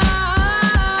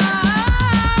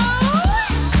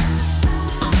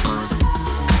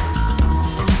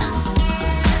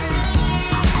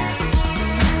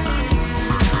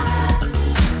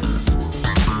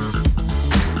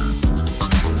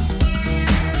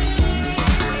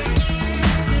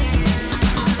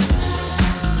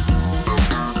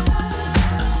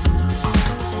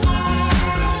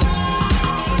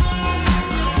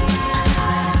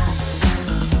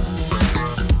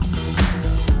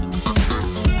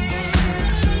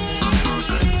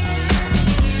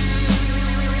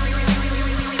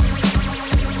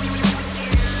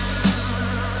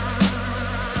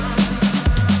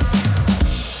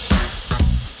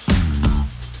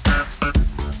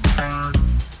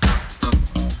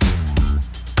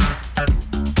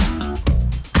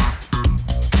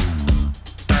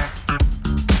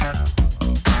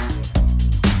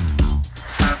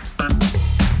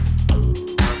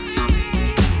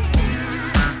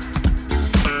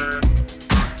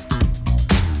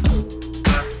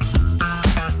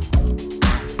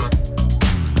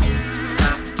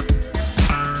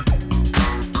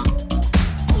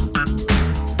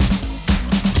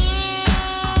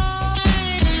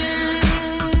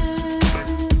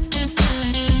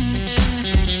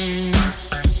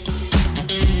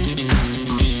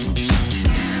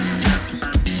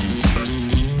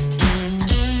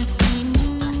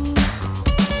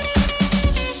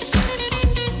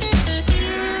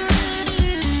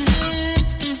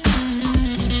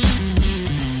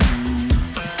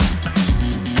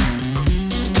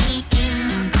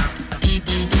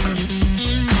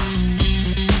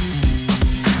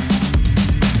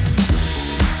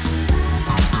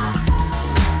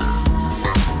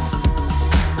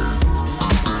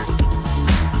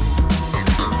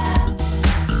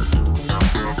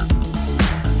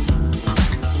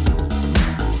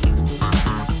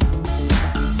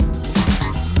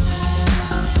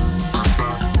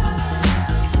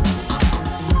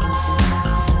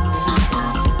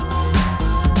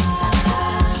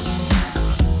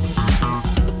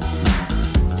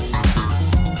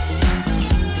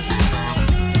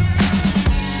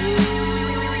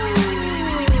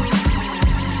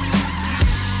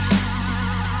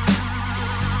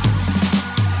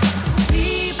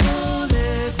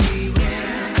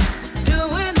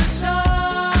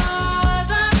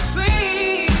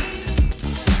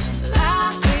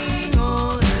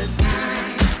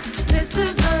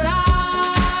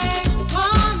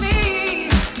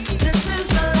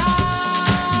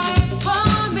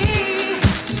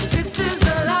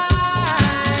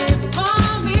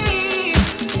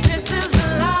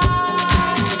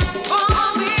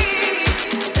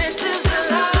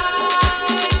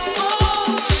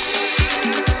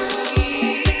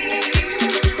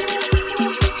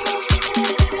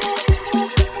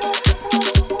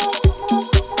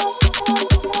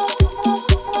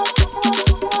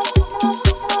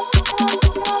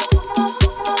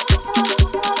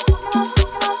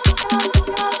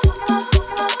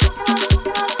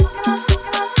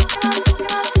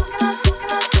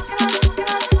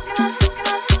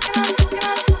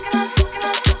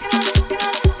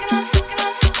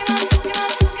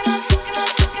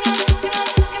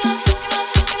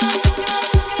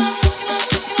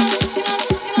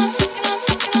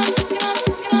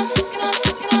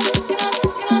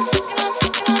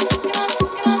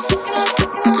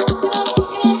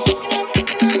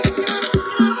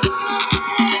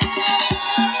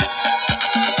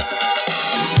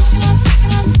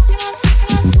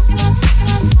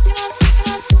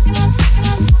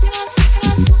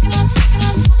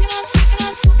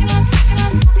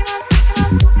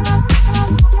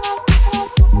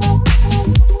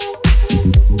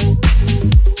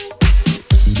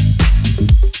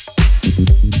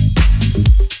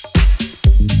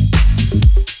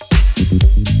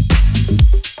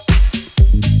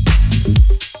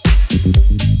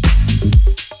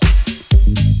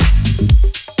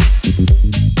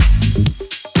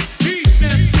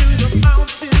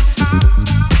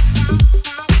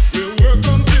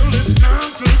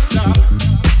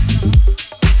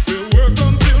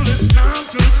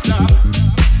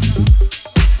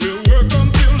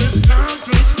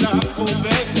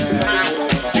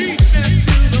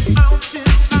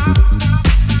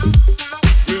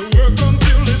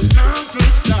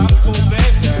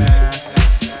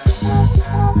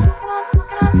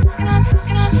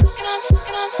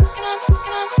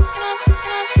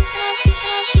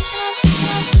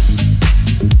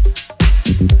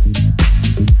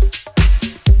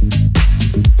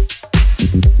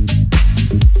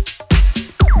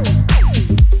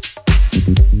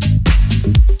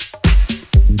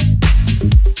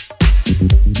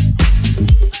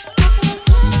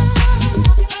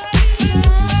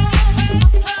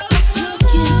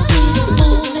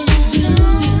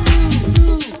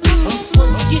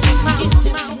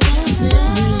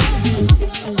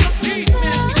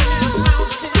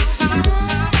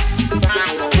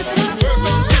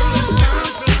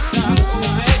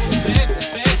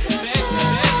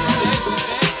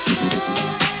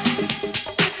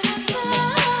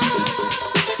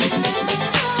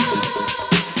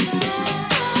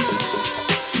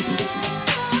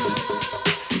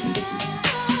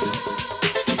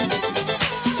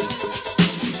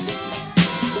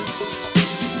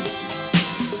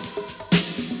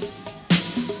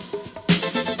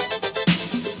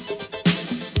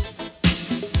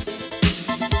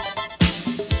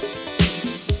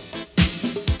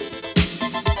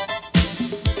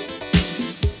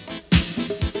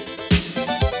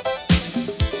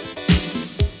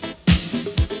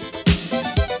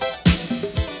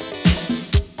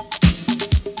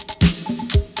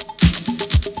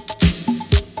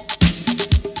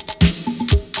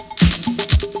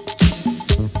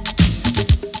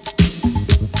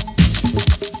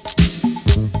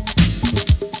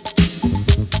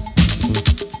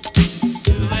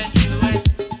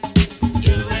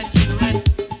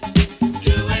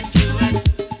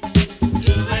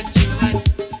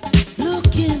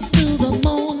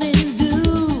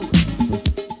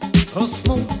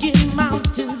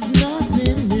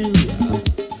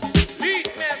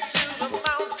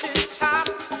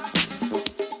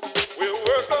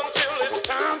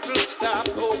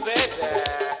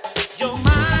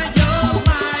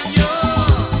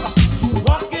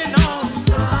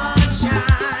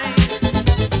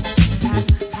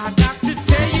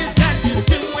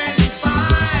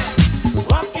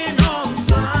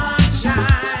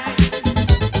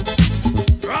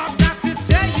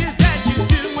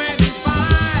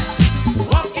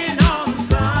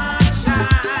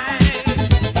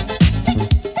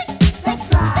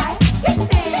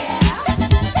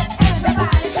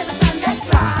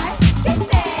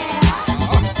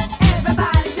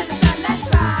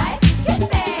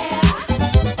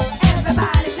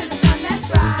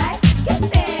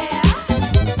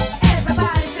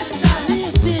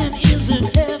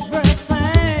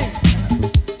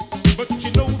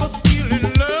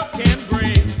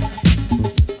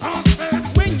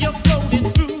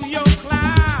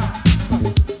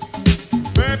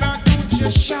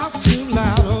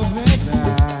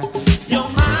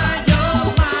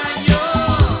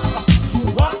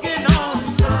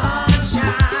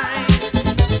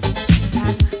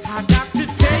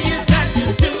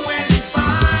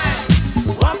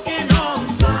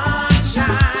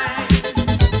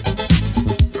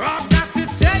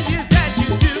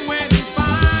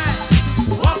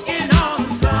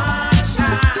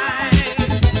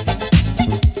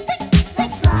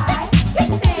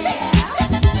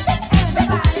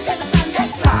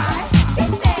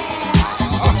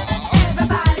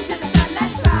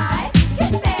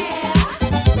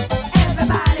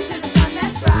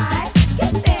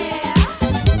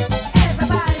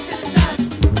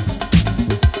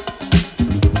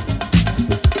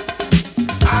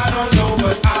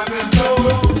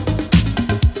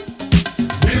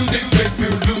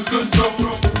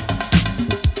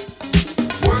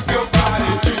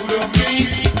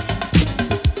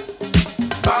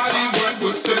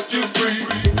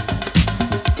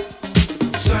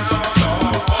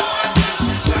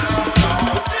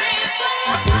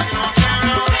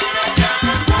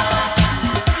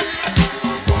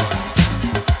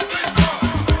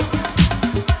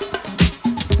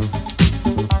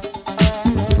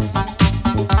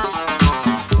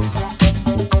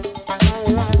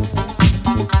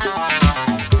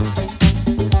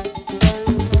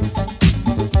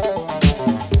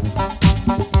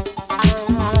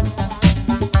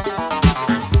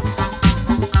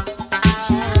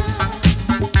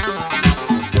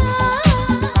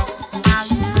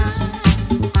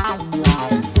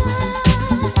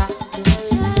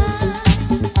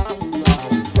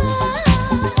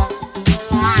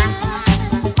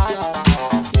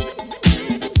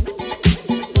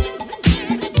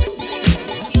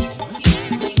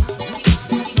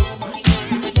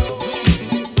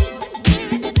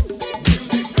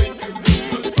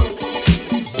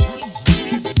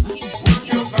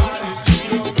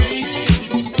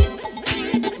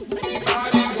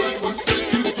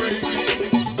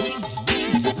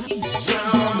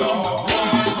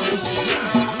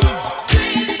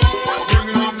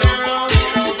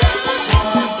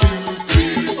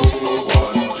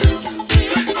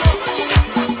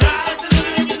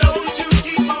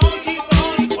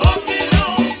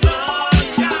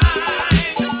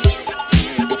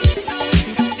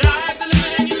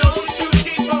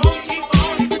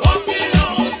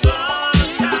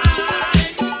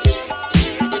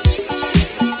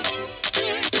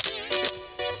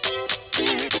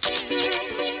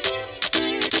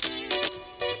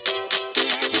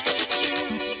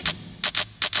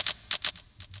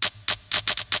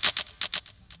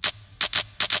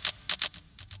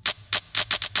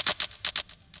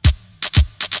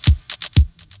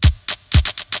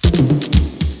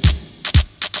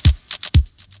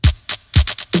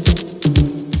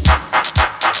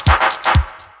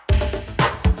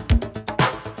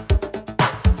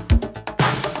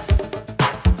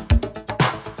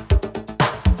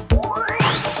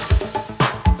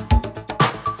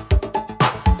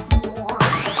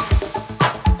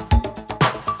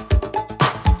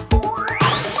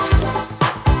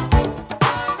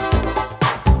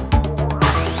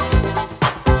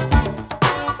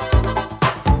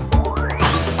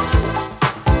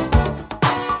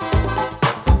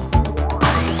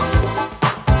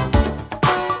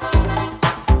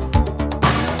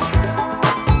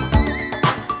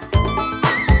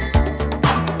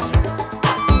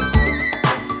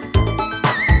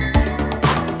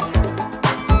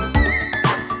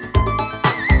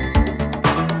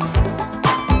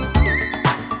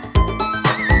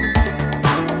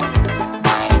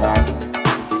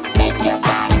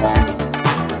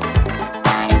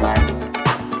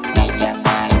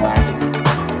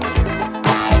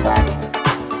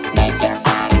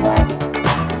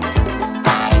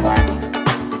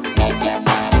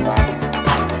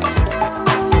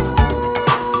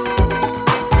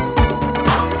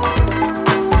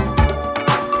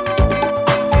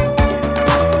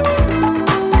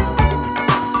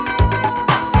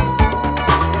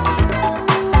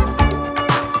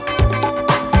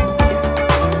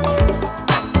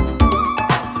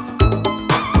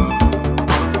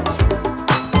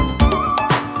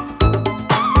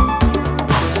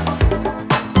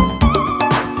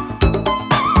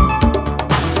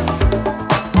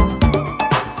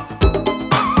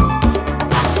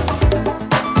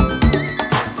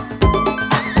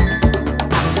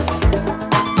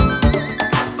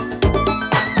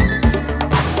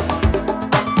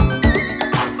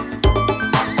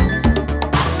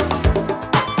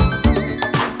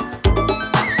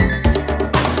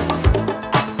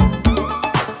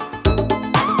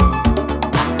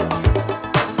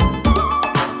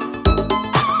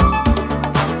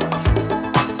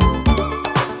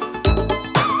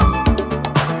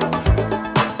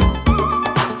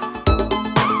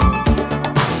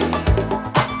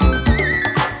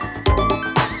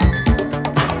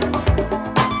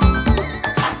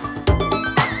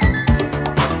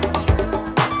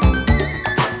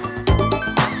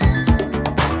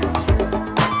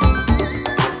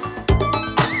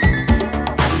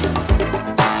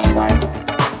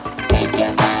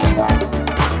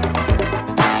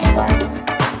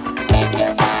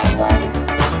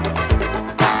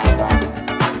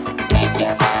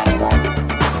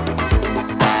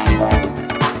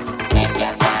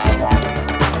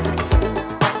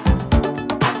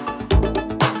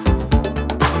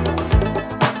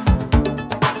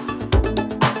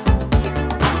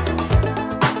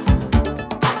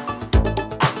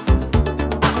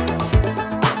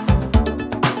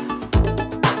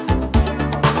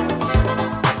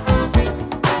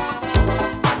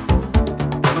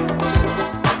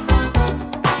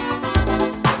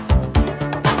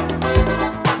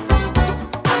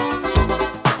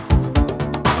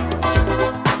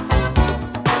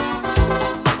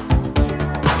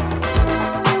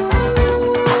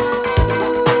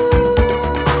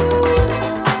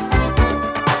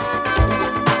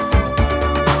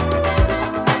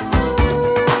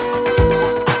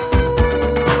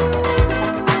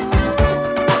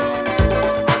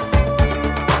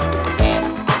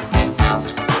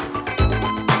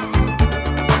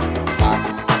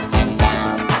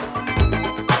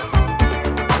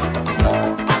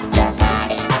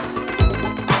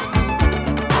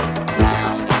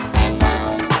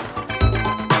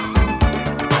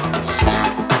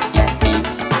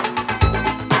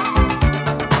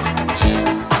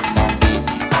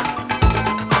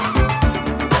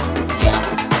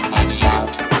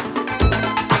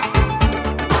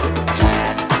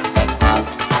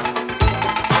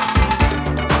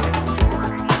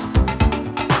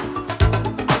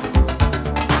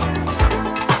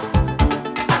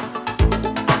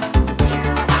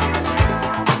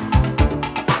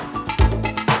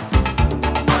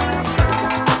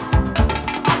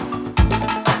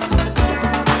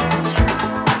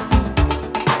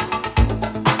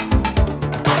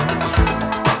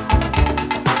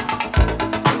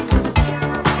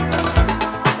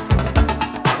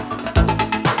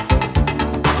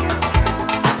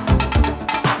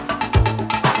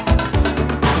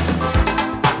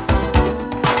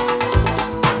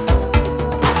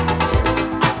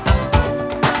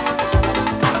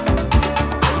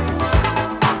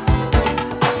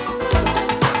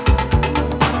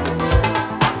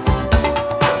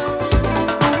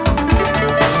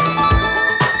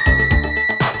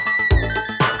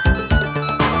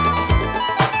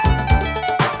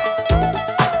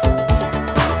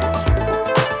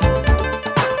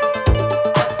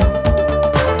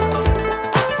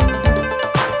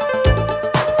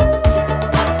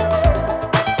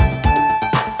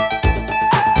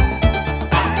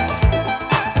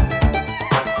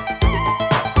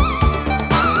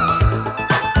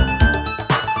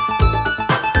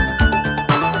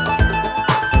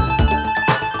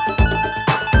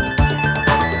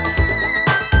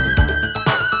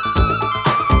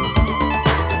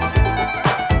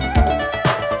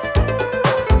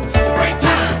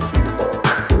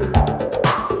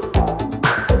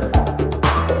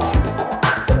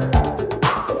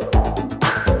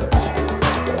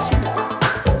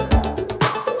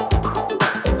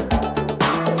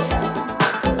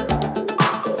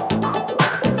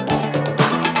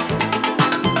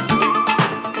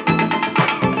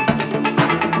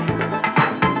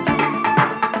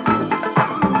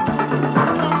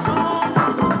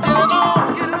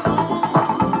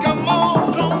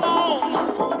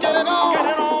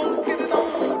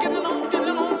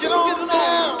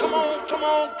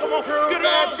 Come on, get it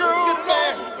on, groove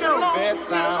that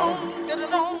sound. Get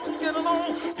it on, get it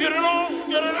on, get it on,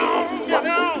 get it on, get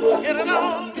it on, get it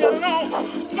on, get it on.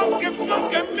 Funky,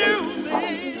 funky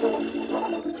music.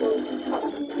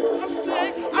 I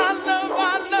say, I love,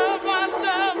 I love, I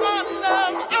love, I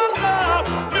love, I love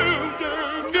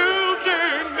music,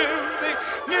 music, music,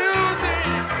 music,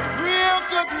 real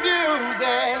good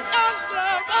music.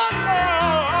 I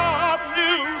love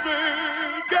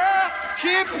music, yeah.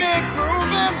 Keep me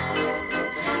grooving.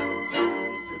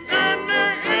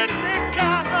 Any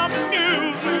kind of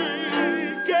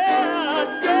music,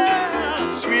 yeah,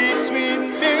 yeah. Sweet, sweet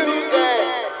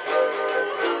music.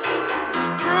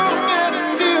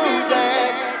 Grooving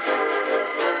music.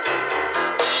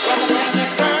 Can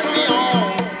you turn me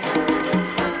on?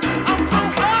 I'm so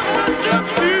happy to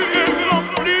be in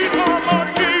complete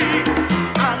harmony.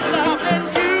 I'm loving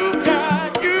you,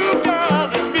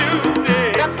 girl, and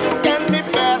music. Nothing can be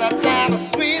better than a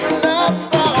sweet love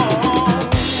song.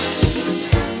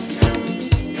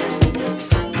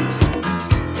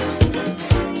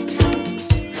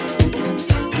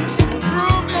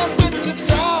 Grooving with your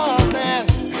darling.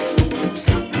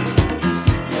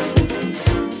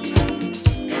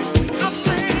 I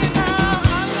say now,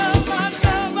 I love, I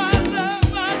love, I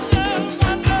love, I love,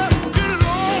 I love. Get it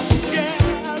on,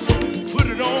 yeah. Put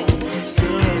it on,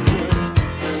 yeah, yeah.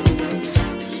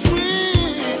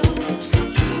 Sweet,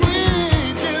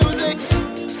 sweet music.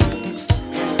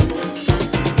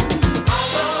 I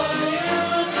love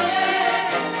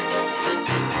music.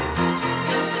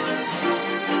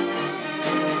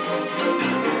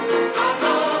 I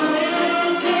love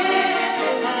music.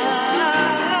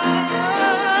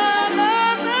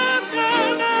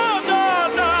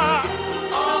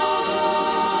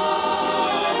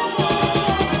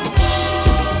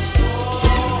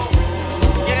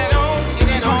 Get it on, get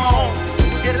it on,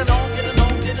 get it on, get it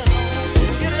on, get it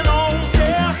on, get it on,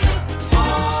 yeah.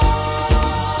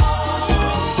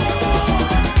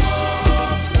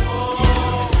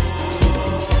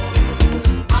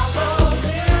 I love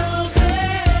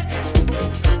music,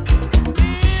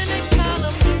 any kind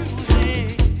of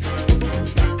music.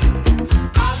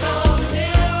 I love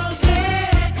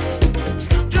music,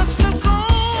 just as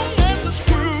long as it's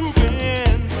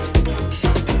grooving.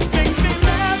 Makes me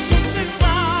laugh, makes me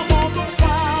smile all the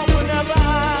while whenever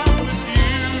I'm with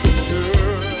you,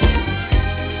 girl.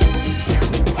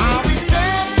 While we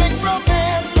dance, make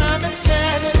romance, I'm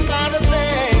enchanted by the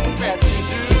things that you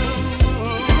do.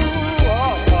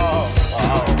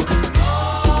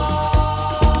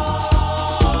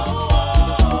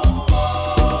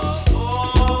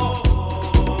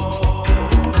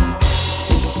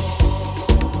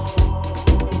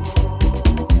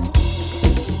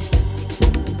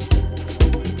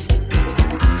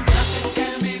 Nothing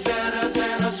can be better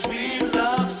than a sweet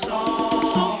love song.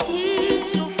 So sweet,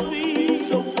 so sweet,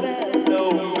 so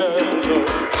mellow, mellow.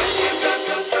 When you got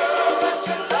the girl that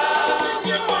you love and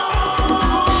you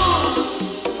want.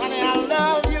 Honey, I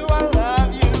love you,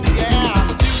 yeah.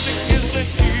 Music is the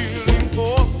healing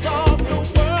force of the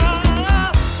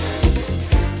world.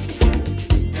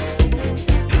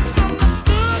 It's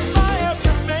understood by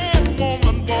every man,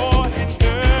 woman, boy, and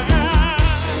girl.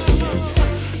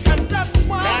 And that's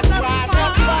why I say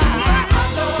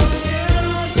I love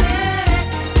music.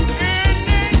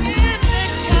 Any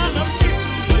kind of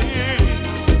music.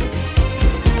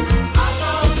 I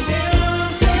love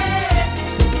music,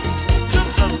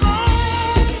 just as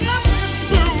long as it's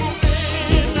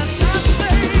grooving. And I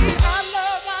say I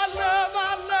love, I love, I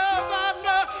love, I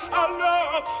love, I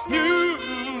love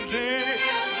music.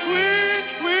 Sweet,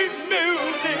 sweet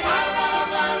music. I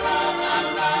love, I love, I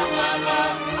love, I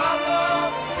love, I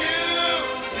love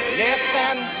music.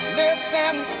 Listen,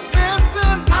 listen,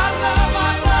 listen. I love,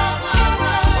 I love, I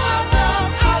love, I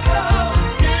love, I love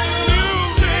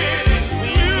music. Sweet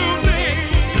music,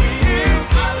 sweet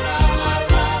music. I love, I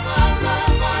love, I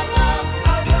love, I love, I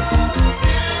love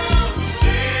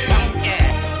music. Funky,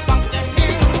 funky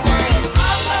music.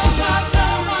 I love, I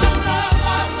love, I love,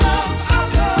 I love,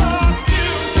 I love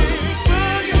music.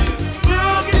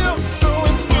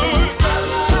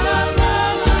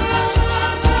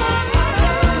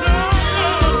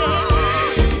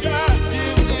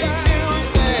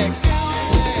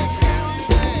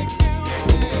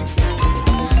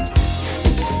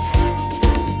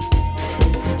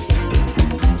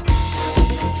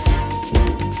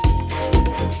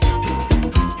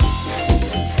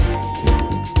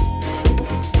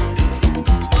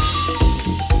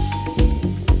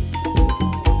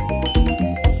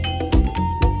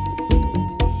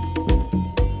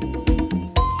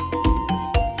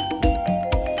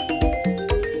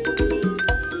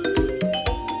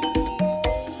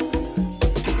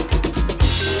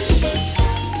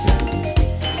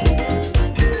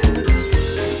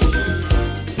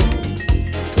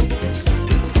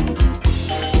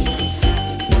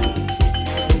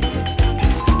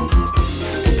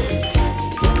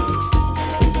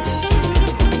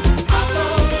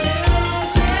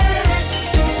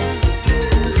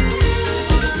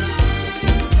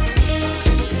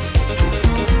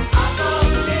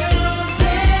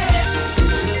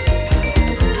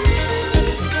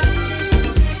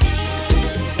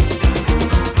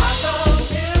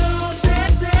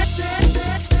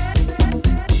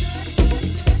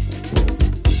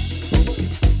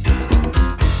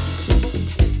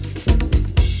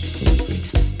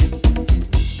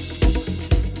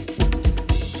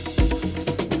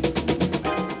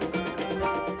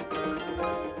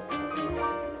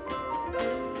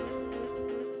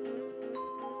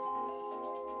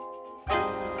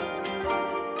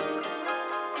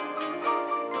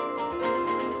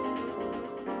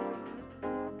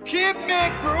 keep me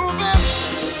grooving.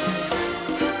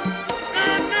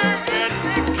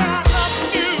 Any kind of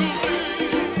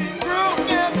music,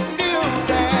 grooving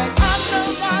music. I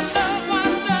love, I love, I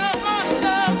love, I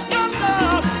love, I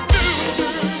love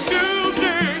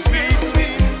music, sweet,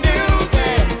 sweet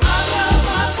music. I love,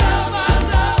 I love, I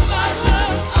love, I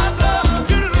love, I love.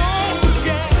 Get it on,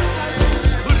 yeah,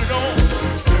 put it on.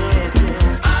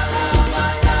 I love,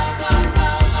 I love, I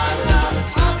love, I love,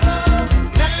 I love.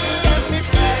 Let me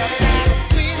sing that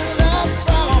sweet love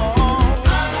song.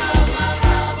 I love, I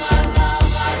love, I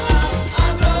love, I love, I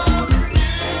love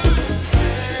music.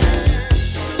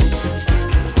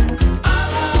 I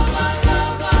love, I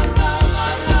love, I love,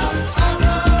 I love, I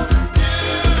love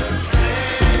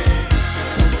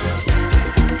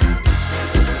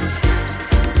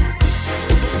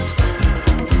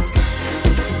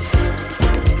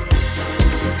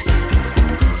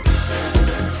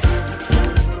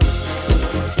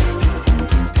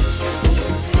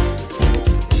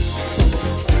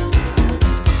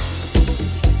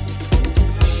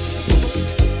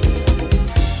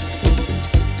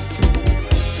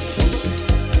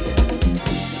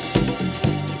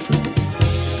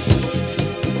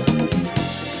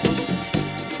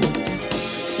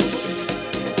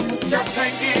just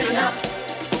can't get enough,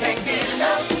 can't get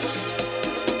enough,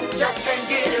 just can't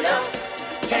get enough,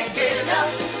 can't get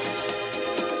enough,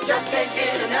 just can't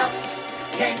get enough,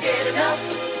 can't get enough,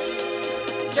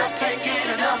 just can't get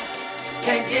enough,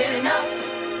 can't get enough,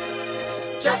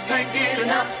 just can't get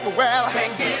enough, well,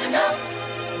 can't get enough,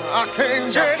 I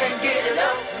can't just can't get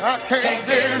enough, I can't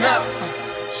get enough,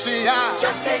 see I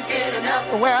just can't get enough,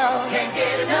 well, can't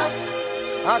get enough,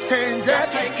 I can't get,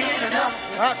 just can't get enough,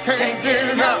 I can't get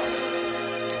enough.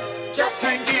 Just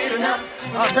can't get enough.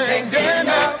 I can't get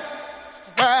enough.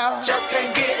 Well, just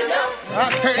can't get enough. I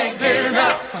can't get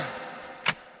enough.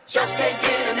 Just can't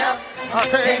get enough. I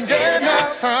can't get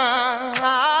enough.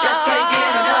 Just can't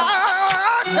get enough.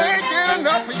 I can't get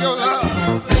enough of your love.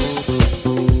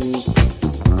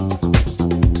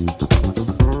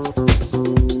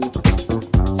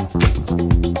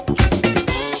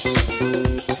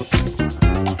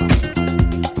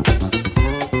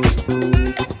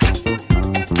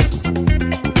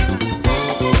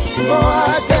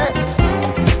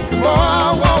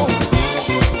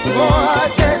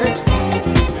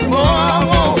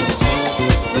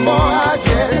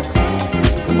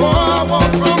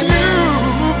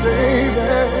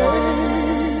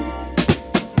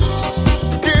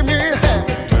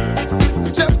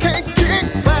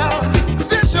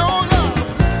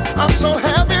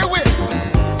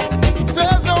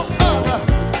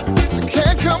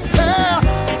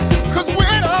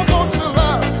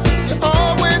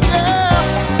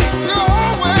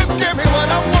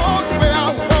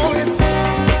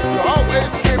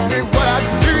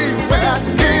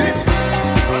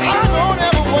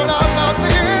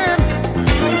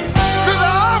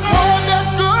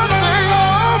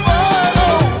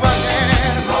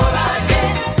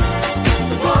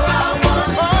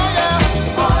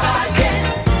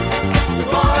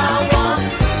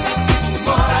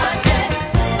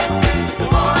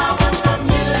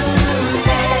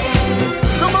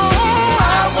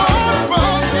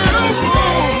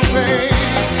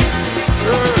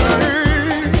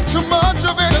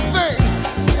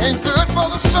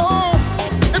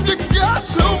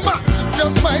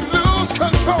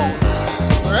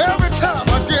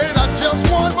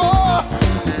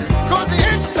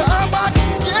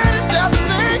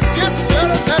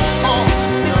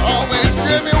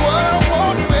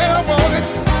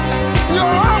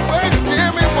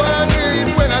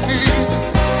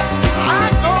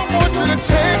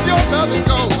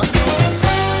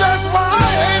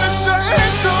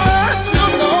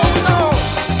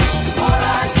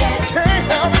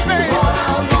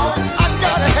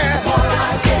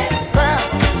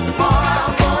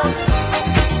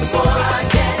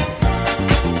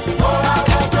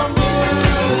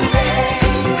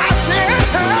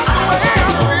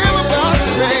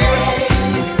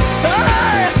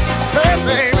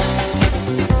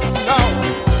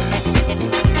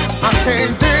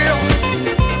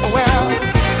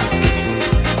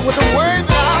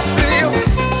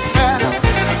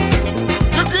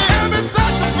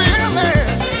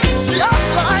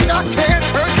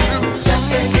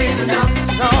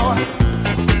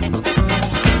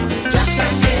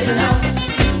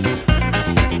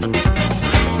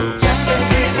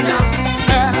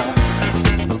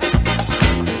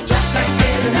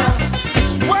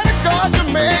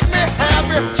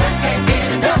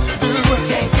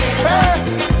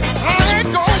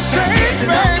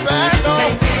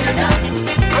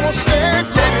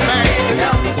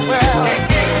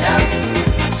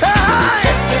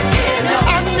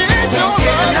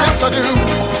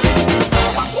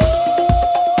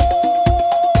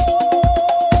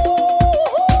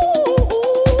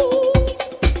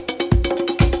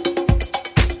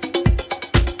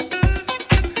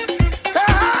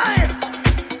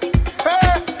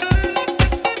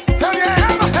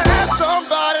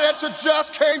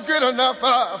 get enough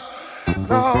of.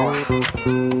 No,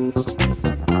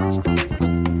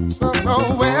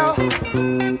 well,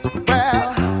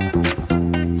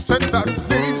 said I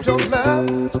need your love.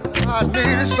 I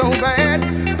need it so bad.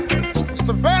 It's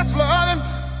the best loving,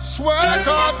 swear to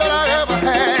God, that I ever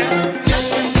had.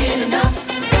 Just can't get enough,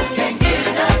 can't get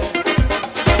enough.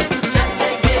 Just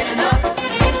can't get enough,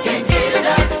 can't get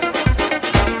enough.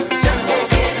 Just can't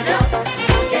get enough,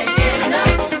 can't get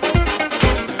enough.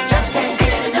 Just can't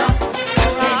get enough,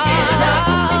 can't get enough.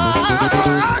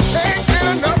 I can't get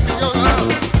enough of your love.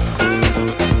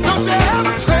 Don't you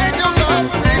ever take your love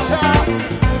from me, child.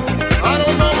 I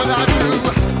don't know what I do.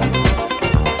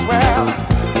 Well,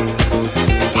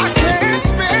 I can't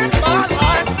spend my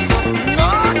life. No,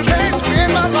 I can't spend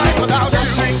my life without Just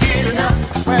you. can't get enough.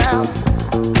 Well,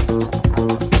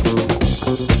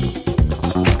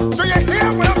 do you hear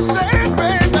what I'm saying,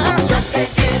 baby? Just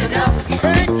can't get enough.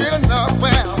 Can't get enough.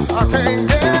 Well, I can't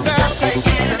get enough. Just can't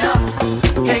get enough,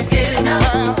 can't get enough.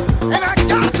 Well, and I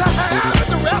got to have it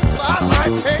the rest of my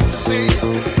life. Can't you see?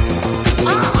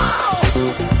 Oh,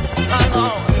 I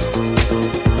know.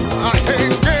 I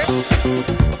can't get enough.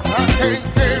 I can't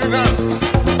get enough.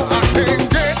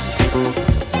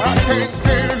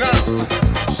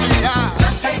 See,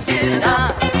 Just can't get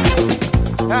enough.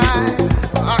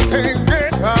 I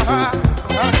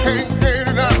can't get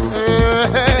enough.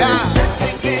 Just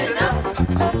can't get enough,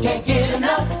 can't get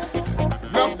enough.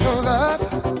 Enough for love,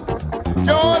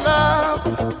 your love.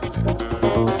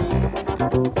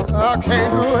 I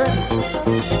can't do it.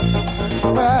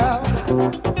 Well,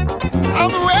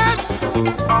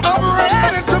 I'm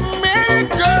ready to meet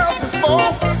girls before.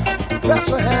 Yes,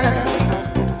 I have.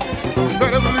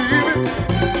 Better believe it.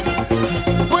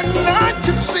 But none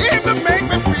can seem to make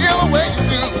me feel the way you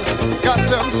do. Got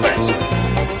something special.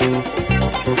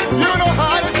 You know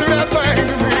how to do that thing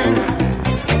to me.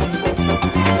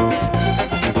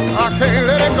 I can't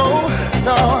let it go,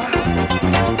 no.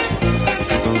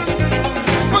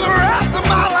 For the rest of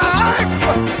my life,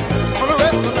 for the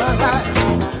rest of my life,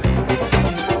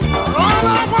 all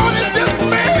I want is just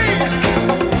me,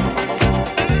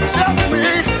 just me,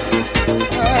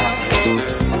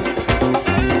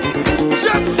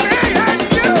 just me and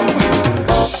you.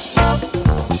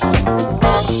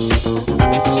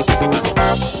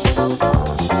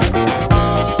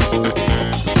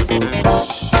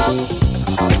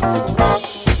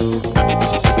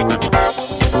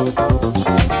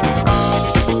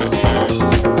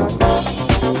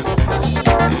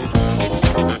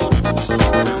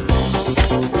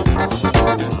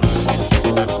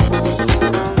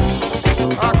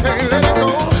 I can't let it go,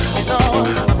 no.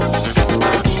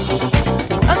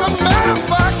 As a matter of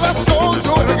fact, let's go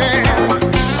do it again.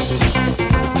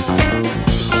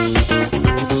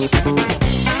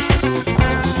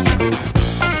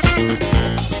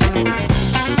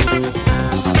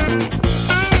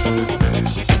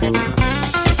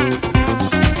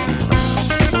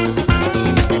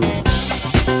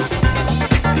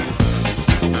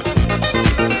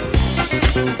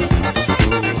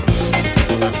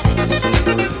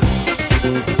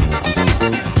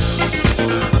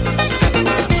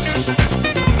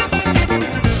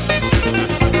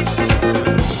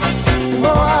 The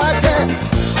more I get,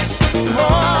 the more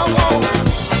I want.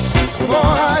 The more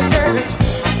I get it,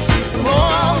 the more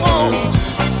I want.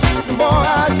 The more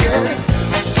I get it,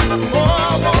 the more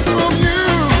I want from you,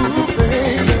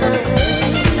 baby.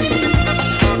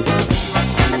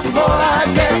 The more I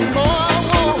get, the more I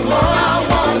want. The more I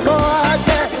want, the more I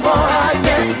get, the more I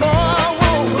get, the more I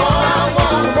want. The more I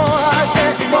want, the more I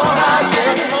get, the more I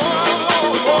get, the more I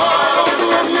want. The more I want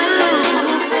from you.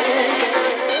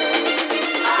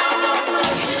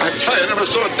 I tell you, I never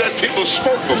saw dead people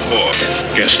smoke before.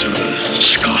 Guess to the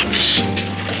Scots.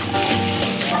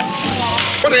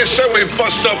 What do you say we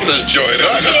bust up this joint,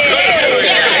 huh?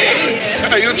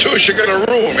 Hey, you two should get a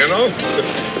room, you know?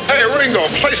 Hey, Ringo,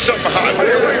 play something hot.